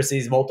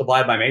matrices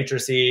multiplied by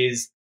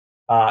matrices.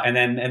 And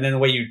then the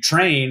way you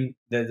train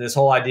this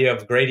whole idea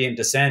of gradient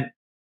descent,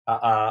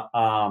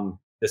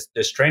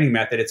 this training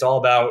method, it's all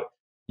about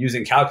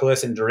using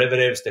calculus and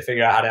derivatives to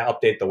figure out how to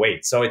update the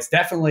weights. So it's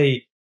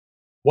definitely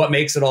what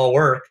makes it all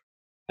work.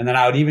 And then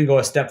I would even go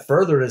a step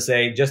further to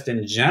say, just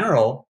in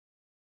general,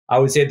 I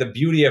would say the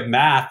beauty of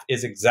math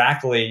is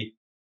exactly,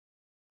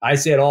 I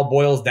say it all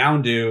boils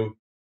down to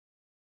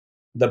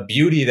the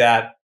beauty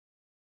that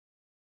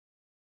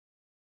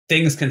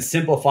things can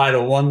simplify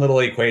to one little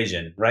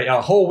equation, right?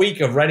 A whole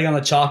week of writing on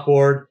the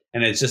chalkboard,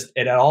 and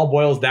it all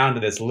boils down to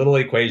this little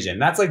equation.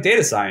 That's like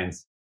data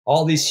science.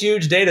 All these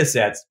huge data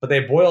sets, but they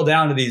boil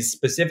down to these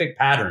specific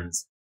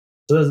patterns.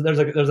 So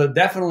there's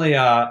definitely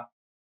a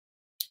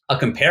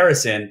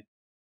comparison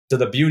to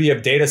the beauty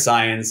of data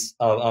science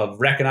of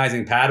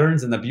recognizing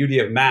patterns, and the beauty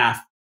of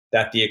math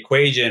that the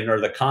equation or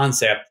the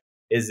concept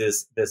is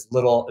this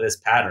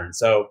pattern.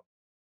 So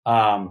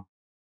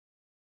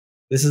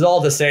this is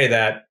all to say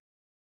that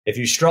if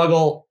you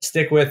struggle,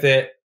 stick with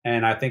it,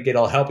 and I think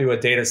it'll help you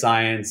with data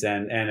science,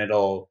 and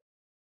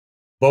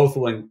both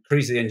will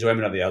increase the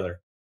enjoyment of the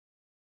other.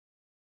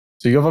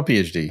 So you have a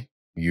PhD,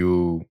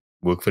 you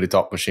work for the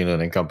top machine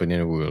learning company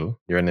in the world,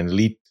 you're an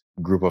elite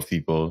group of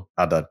people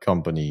at that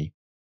company.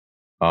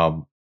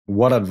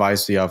 What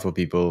advice do you have for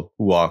people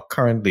who are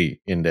currently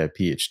in their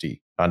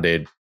PhD and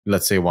they,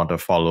 let's say, want to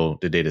follow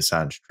the data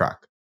science track?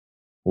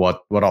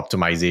 What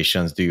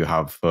optimizations do you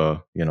have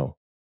for,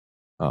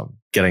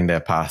 getting their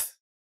path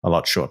a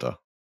lot shorter?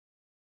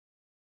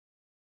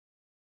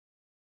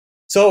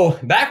 So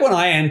back when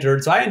I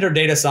entered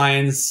data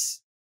science,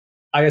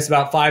 I guess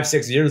about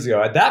 5-6 years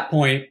ago. At that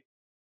point,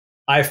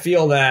 I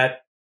feel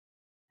that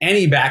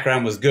any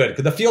background was good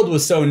because the field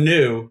was so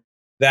new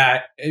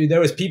that there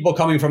was people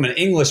coming from an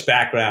English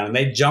background and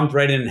they jumped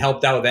right in and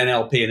helped out with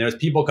NLP. And there was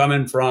people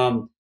coming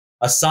from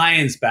a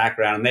science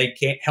background and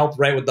they helped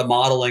right with the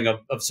modeling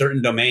of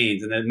certain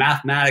domains. And then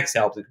mathematics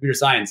helped and computer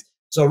science.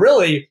 So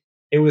really,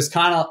 it was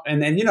kind of,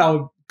 and then,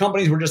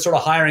 companies were just sort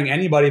of hiring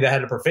anybody that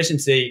had a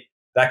proficiency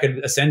that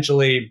could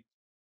essentially,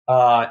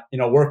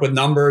 work with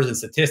numbers and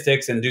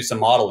statistics and do some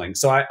modeling.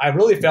 So I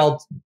really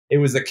felt it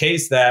was the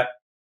case that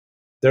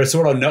there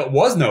sort of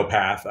was no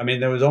path. I mean,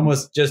 there was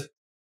almost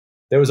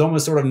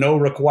sort of no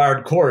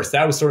required course.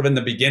 That was sort of in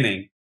the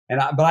beginning.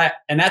 And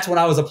that's when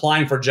I was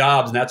applying for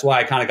jobs. And that's why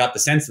I kind of got the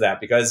sense of that,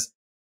 because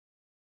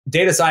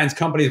data science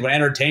companies would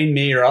entertain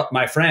me or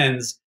my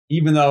friends,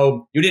 even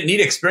though you didn't need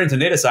experience in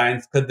data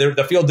science because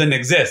the field didn't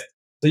exist.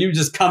 So you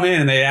just come in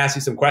and they ask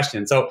you some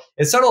questions. So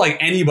it's sort of like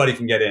anybody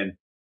can get in.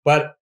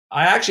 But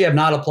I actually have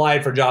not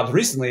applied for jobs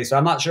recently, so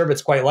I'm not sure if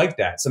it's quite like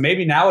that. So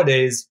maybe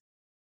nowadays,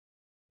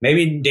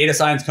 maybe data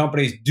science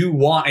companies do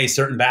want a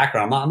certain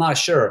background. I'm not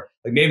sure.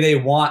 Like maybe they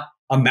want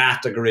a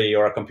math degree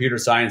or a computer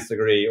science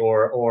degree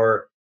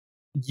or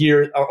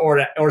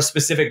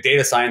specific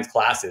data science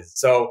classes.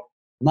 So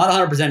I'm not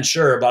 100%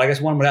 sure, but I guess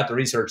one would have to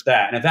research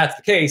that. And if that's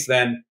the case,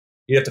 then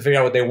you have to figure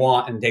out what they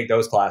want and take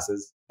those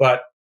classes.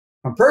 But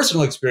from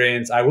personal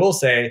experience, I will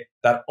say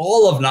that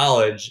all of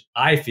knowledge,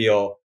 I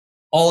feel,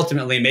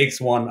 ultimately makes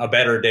one a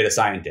better data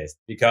scientist,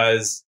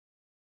 because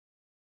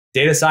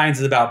data science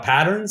is about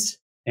patterns,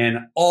 and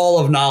all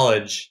of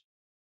knowledge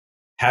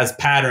has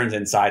patterns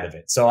inside of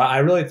it. So I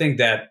really think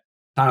that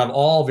kind of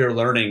all of your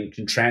learning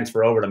can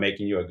transfer over to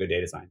making you a good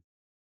data scientist.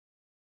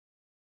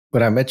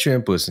 When I met you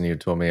in person, you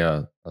told me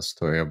a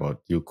story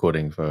about you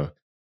coding for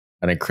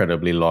an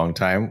incredibly long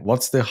time.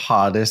 What's the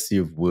hardest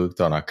you've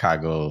worked on a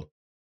Kaggle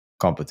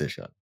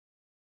competition?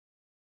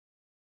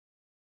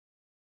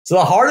 So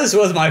the hardest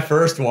was my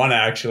first one,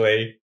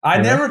 actually.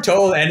 I never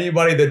told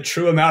anybody the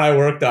true amount I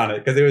worked on it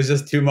because it was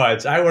just too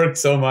much. I worked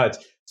so much.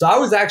 So I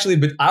was actually,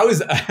 I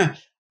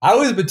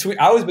was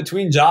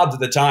between jobs at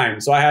the time.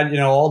 So I had,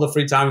 all the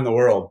free time in the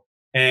world.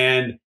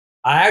 And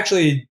I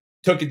actually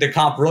took the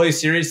comp really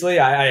seriously.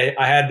 I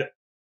had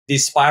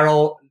these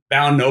spiral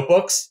bound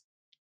notebooks,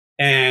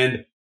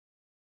 and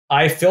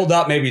I filled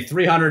up maybe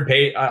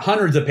 300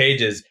 hundreds of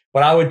pages,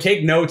 but I would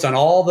take notes on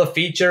all the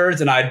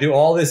features, and I do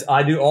all this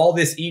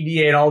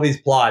EDA and all these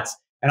plots.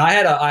 And I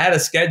had a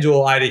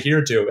schedule I'd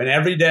adhere to. And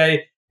every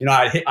day,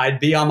 I'd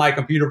be on my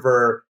computer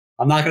for,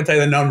 I'm not going to tell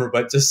you the number,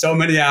 but just so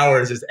many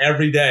hours just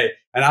every day.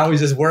 And I was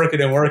just working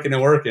and working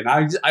and working.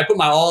 I put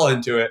my all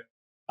into it.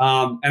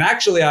 And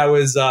actually I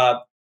was,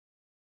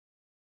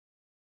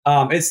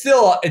 it's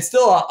still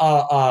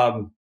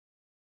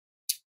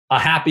a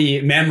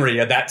happy memory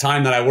of that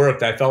time that I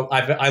worked.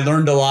 I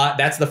learned a lot.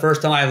 That's the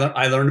first time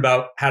I learned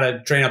about how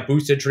to train up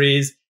boosted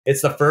trees.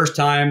 It's the first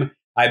time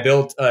I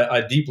built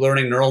a deep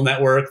learning neural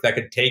network that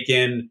could take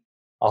in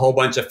a whole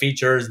bunch of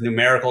features,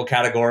 numerical,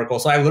 categorical.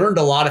 So I learned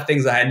a lot of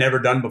things I had never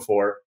done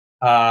before.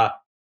 But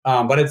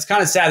it's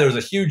kind of sad. There was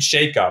a huge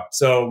shakeup.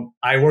 So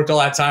I worked all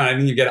that time.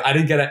 And I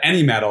didn't get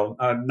any medal,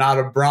 not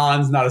a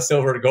bronze, not a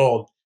silver or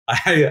gold.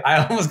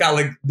 I almost got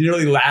like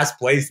nearly last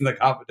place in the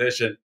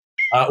competition.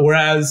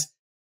 Whereas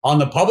on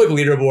the public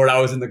leaderboard, I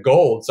was in the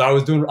gold. So I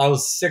was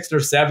 6th or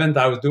 7th.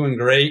 I was doing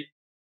great.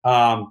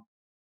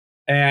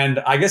 And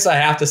I guess I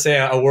have to say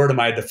a word in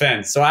my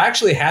defense. So I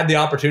actually had the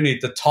opportunity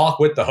to talk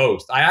with the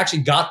host. I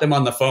actually got them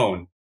on the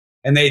phone,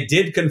 and they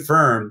did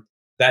confirm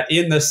that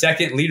in the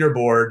second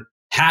leaderboard,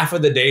 half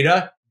of the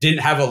data didn't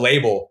have a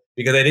label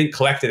because they didn't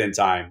collect it in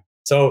time.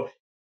 So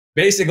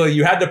basically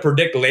you had to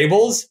predict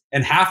labels,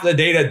 and half of the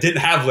data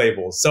didn't have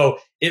labels. So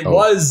it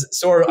was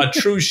sort of a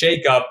true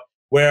shakeup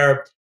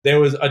where there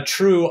was a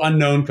true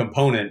unknown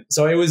component.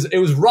 So it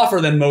was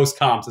rougher than most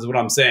comps is what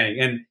I'm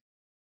saying.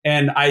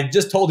 And I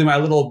just told him my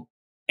little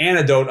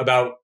anecdote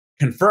about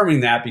confirming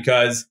that,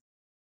 because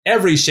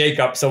every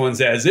shakeup someone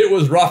says it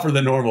was rougher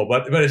than normal,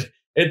 but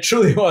it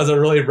truly was a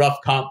really rough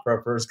comp for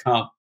a first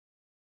comp.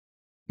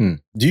 Do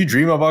you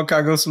dream about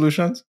Kaggle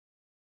solutions?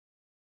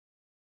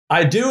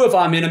 I do if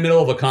I'm in the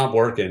middle of a comp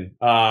working,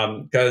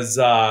 because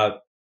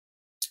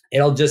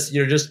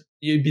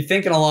you'd be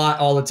thinking a lot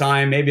all the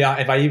time. Maybe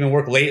if I even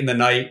work late in the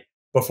night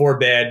before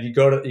bed, you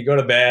go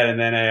to bed, and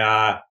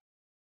then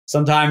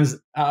sometimes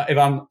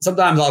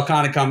I'll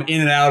kind of come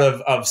in and out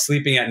of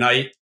sleeping at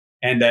night,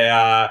 and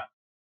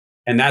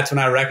that's when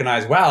I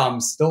recognize, wow,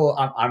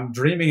 I'm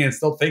dreaming and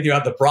still thinking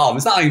about the problem.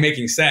 It's not like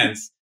making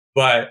sense,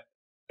 but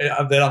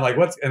then I'm like,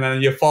 and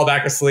then you fall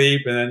back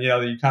asleep, and then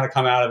you kind of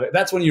come out of it.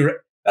 That's when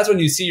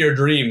you see your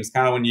dreams,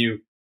 kind of when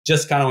you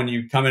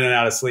come in and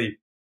out of sleep,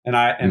 and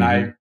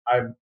I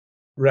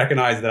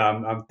recognize that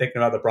I'm thinking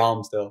about the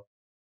problem still.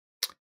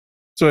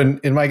 So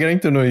in my getting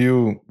to know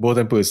you both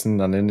in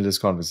person and in this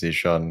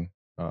conversation,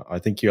 I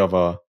think you have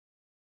a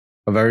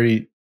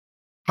very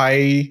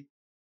high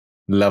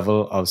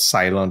level of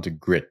silent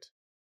grit.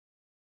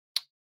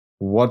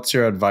 What's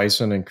your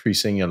advice on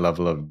increasing your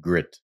level of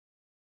grit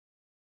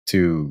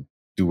to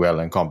do well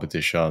in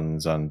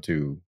competitions and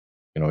to,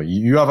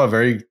 you have a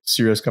very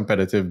serious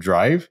competitive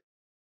drive,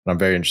 and I'm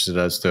very interested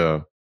as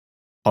to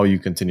how you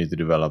continue to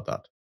develop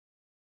that.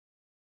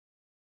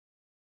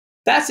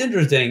 That's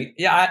interesting.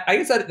 Yeah, I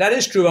guess that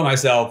is true about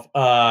myself.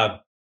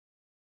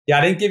 Yeah,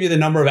 I didn't give you the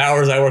number of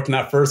hours I worked in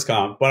that first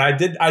comp, but I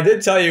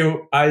did tell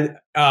you, I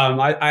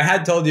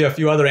had told you a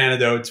few other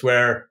anecdotes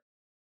where,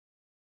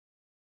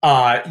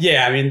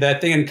 that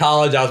thing in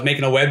college, I was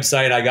making a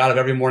website. I got up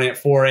every morning at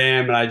 4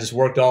 a.m. and I just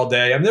worked all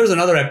day. There was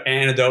another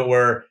anecdote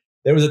where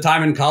there was a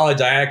time in college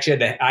I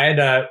actually had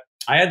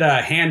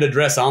to hand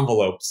address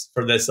envelopes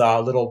for this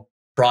little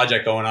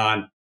project going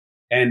on.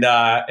 And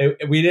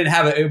we didn't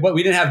have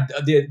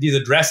these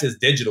addresses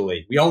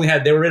digitally.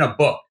 They were in a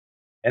book,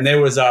 and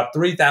there was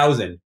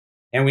 3,000,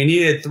 and we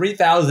needed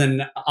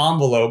 3,000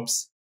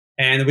 envelopes,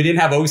 and we didn't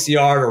have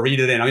OCR to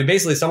read it in.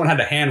 Basically someone had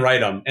to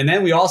handwrite them. And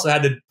then we also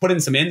had to put in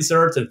some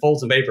inserts and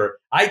fold some paper.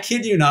 I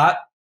kid you not,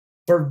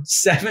 for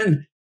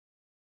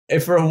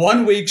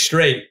 1 week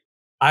straight,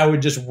 I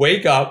would just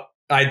wake up,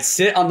 I'd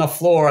sit on the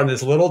floor on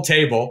this little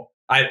table,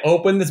 I'd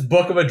open this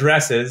book of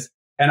addresses,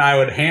 and I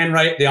would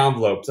handwrite the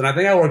envelopes. And I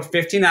think I worked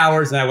 15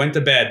 hours, and I went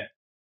to bed.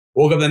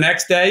 Woke up the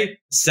next day,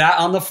 sat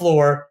on the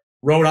floor,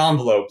 wrote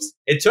envelopes.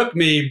 It took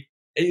me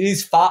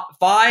these 5,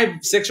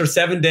 6, or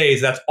 7 days.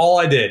 That's all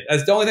I did.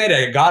 That's the only thing I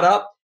did. I got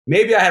up.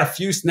 Maybe I had a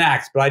few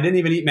snacks, but I didn't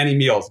even eat many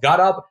meals.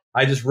 Got up.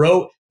 I just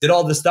wrote, did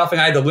all this stuff,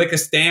 and I had to lick a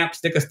stamp,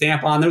 stick a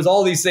stamp on. There was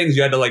all these things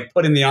you had to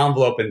put in the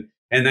envelope,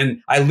 and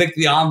then I licked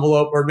the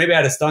envelope, or maybe I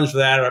had a sponge for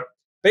that. Or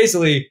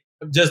basically,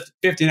 just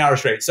 15 hours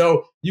straight.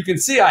 So you can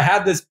see I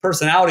have this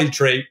personality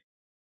trait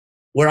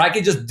where I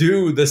can just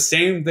do the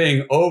same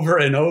thing over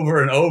and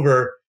over and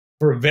over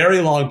for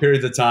very long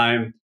periods of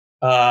time,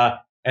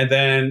 and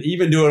then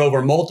even do it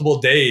over multiple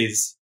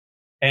days.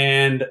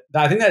 And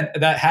I think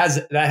that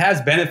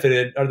has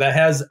benefited, or that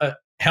has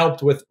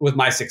helped with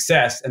my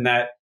success, and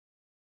that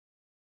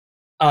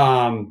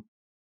I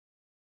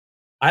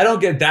don't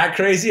get that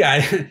crazy.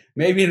 I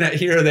maybe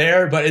here or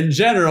there, but in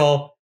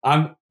general,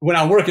 when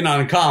I'm working on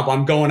a comp,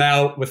 I'm going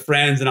out with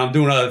friends and I'm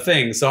doing other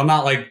things. So I'm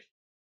not like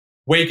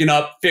waking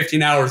up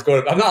 15 hours,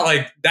 I'm not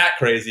like that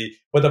crazy.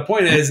 But the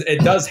point is, it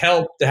does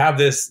help to have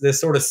this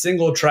sort of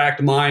single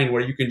tracked mind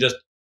where you can just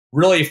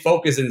really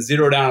focus and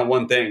zero down on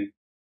one thing.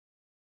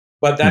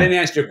 But that didn't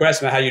answer your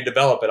question about how you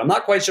develop it. I'm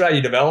not quite sure how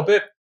you develop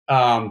it.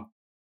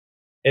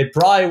 It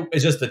probably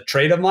is just a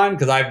trait of mine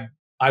because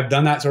I've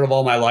done that sort of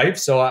all my life.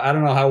 So I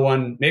don't know how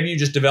maybe you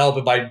just develop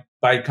it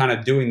by kind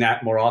of doing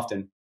that more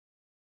often.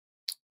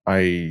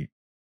 An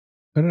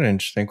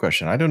interesting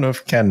question. I don't know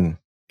if Ken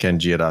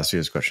G had asked you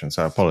this question,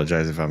 so I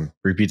apologize if I'm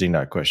repeating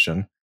that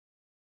question.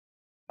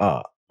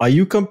 Are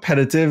you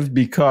competitive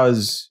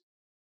because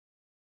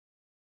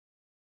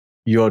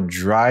you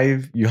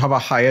have a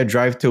higher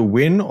drive to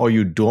win, or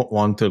you don't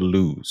want to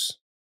lose?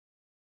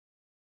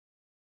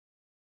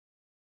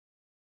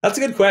 That's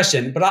a good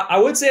question, but I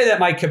would say that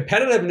my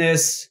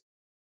competitiveness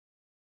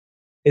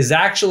is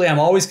actually, I'm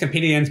always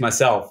competing against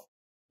myself.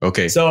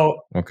 Okay.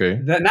 So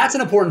that's an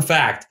important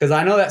fact, because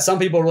I know that some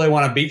people really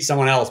want to beat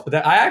someone else, but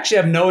I actually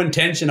have no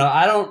intention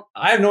I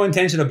have no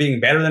intention of being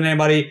better than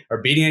anybody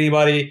or beating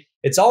anybody.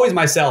 It's always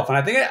myself. And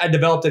I think I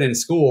developed it in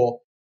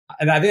school,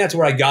 and I think that's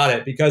where I got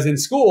it, because in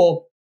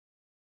school,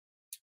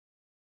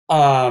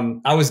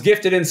 I was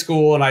gifted in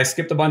school and I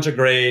skipped a bunch of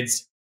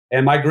grades,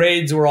 and my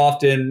grades were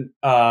often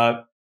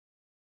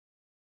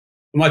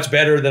much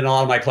better than a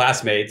lot of my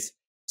classmates.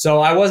 So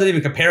I wasn't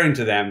even comparing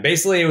to them.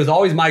 Basically, it was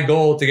always my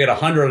goal to get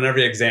 100 on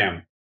every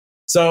exam.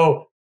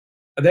 So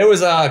there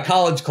was a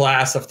college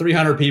class of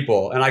 300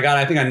 people, and I got,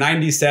 I think, a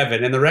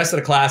 97, and the rest of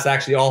the class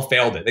actually all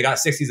failed it. They got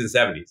 60s and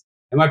 70s.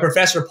 And my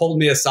professor pulled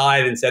me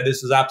aside and said,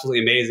 this was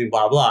absolutely amazing,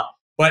 blah, blah.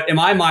 But in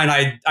my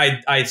mind,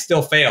 I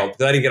still failed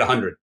because I didn't get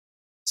 100.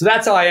 So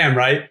that's how I am,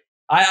 right?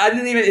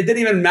 It didn't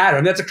even matter.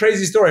 I mean, that's a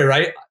crazy story,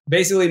 right?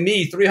 Basically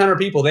me, 300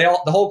 people, the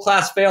whole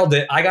class failed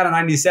it. I got a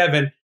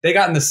 97. They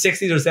got in the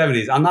 60s or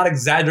 70s. I'm not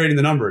exaggerating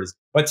the numbers.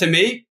 But to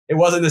me, it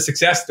wasn't a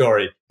success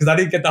story because I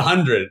didn't get the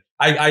 100.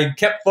 I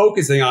kept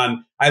focusing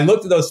on, I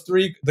looked at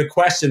the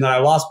question that I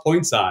lost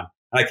points on,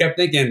 and I kept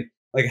thinking,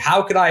 like,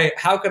 how could I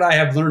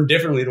have learned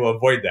differently to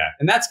avoid that?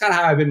 And that's kind of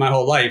how I've been my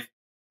whole life.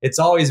 It's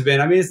always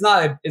been, I mean, it's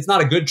not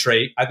a good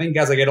trait. I think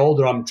as I get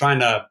older, I'm trying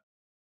to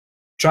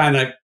kind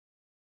of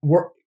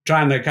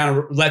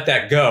let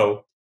that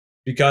go,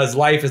 because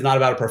life is not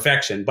about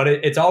perfection. But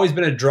it's always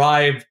been a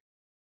drive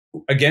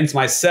against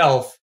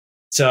myself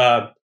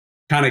to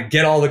kind of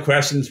get all the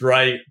questions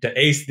right, to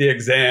ace the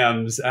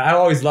exams. I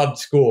always loved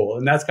school,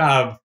 and that's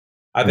kind of,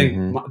 I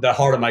think, the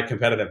heart of my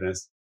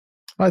competitiveness.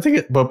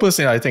 But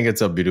personally, I think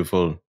it's a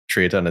beautiful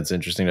trait, and it's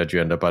interesting that you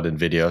end up at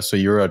NVIDIA. So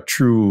you're a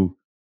true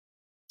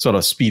sort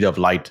of speed of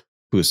light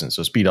person.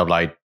 So speed of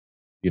light,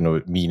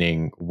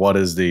 meaning what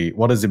is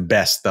the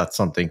best that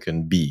something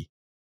can be.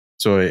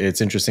 So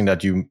it's interesting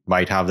that you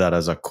might have that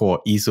as a core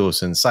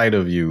ethos inside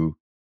of you,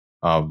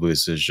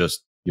 versus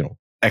just,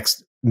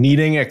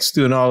 needing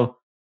external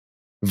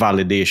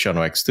validation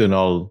or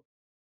external,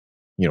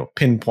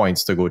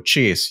 pinpoints to go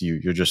chase.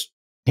 You're just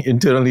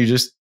internally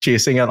just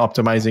chasing and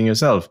optimizing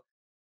yourself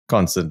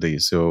constantly.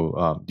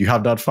 So you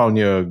have not found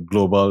your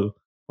global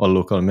or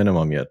local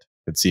minimum yet,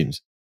 it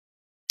seems.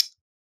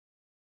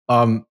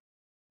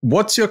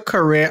 What's your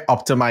career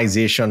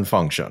optimization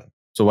function?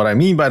 So what I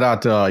mean by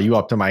that, are you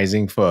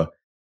optimizing for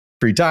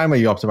free time? Are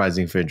you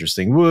optimizing for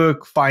interesting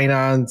work,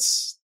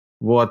 finance?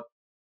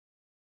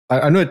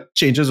 I know it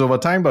changes over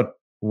time, but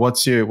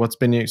what's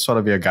been sort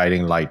of your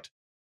guiding light,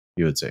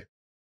 you would say?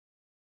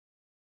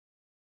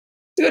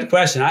 It's a good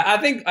question. I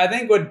think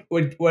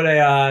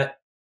what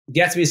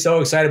gets me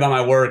so excited about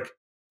my work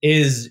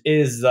is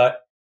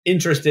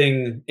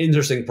interesting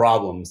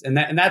problems, and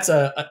that's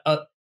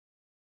a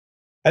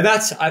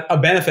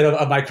benefit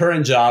of my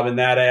current job, in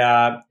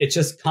that it's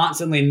just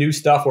constantly new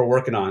stuff we're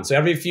working on. So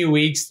every few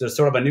weeks, there's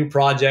sort of a new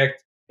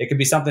project. It could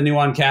be something new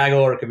on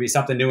Kaggle, or it could be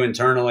something new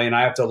internally, and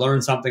I have to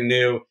learn something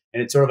new,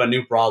 and it's sort of a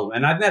new problem.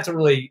 And I think that's what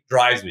really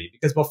drives me,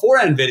 because before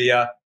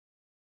NVIDIA,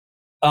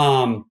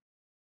 I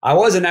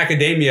was in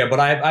academia, but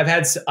I've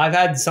had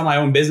some of my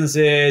own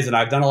businesses, and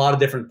I've done a lot of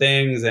different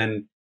things.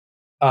 And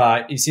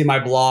you see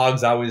my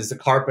blogs, I was a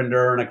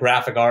carpenter and a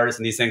graphic artist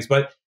and these things.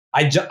 But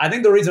I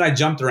think the reason I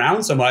jumped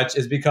around so much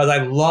is because I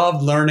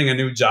loved learning a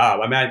new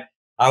job. I mean,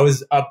 I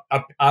was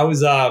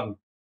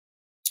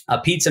a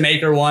pizza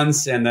maker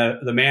once, and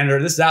the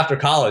manager, this is after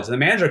college, and the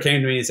manager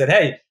came to me and said,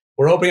 "Hey,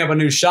 we're opening up a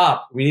new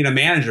shop. We need a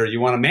manager. You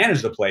want to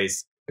manage the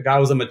place?" The guy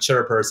was a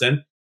mature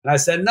person. And I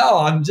said, "No,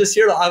 I'm just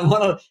here I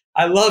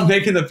love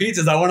making the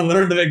pizzas. I want to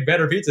learn to make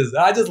better pizzas.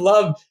 I just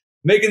love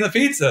making the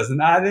pizzas,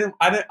 and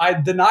I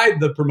denied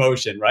the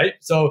promotion, right?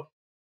 So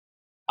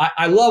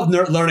I love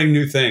learning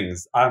new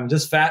things. I'm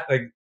just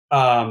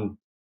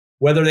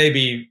whether they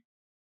be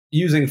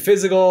using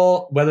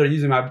physical, whether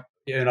using my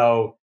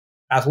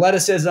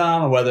athleticism,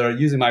 or whether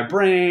using my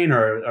brain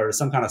or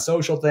some kind of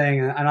social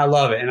thing, and I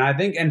love it. And I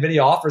think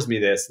NVIDIA offers me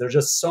this. There's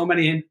just so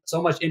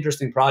much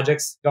interesting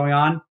projects going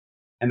on,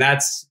 and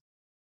that's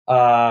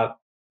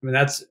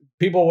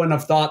people wouldn't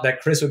have thought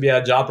that Chris would be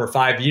at a job for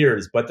 5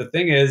 years. But the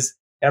thing is,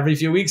 every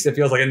few weeks it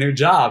feels like a new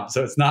job,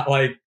 so it's not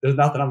like there's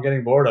nothing I'm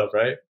getting bored of,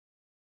 right?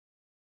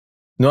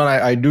 No, and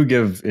I do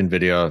give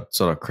NVIDIA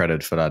sort of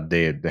credit for that.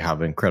 They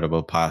have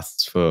incredible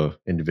paths for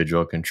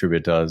individual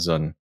contributors.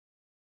 And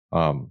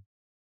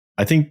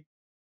I think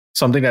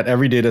something that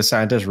every data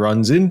scientist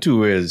runs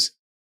into is,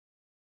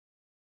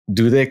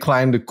 do they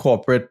climb the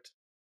corporate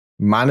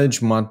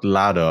management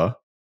ladder,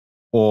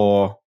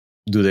 or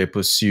do they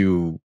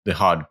pursue the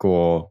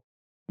hardcore,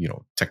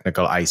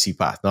 technical IC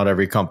path? Not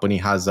every company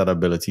has that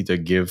ability to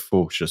give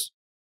folks just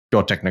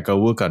pure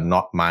technical work and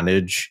not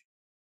manage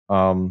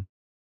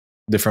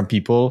different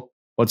people.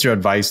 What's your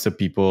advice to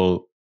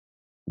people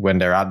when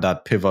they're at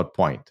that pivot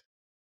point?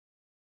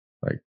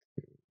 Like,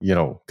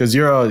 because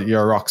you're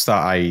a rock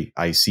star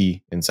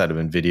IC inside of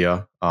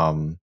NVIDIA,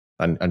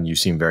 and you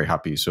seem very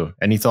happy. So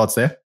any thoughts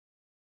there?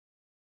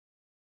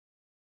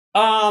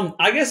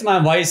 I guess my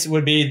advice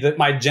would be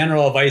my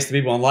general advice to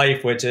people in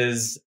life, which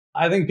is,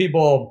 I think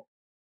people,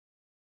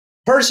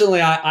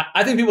 personally,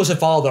 I think people should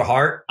follow their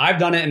heart. I've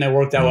done it and it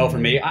worked out well for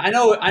me. I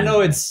know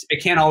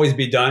it can't always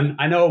be done.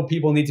 I know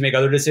people need to make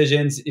other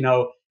decisions.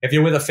 If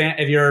you're with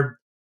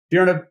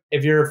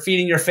if you're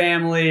feeding your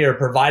family or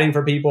providing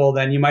for people,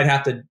 then you might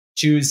have to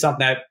choose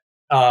something that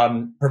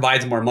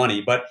provides more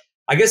money. But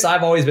I guess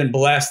I've always been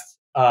blessed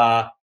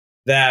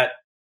that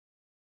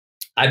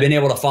I've been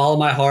able to follow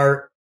my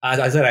heart. As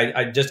I said,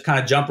 I just kind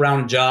of jump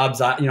around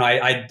jobs.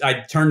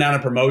 I turned down a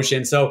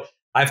promotion, so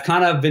I've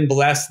kind of been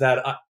blessed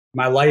that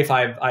my life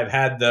I've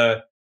had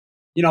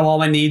all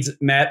my needs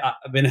met.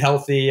 I've been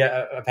healthy.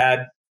 I've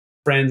had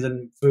friends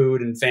and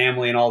food and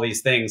family and all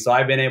these things. So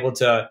I've been able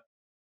to.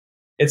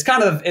 It's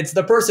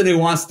the person who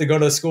wants to go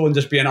to school and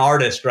just be an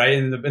artist, right?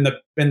 And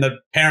the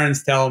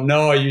parents tell them,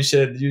 no, you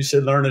should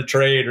learn a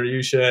trade, or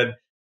you should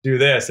do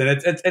this. And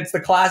it's a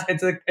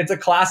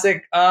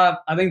classic I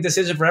think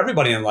decision for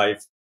everybody in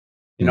life.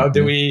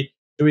 Do we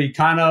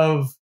kind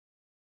of,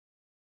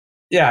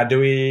 do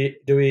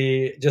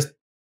we just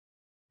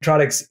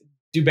try to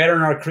do better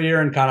in our career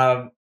and kind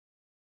of,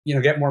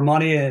 get more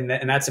money, and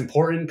that's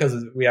important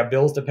because we have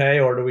bills to pay,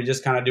 or do we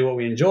just kind of do what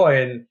we enjoy?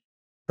 And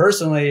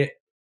personally,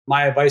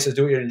 my advice is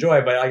do what you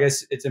enjoy, but I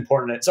guess it's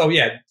important. So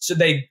should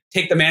they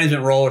take the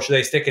management role, or should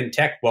they stick in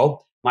tech?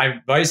 Well, my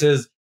advice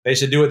is they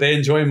should do what they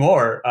enjoy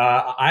more.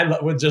 I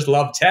would just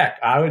love tech.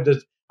 I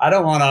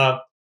don't want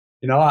to,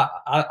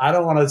 I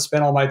don't want to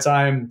spend all my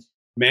time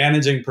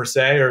managing per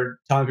se or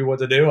telling people what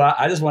to do.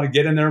 I just want to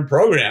get in there and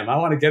program. I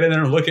want to get in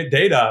there and look at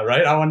data,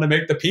 right? I want to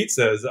make the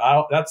pizzas.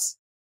 I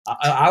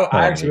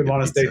actually would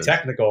want to stay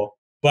technical,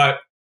 but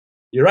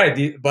you're right.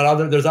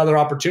 There's other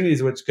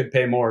opportunities which could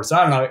pay more. So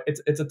I don't know.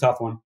 It's a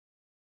tough one.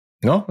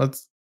 No,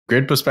 that's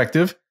great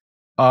perspective.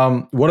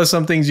 What are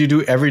some things you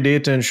do every day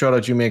to ensure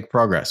that you make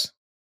progress?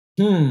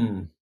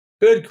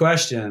 Good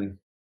question.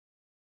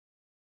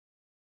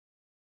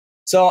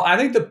 So I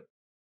think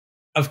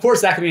of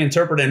course, that can be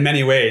interpreted in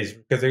many ways,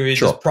 because it could be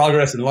just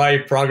progress in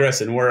life,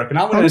 progress in work. And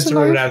I'm going to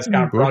interpret it as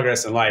kind of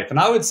progress in life. And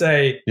I would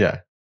say, yeah.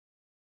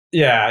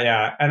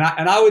 And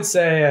I would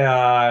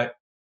say,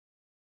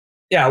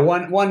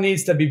 one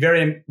needs to be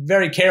very,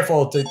 very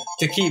careful to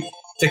keep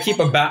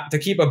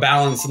a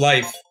balanced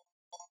life.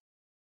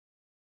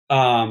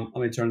 Let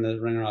me turn the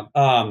ringer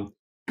off.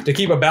 To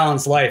keep a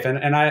balanced life,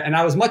 and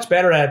I was much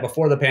better at it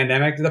before the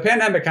pandemic. The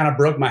pandemic kind of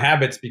broke my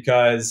habits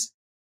because,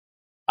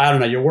 I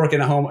don't know, you're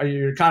working at home,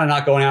 you're kind of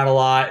not going out a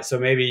lot, so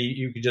maybe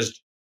you could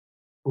just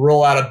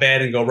roll out of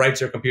bed and go right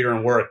to your computer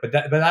and work. But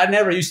I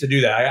never used to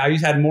do that. I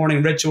used to have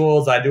morning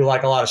rituals. I do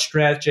like a lot of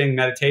stretching,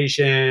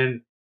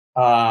 meditation,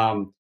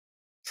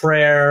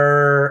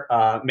 prayer,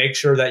 make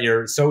sure that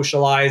you're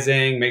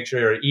socializing, make sure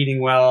you're eating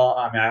well.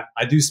 I mean,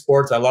 I do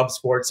sports. I love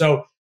sports.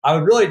 So I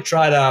would really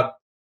try to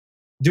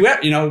do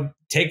it,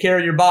 take care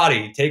of your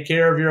body, take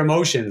care of your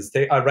emotions,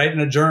 write in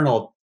a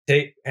journal,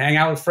 hang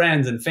out with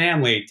friends and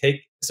family,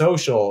 take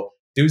social,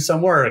 do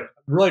some work,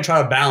 really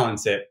try to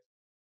balance it.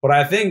 But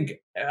I think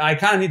I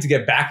kind of need to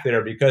get back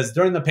there, because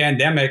during the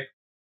pandemic,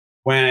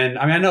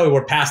 I know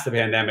we're past the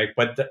pandemic,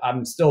 but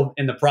I'm still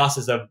in the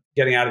process of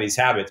getting out of these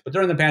habits. But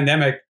during the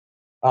pandemic,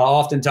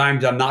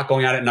 oftentimes I'm not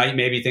going out at night.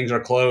 Maybe things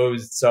are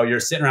closed. So you're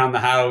sitting around the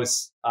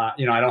house. I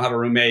don't have a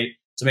roommate.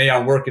 So maybe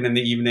I'm working in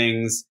the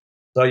evenings.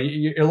 So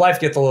your life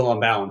gets a little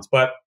unbalanced.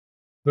 But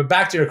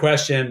back to your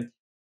question,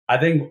 I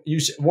think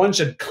one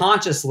should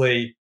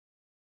consciously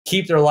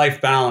keep their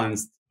life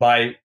balanced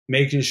by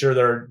making sure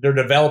they're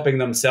developing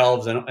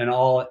themselves in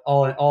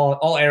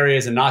all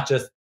areas, and not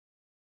just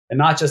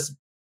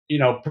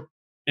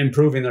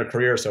improving their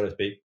career, so to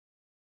speak.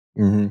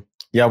 Mm-hmm.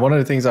 Yeah, one of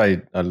the things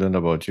I learned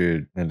about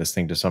you in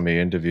listening to some of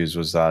your interviews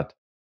was that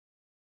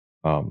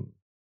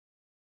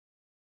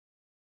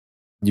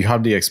you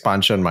have the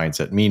expansion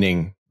mindset.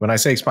 Meaning, when I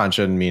say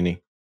expansion, meaning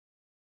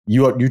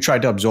you try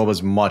to absorb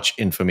as much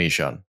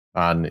information.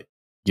 And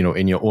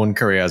in your own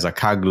career as a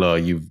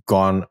Kaggler, you've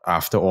gone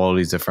after all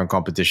these different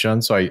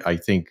competitions. So I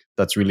think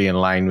that's really in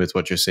line with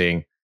what you're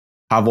saying.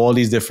 Have all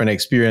these different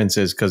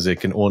experiences because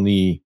it can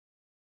only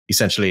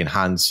essentially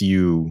enhance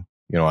you,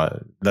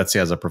 let's say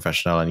as a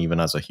professional and even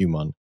as a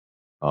human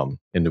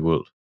in the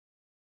world.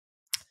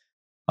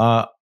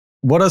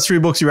 What are 3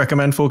 books you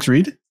recommend folks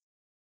read?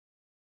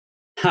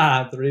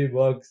 3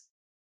 books.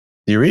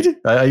 Do you read?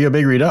 Are you a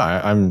big reader?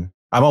 I'm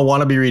a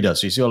wannabe reader.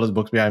 So you see all those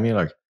books behind me,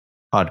 like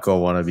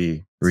hardcore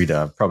wannabe reader.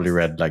 I've probably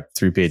read like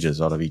 3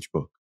 pages out of each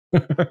book.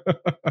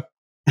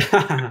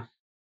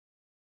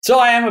 So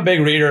I am a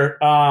big reader.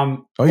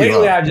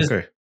 Lately, I've just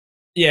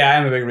yeah, I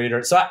am a big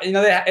reader. So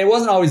it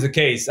wasn't always the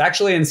case.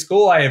 Actually, in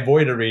school, I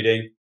avoided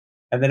reading,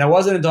 and then it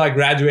wasn't until I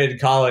graduated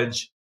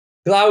college,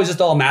 because I was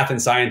just all math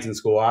and science in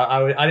school.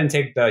 I didn't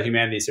take the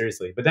humanities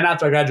seriously. But then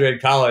after I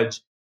graduated college,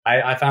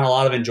 I found a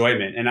lot of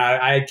enjoyment, and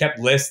I had kept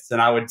lists,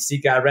 and I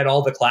read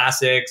all the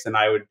classics, and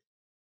I would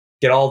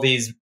get all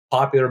these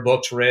popular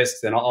books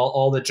lists and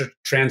all the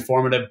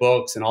transformative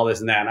books and all this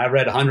and that. And I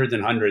read hundreds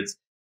and hundreds.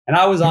 And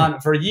I was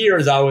for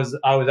years, I was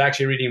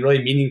actually reading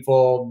really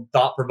meaningful,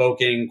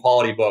 thought-provoking,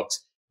 quality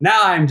books.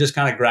 Now I'm just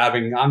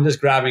grabbing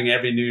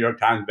every New York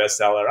Times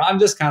bestseller. I'm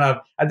just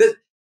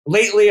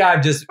lately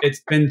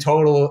it's been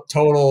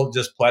total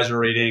just pleasure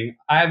reading.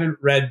 I haven't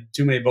read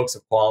too many books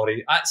of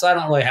quality, so I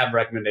don't really have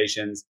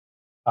recommendations.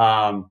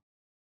 I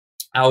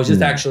was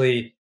just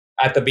actually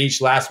at the beach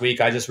last week.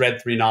 I just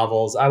read 3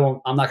 novels. I'm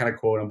not going to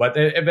quote them, but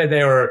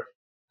they were,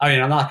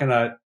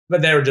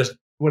 but they were just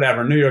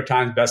whatever, New York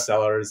Times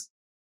bestsellers.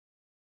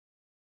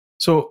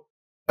 So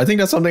I think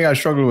that's something I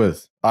struggle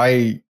with.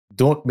 I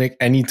don't make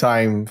any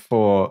time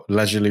for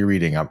leisurely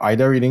reading. I'm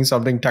either reading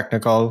something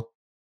technical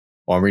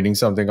or I'm reading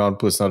something on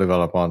personal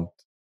development.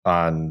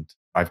 And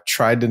I've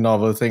tried the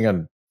novel thing,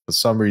 and for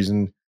some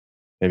reason,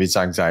 maybe it's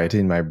anxiety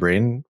in my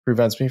brain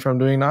prevents me from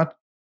doing that.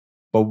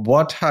 But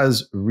what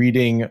has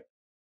reading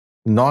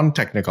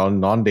non-technical,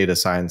 non-data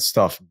science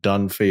stuff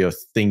done for your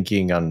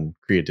thinking and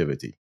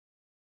creativity?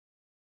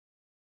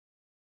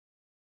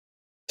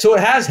 So it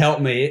has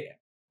helped me.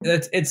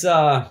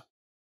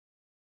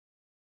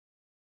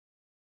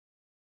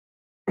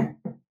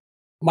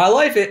 My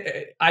life,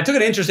 I took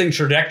an interesting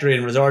trajectory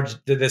in regards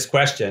to this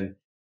question.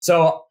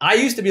 So I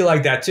used to be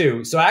like that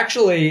too. So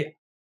actually,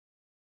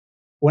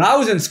 when I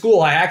was in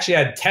school, I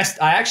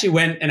actually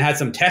went and had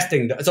some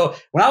testing. So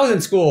when I was in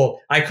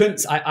school, I couldn't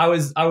sit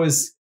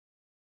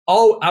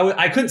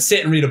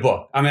and read a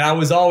book. I mean, I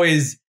was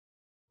always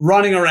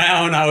running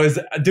around. I was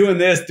doing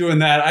this, doing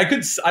that. I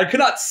could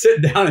not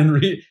sit down and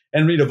read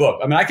a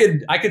book. I mean,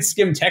 I could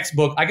skim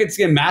textbook. I could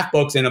skim math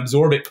books and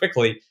absorb it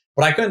quickly,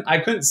 but I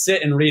couldn't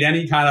sit and read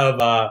any kind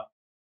of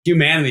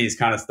humanities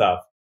kind of stuff.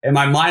 And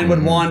my mind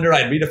would wander.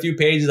 I'd read a few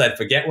pages. I'd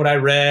forget what I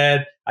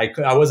read.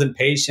 I wasn't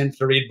patient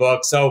to read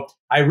books. So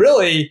I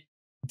really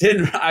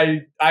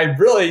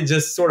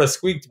just sort of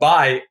squeaked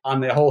by on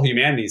the whole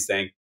humanities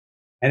thing.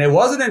 And it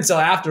wasn't until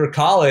after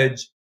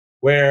college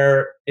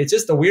where it's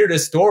just the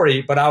weirdest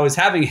story, but I was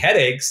having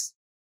headaches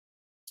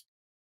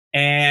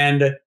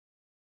and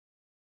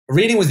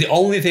reading was the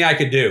only thing I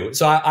could do.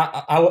 So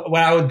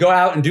when I would go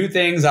out and do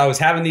things, I was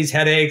having these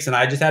headaches and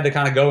I just had to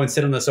kind of go and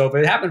sit on the sofa.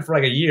 It happened for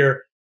like a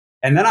year.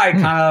 And then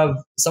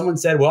someone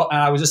said, well, and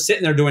I was just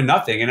sitting there doing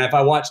nothing. And if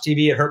I watched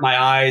TV, it hurt my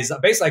eyes.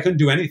 Basically, I couldn't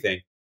do anything.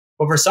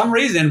 But for some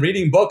reason,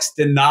 reading books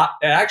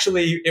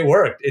it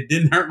worked. It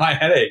didn't hurt my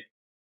headache.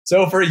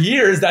 So for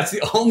years, that's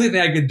the only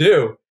thing I could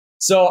do.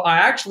 So I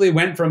actually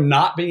went from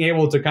not being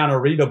able to kind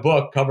of read a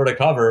book cover to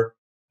cover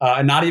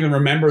and not even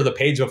remember the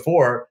page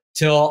before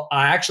till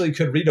I actually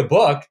could read a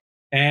book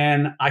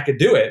and I could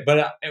do it.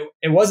 But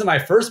it wasn't my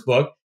first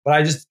book, but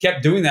I just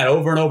kept doing that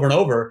over and over and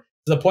over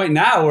to the point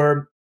now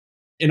where,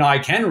 I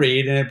can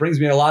read and it brings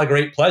me a lot of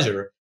great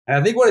pleasure. And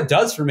I think what it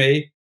does for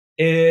me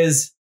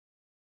is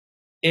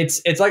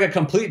it's like a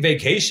complete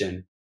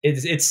vacation.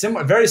 It's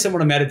very similar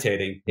to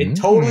meditating. It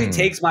totally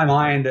takes my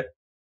mind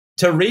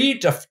to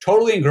read, to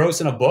totally engross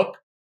in a book.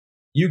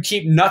 You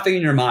keep nothing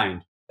in your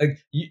mind. Like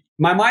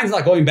my mind's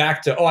not going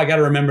back to, I got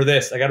to remember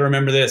this. I got to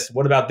remember this.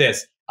 What about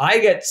this? I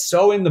get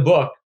so in the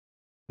book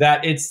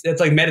that it's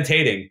like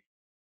meditating.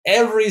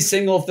 Every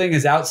single thing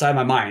is outside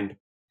my mind.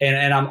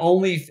 And I'm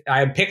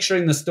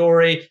picturing the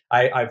story.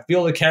 I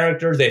feel the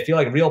characters. They feel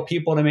like real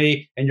people to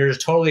me, and you're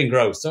just totally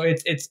engrossed. So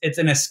it's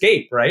an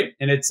escape, right?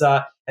 And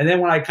and then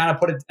when I kind of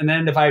put it, and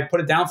then if I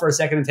put it down for a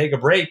second and take a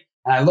break,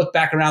 and I look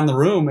back around the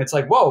room, it's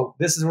like, whoa,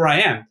 this is where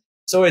I am.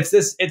 So it's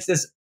this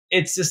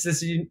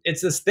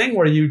thing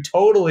where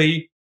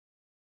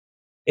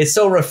it's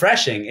so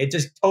refreshing. It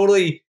just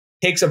totally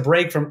takes a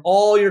break from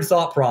all your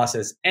thought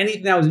process,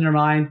 anything that was in your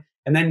mind,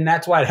 and then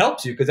that's why it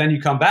helps you, because then you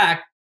come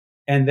back.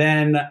 And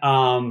then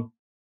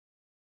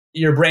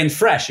your brain's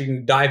fresh. You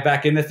can dive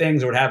back into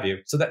things or what have you.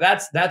 So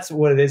that's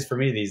what it is for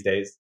me these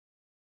days.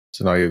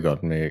 So now you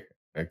got me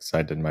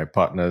excited. My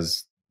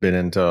partner's been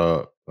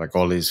into like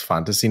all these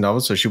fantasy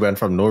novels. So she went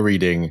from no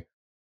reading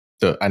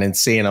to an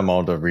insane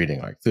amount of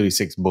reading, like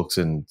 36 books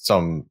in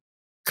some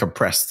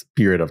compressed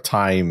period of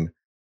time.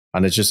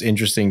 And it's just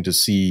interesting to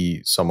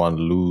see someone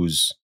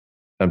lose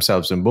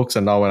themselves in books.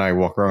 And now when I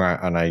walk around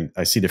and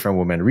I see different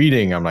women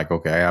reading, I'm like,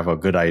 okay, I have a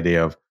good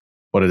idea of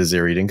what it is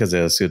they're reading, because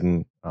there's a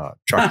certain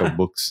track of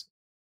books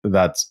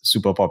that's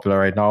super popular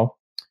right now.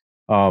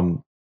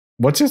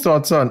 What's your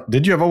thoughts on,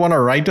 did you ever want to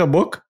write a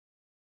book,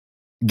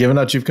 given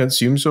that you've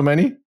consumed so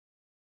many?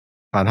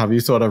 And have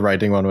you thought of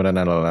writing one with an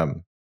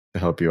LLM to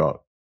help you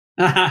out?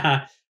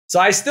 So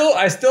I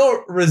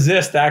still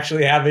resist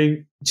actually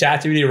having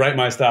ChatGPT write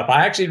my stuff.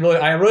 I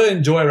really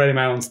enjoy writing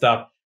my own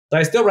stuff. So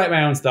I still write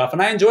my own stuff,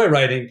 and I enjoy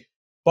writing.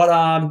 But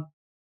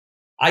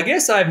I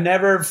guess I've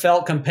never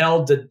felt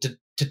compelled to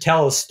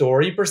tell a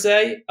story per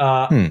se.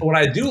 What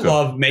I do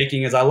love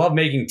making is I love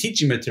making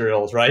teaching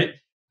materials, right?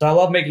 So I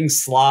love making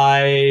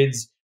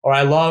slides, or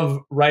I love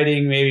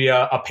writing maybe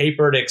a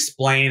paper to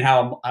explain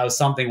how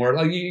something works.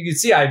 Like you can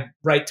see, I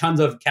write tons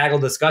of Kaggle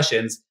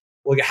discussions,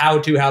 like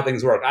how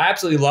things work. I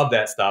absolutely love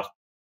that stuff.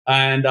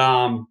 And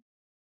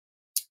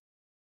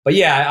but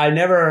yeah, I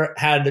never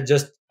had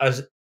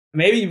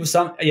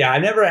I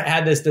never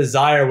had this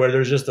desire where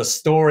there's just a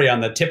story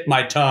on the tip of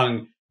my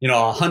tongue, a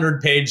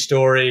 100-page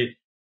story,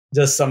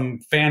 just some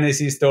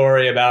fantasy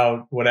story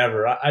about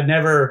whatever. I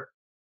never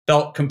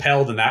felt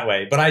compelled in that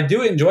way, but I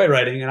do enjoy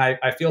writing, and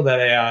I feel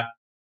that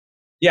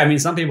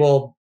some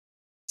people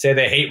say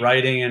they hate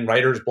writing and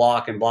writer's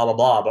block and blah blah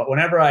blah, but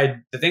whenever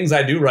the things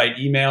I do write,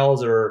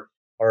 emails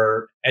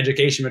or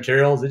education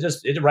materials,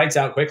 it writes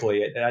out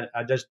quickly.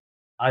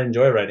 I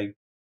enjoy writing.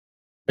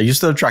 Are you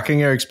still tracking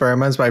your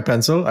experiments by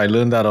pencil? I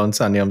learned that on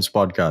Sanyam's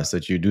podcast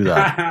that you do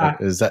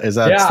that. Is that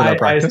still a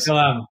practice? I still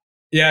am.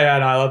 Yeah,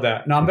 no, I love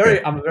that. No, I'm a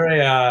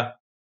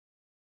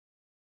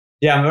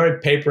very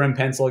paper and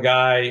pencil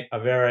guy.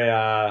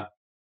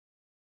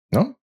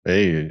 No,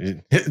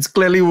 hey, it's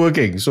clearly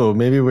working. So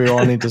maybe we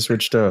all need to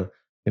switch to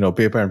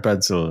paper and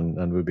pencil,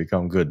 and we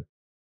become good.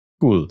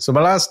 Cool. So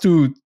my last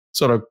two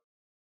sort of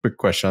quick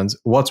questions.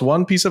 What's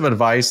one piece of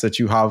advice that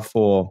you have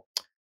for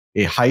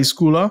a high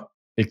schooler,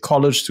 a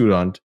college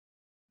student,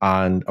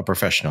 and a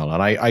professional?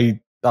 And I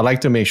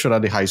like to make sure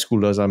that the high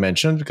schoolers are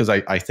mentioned, because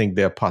I think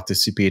they're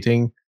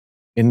participating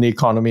in the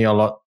economy a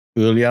lot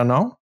earlier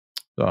now.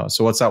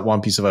 So what's that one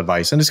piece of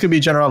advice? And this could be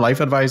general life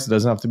advice. It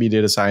doesn't have to be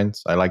data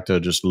science. I like to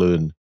just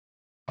learn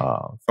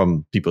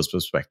from people's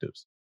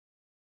perspectives.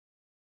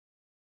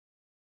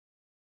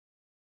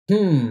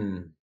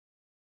 So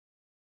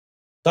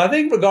I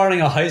think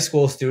regarding a high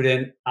school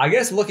student, I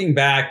guess looking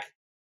back,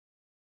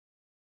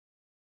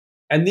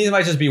 and these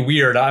might just be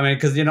weird. I mean,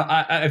 because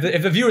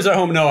if the viewers at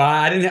home know,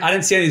 I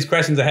didn't see any of these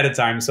questions ahead of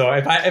time. So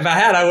if I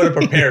had, I would have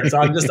prepared. So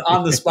I'm just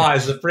on the spot.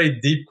 It's a pretty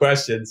deep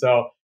question,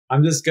 so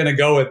I'm just gonna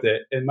go with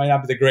it. It might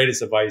not be the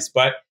greatest advice,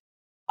 but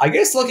I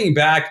guess looking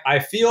back, I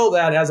feel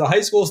that as a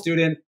high school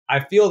student, I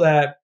feel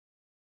that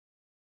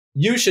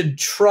you should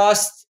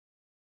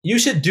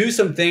do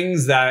some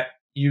things that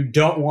you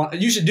don't want.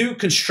 You should do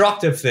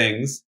constructive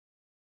things,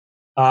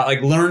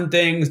 like learn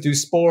things, do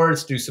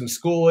sports, do some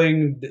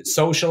schooling,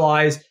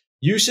 socialize.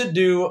 You should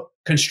do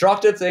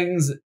constructive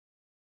things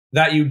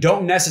that you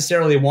don't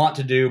necessarily want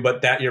to do,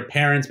 but that your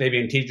parents maybe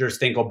and teachers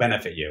think will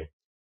benefit you.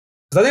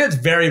 Because I think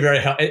it's very, very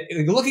helpful.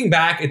 Looking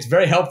back, it's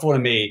very helpful to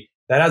me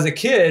that as a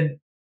kid,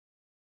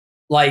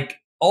 like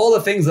all the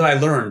things that I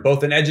learned,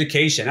 both in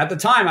education, at the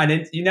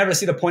time, you never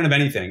see the point of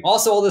anything.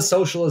 Also, all this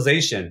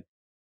socialization,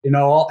 hanging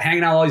out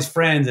with all these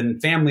friends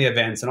and family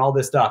events and all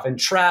this stuff, and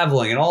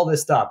traveling and all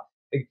this stuff.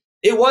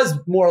 It was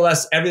more or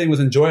less, everything was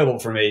enjoyable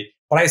for me.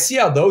 But I see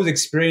how those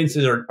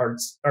experiences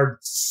are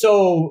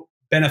so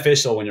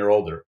beneficial when you're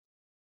older.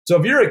 So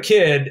if you're a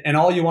kid and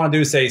all you want to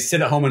do is say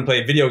sit at home and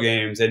play video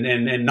games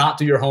and not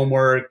do your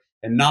homework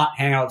and not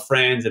hang out with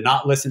friends and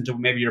not listen to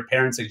maybe your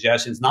parents'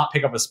 suggestions, not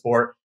pick up a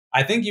sport,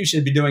 I think you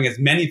should be doing as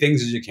many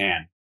things as you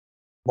can.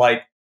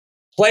 Like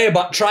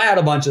try out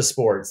a bunch of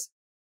sports,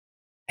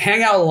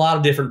 hang out with a lot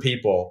of different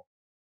people,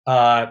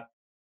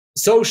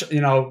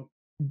 social,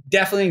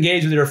 definitely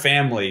engage with your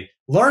family,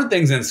 learn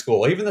things in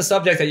school, even the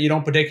subject that you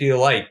don't particularly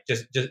like,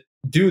 just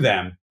do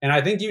them. And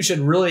I think you should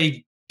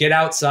really get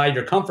outside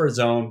your comfort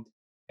zone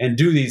and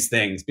do these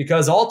things,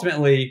 because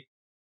ultimately,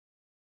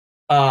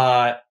 these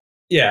are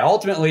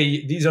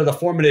the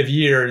formative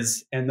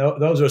years, and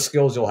those are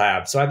skills you'll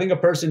have. So I think a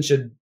person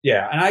should,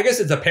 and I guess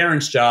it's a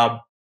parent's job,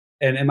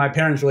 and my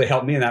parents really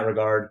helped me in that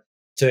regard,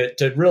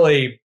 to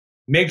really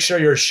make sure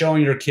you're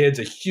showing your kids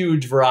a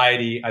huge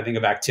variety, I think,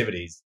 of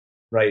activities,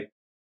 right?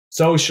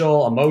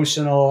 Social,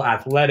 emotional,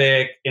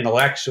 athletic,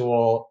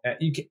 intellectual.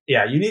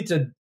 You need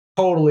to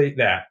totally,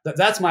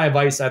 that's my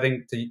advice, I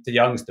think, to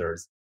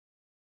youngsters.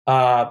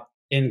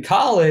 In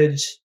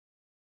college,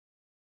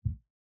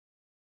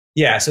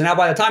 so now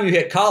by the time you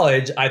hit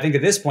college, I think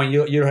at this point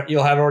you'll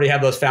already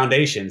have those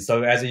foundations.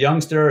 So as a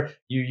youngster,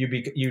 you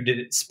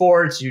did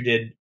sports, you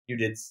did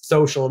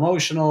social,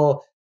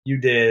 emotional, you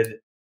did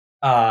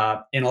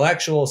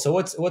intellectual. So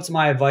what's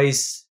my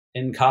advice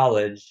in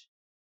college.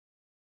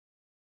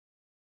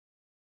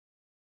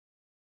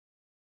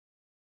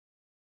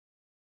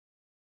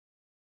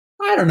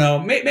 I don't know.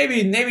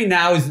 Maybe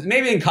now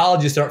maybe in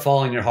college you start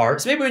following your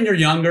heart. So maybe when you're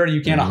younger,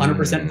 you can't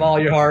 100% follow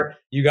your heart.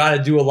 You got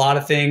to do a lot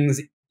of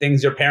things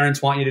your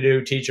parents want you to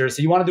do, teachers.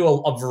 So you want to do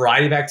a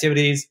variety of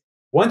activities.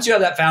 Once you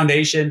have that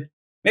foundation,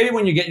 maybe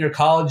when you get in your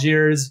college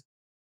years,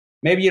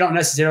 maybe you don't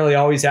necessarily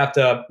always have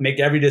to make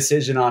every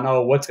decision on,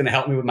 oh, what's going to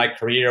help me with my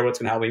career? What's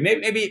going to help me?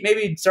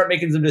 Maybe start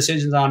making some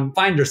decisions on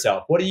find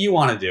yourself. What do you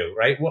want to do,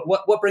 right?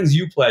 What brings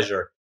you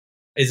pleasure?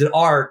 Is it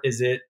art?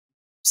 Is it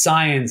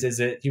science? Is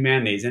it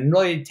humanities? And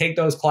really take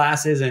those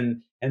classes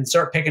and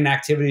start picking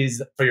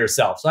activities for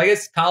yourself. So I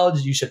guess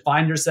college, you should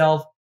find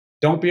yourself.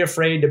 Don't be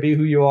afraid to be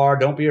who you are.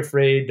 Don't be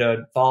afraid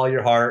to follow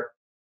your heart.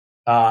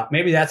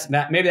 Maybe that's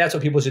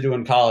what people should do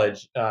in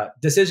college.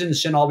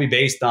 Decisions shouldn't all be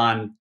based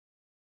on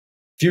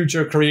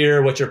future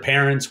career, what your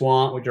parents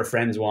want, what your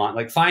friends want.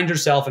 Like find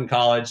yourself in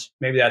college.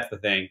 Maybe that's the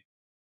thing.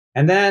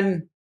 And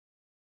then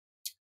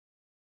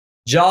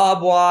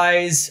job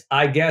wise,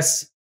 I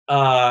guess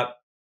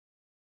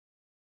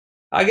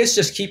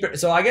just keep it.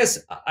 So I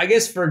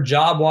guess for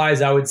job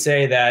wise, I would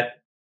say that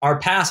our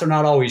paths are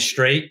not always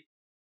straight.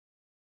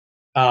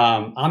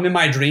 I'm in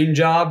my dream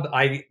job.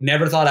 I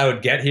never thought I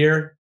would get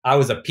here. I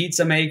was a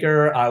pizza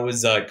maker. I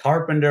was a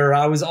carpenter.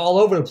 I was all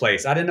over the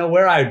place. I didn't know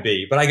where I would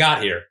be, but I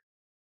got here.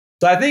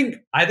 So I think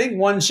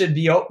one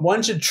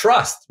should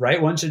trust,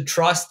 right? One should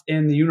trust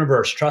in the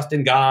universe, trust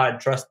in God,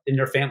 trust in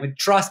your family,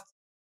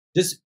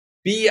 just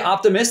be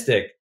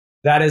optimistic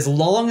that as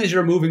long as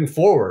you're moving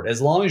forward,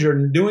 as long as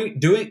you're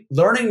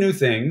learning new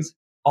things,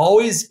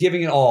 always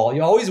giving it all.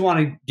 You always want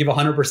to give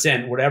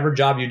 100%, whatever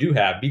job you do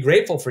have. Be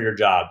grateful for your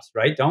jobs,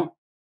 right?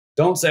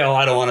 Don't say, oh,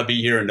 I don't want to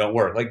be here and don't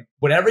work. Like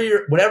wherever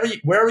you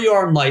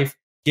are in life,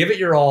 give it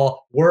your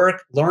all,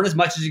 work, learn as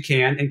much as you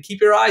can, and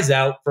keep your eyes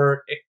out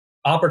for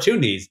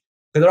opportunities.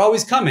 Because they're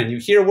always coming. You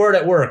hear word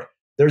at work,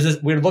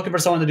 we're looking for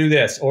someone to do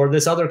this, or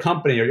this other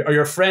company, or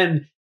your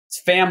friend's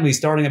family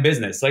starting a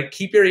business. Like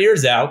keep your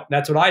ears out.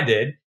 That's what I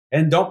did.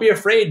 And don't be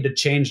afraid to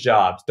change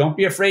jobs. Don't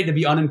be afraid to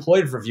be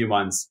unemployed for a few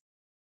months.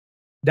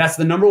 That's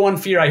the number one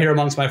fear I hear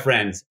amongst my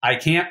friends. I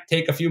can't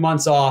take a few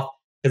months off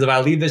because if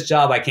I leave this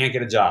job, I can't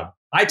get a job.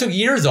 I took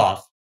years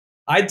off.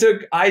 I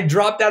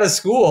dropped out of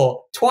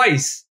school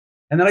twice,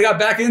 and then I got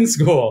back in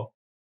school.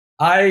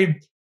 I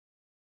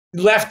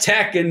left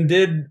tech and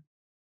did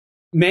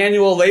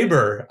manual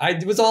labor. I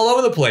was all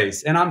over the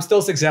place, and I'm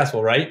still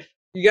successful, right?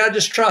 You gotta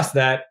just trust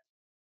that.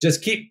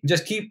 Just keep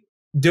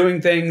doing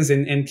things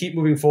and keep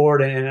moving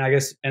forward,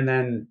 and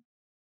then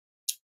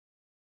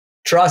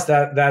trust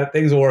that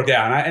things will work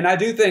out. And I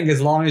do think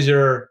as long as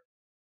you're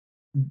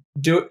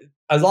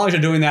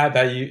doing that,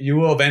 that you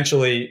will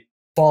eventually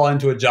fall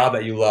into a job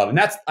that you love. And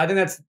that's I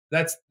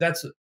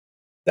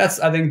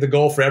think the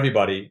goal for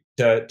everybody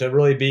to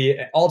really be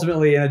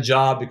ultimately in a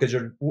job because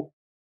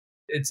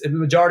it's a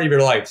majority of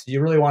your life. So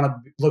you really want to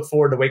look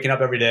forward to waking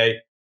up every day.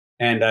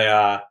 And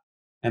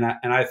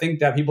I think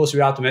that people should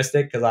be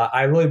optimistic because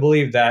I really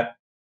believe that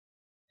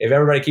if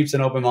everybody keeps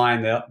an open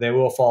mind, they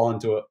will fall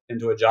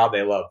into a job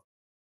they love.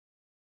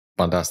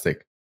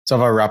 Fantastic. So I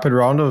have a rapid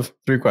round of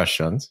 3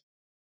 questions.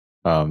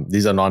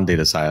 These are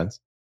non-data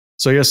science.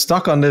 So you're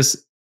stuck on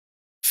this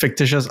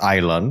fictitious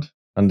island,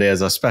 and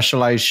there's a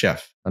specialized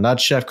chef, and that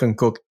chef can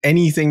cook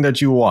anything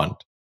that you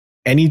want.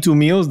 Any 2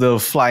 meals, they'll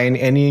fly in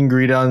any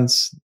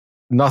ingredients.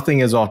 Nothing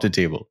is off the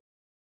table.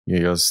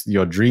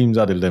 Your dreams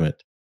are the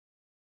limit.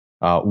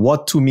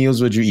 What 2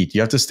 meals would you eat?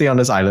 You have to stay on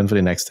this island for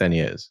the next 10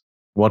 years.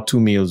 What 2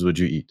 meals would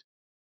you eat?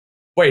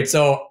 Wait,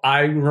 so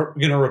I'm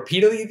going to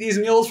repeatedly eat these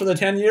meals for the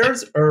 10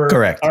 years?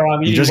 Correct.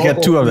 Or you just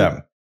get 2 of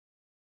them.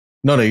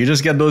 No, you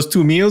just get those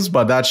 2 meals,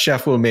 but that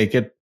chef will make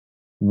it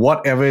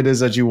whatever it is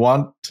that you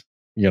want,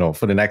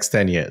 for the next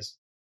 10 years.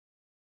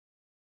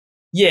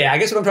 Yeah, I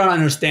guess what I'm trying to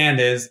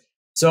understand is,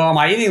 so am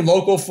I eating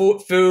local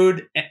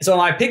food? So am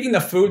I picking the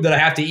food that I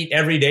have to eat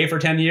every day for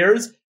 10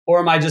 years? Or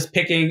am I just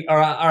picking,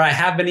 or I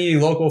have been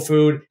eating local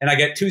food and I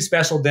get 2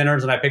 special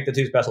dinners and I pick the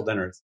 2 special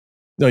dinners?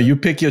 No, you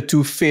pick your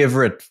 2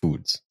 favorite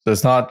foods.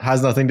 So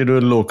has nothing to do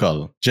with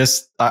local.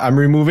 Just, I'm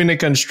removing the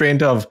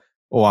constraint of,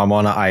 I'm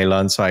on an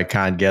island, so I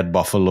can't get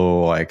buffalo,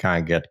 or I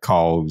can't get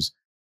cows.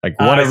 Like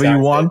whatever you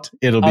want,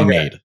 it'll be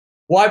made.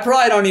 Well, I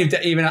probably don't need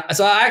to even,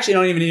 so I actually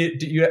don't even need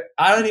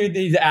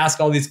to ask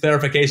all these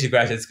clarification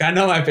questions. I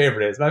know my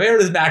favorite is. My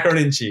favorite is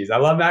macaroni and cheese. I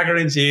love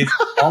macaroni and cheese.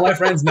 All my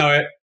friends know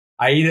it.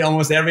 I eat it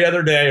almost every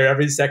other day or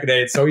every second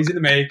day. It's so easy to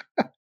make.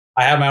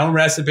 I have my own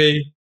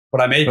recipe,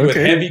 but I make it with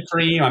heavy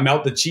cream. I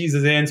melt the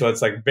cheeses in, so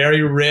it's like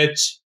very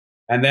rich.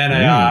 And then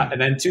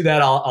and then to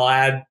that, I'll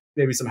add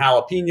maybe some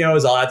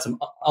jalapenos. I'll add some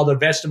other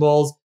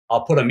vegetables.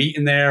 I'll put a meat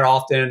in there,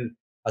 often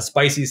a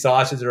spicy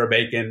sausage or a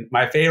bacon.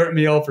 My favorite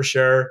meal for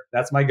sure.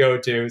 That's my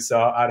go-to.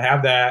 So I'd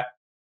have that.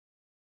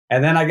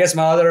 And then I guess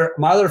my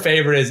other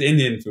favorite is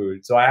Indian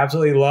food. So I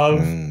absolutely love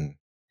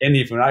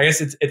Indian food. I guess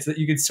it's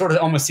you can sort of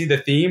almost see the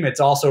theme. It's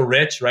also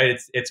rich, right?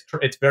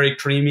 It's very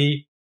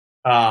creamy,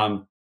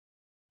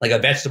 like a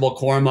vegetable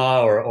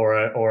korma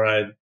or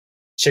a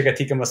chicken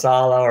tikka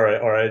masala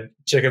or a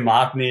chicken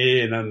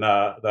makhni, and then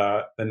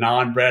the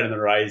naan bread and the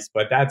rice.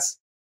 But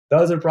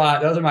those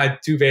are my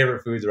two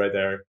favorite foods right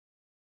there.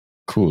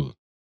 Cool.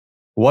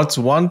 What's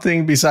one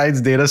thing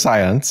besides data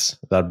science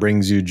that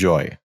brings you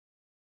joy?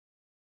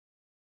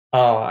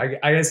 Oh, I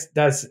guess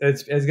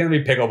it's going to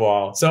be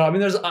pickleball. So, I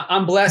mean,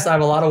 I'm blessed. I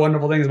have a lot of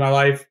wonderful things in my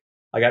life.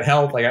 I got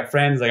health, I got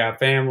friends, I got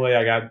family,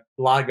 I got a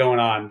lot going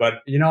on.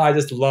 But, I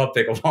just love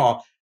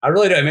pickleball. I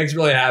really do. It makes me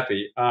really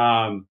happy.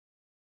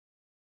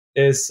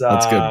 That's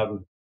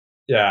good.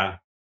 Yeah.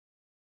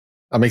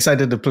 I'm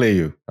excited to play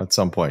you at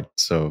some point.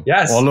 So,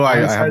 yes, although I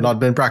have not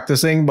been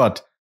practicing,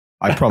 but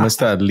I promise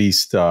to at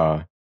least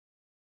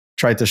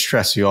try to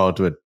stress you out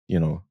with,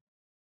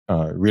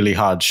 really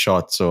hard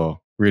shots or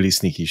really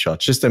sneaky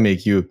shots just to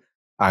make you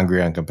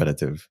angry and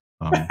competitive.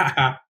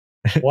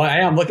 Well,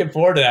 I'm looking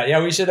forward to that.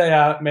 Yeah, we should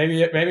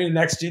maybe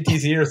next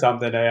GTC or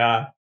something.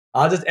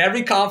 I'll just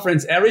every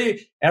conference,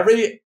 every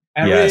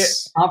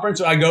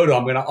conference I go to,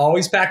 I'm gonna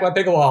always pack my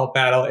pickleball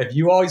paddle. If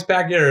you always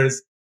pack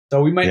yours,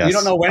 so we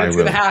don't know when it's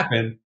gonna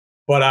happen,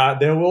 but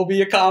there will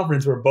be a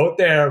conference. We're both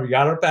there. We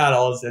got our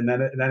paddles, and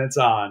then it's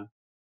on.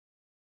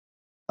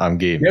 I'm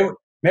game.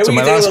 Maybe so we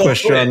my can last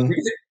question.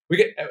 We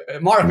could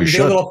Mark. We can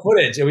do a little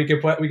footage, and we could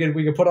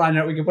put on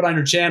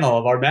your channel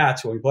of our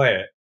match when we play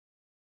it.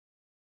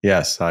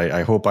 Yes,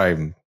 I hope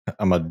I'm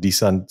a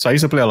decent. So I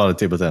used to play a lot of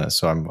table tennis,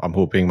 so I'm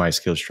hoping my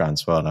skills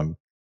transfer, and I'm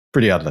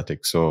pretty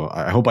athletic. So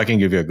I hope I can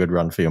give you a good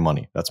run for your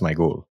money. That's my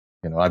goal.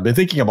 I've been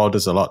thinking about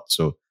this a lot.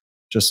 So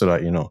just so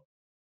that you know,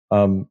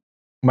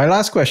 my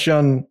last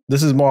question.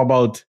 This is more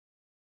about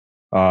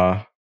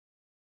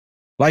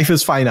life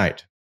is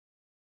finite,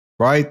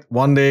 right?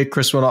 One day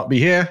Chris will not be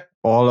here.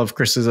 All of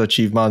Chris's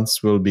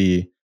achievements will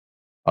be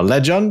a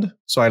legend.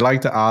 So I'd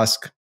like to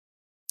ask.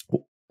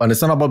 And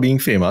it's not about being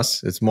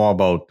famous. It's more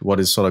about what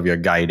is sort of your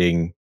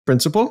guiding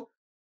principle.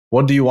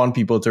 What do you want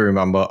people to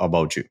remember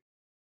about you?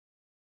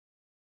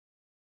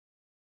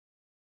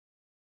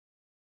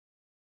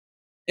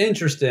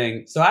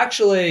 Interesting. So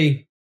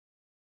actually,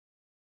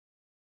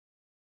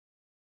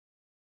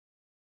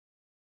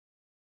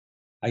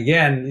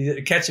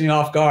 again, catching me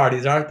off guard.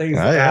 These aren't things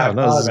that I've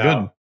thought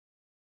about. Good.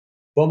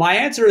 But my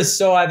answer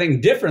is I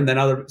think different than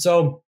other.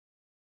 So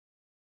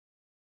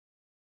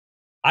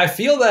I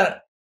feel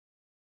that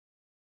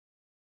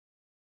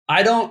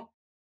I don't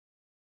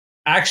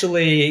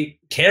actually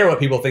care what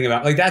people think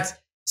about. Like that's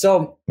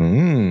so.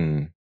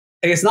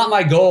 It's not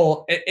my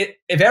goal.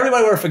 If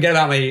everybody were to forget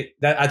about me,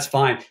 that's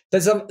fine.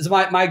 So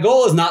my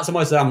goal is not so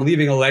much that I'm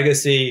leaving a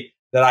legacy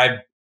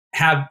that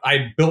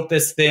I built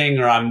this thing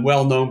or I'm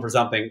well known for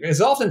something.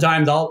 Because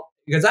oftentimes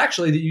because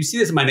actually you see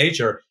this in my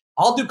nature.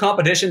 I'll do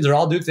competitions or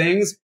I'll do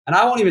things and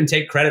I won't even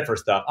take credit for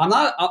stuff. I'm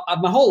not.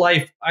 My whole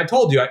life, I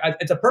told you,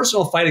 it's a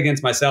personal fight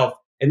against myself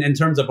in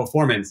terms of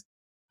performance.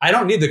 I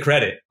don't need the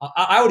credit.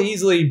 I would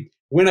easily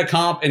win a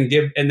comp and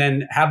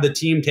then have the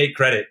team take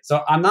credit.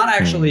 So I'm not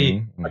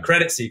actually a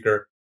credit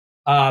seeker.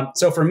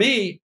 So for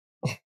me,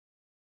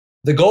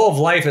 the goal of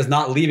life is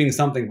not leaving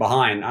something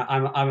behind.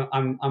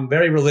 I'm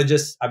very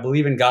religious. I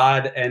believe in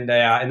God, and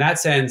in that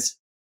sense,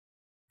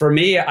 for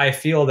me, I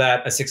feel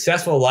that a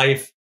successful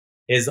life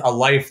is a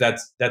life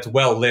that's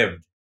well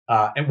lived.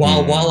 And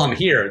while I'm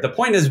here, the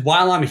point is,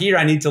 while I'm here,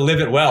 I need to live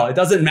it well. It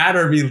doesn't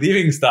matter me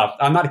leaving stuff.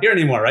 I'm not here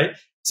anymore, right?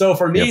 So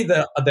for me,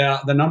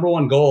 the number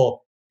one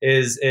goal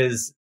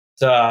is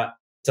to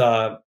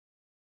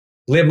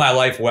live my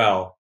life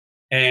well.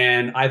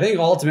 And I think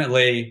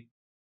ultimately,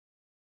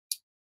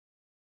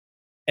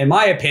 in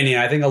my opinion,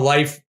 I think a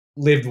life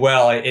lived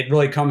well, it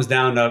really comes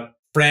down to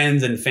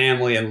friends and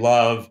family and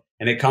love.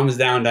 And it comes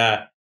down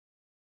to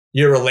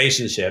your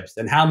relationships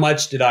and how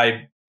much did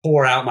I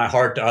pour out my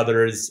heart to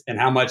others and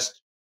how much,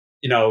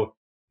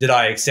 did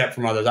I accept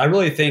from others? I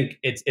really think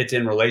it's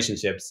in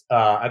relationships.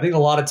 I think a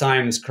lot of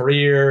times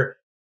career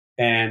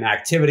and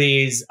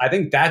activities, I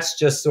think that's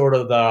just sort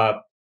of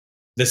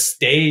the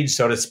stage,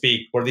 so to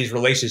speak, where these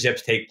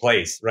relationships take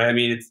place, right? I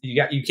mean,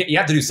 you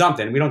have to do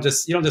something. You don't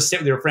just sit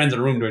with your friends in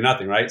a room doing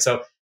nothing, right?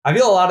 So I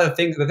feel a lot of the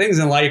things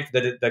in life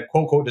the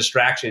quote unquote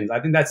distractions. I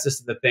think that's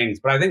just the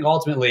things, but I think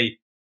ultimately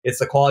it's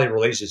the quality of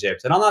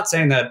relationships. And I'm not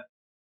saying that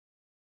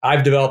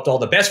I've developed all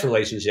the best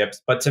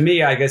relationships, but to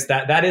me, I guess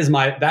that is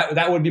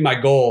that would be my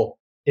goal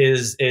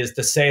is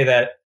to say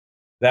that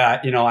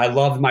I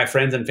love my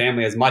friends and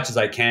family as much as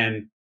I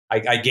can.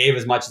 I gave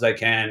as much as I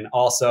can.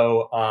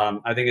 Also,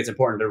 I think it's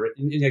important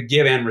to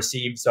give and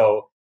receive.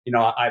 So,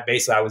 I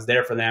was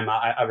there for them.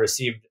 I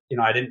received,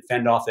 I didn't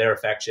fend off their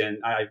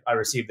affection. I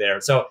received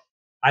theirs. So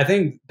I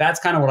think that's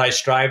kind of what I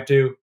strive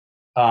to.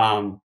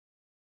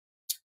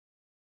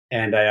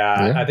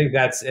 I think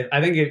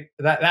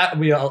that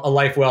would be a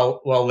life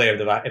well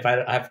lived.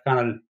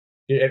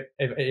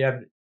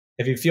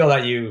 If you feel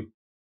that you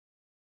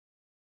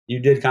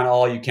did kind of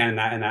all you can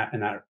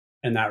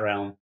in that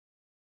realm.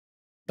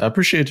 I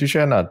appreciate you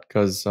sharing that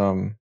because,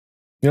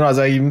 as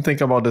I even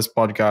think about this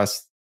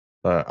podcast,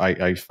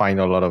 I find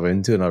a lot of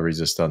internal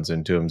resistance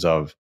in terms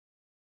of,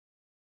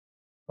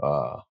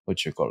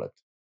 what you call it?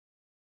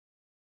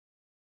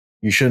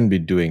 you shouldn't be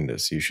doing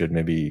this. You should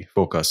maybe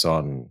focus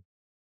on.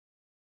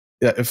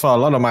 Yeah, for a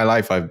lot of my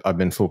life, I've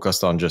been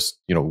focused on just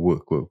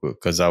work,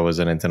 because I was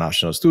an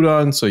international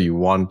student. So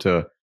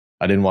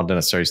I didn't want to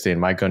necessarily stay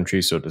in my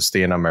country. So to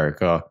stay in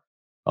America,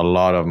 a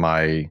lot of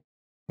my,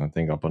 I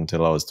think up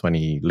until I was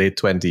late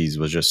 20s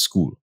was just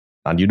school.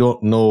 And you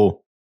don't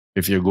know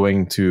if you're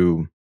going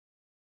to,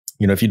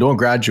 if you don't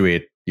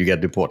graduate, you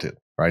get deported,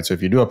 right? So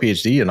if you do a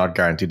PhD, you're not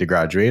guaranteed to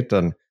graduate.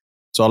 And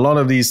so a lot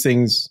of these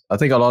things, I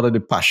think a lot of the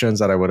passions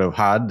that I would have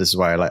had, this is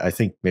why I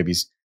think maybe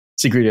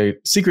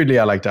secretly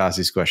I like to ask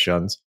these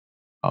questions.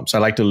 So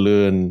I like to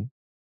learn,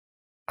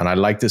 and I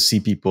like to see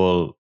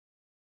people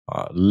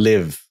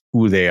live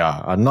who they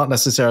are and not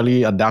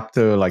necessarily adapt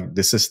to like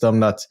the system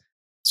that's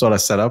sort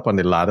of set up on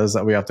the ladders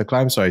that we have to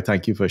climb. So I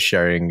thank you for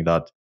sharing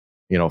that,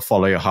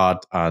 follow your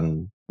heart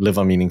and live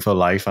a meaningful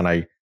life. And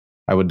I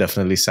would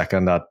definitely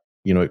second that,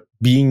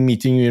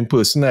 meeting you in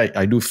person,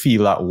 I do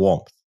feel that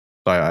warmth.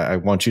 So I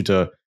want you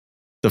to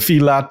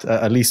feel that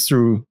at least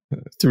through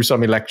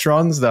some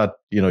electrons, that,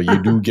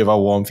 you do give a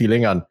warm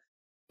feeling. And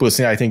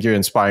personally, I think you're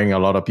inspiring a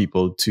lot of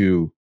people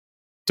to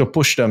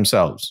push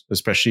themselves,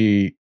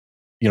 especially,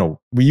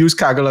 we use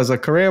Kaggle as a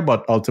career,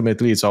 but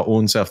ultimately it's our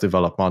own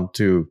self-development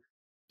to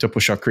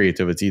push our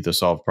creativity to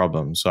solve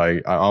problems. So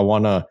I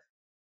want to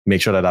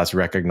make sure that that's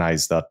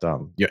recognized, that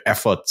your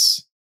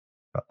efforts,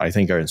 I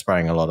think, are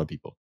inspiring a lot of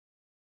people.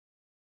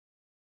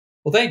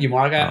 Well, thank you,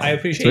 Mark. I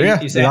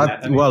appreciate you saying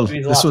that. Well,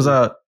 this was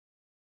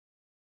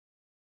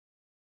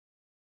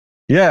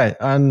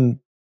and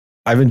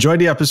I've enjoyed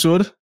the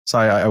episode. So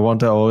I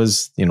want to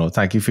always,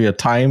 thank you for your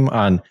time.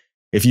 And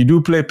if you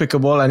do play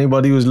pickleball,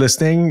 anybody who's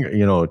listening,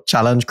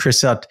 challenge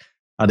Chris at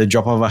the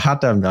drop of a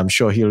hat. I'm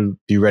sure he'll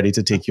be ready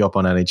to take you up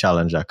on any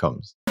challenge that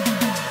comes.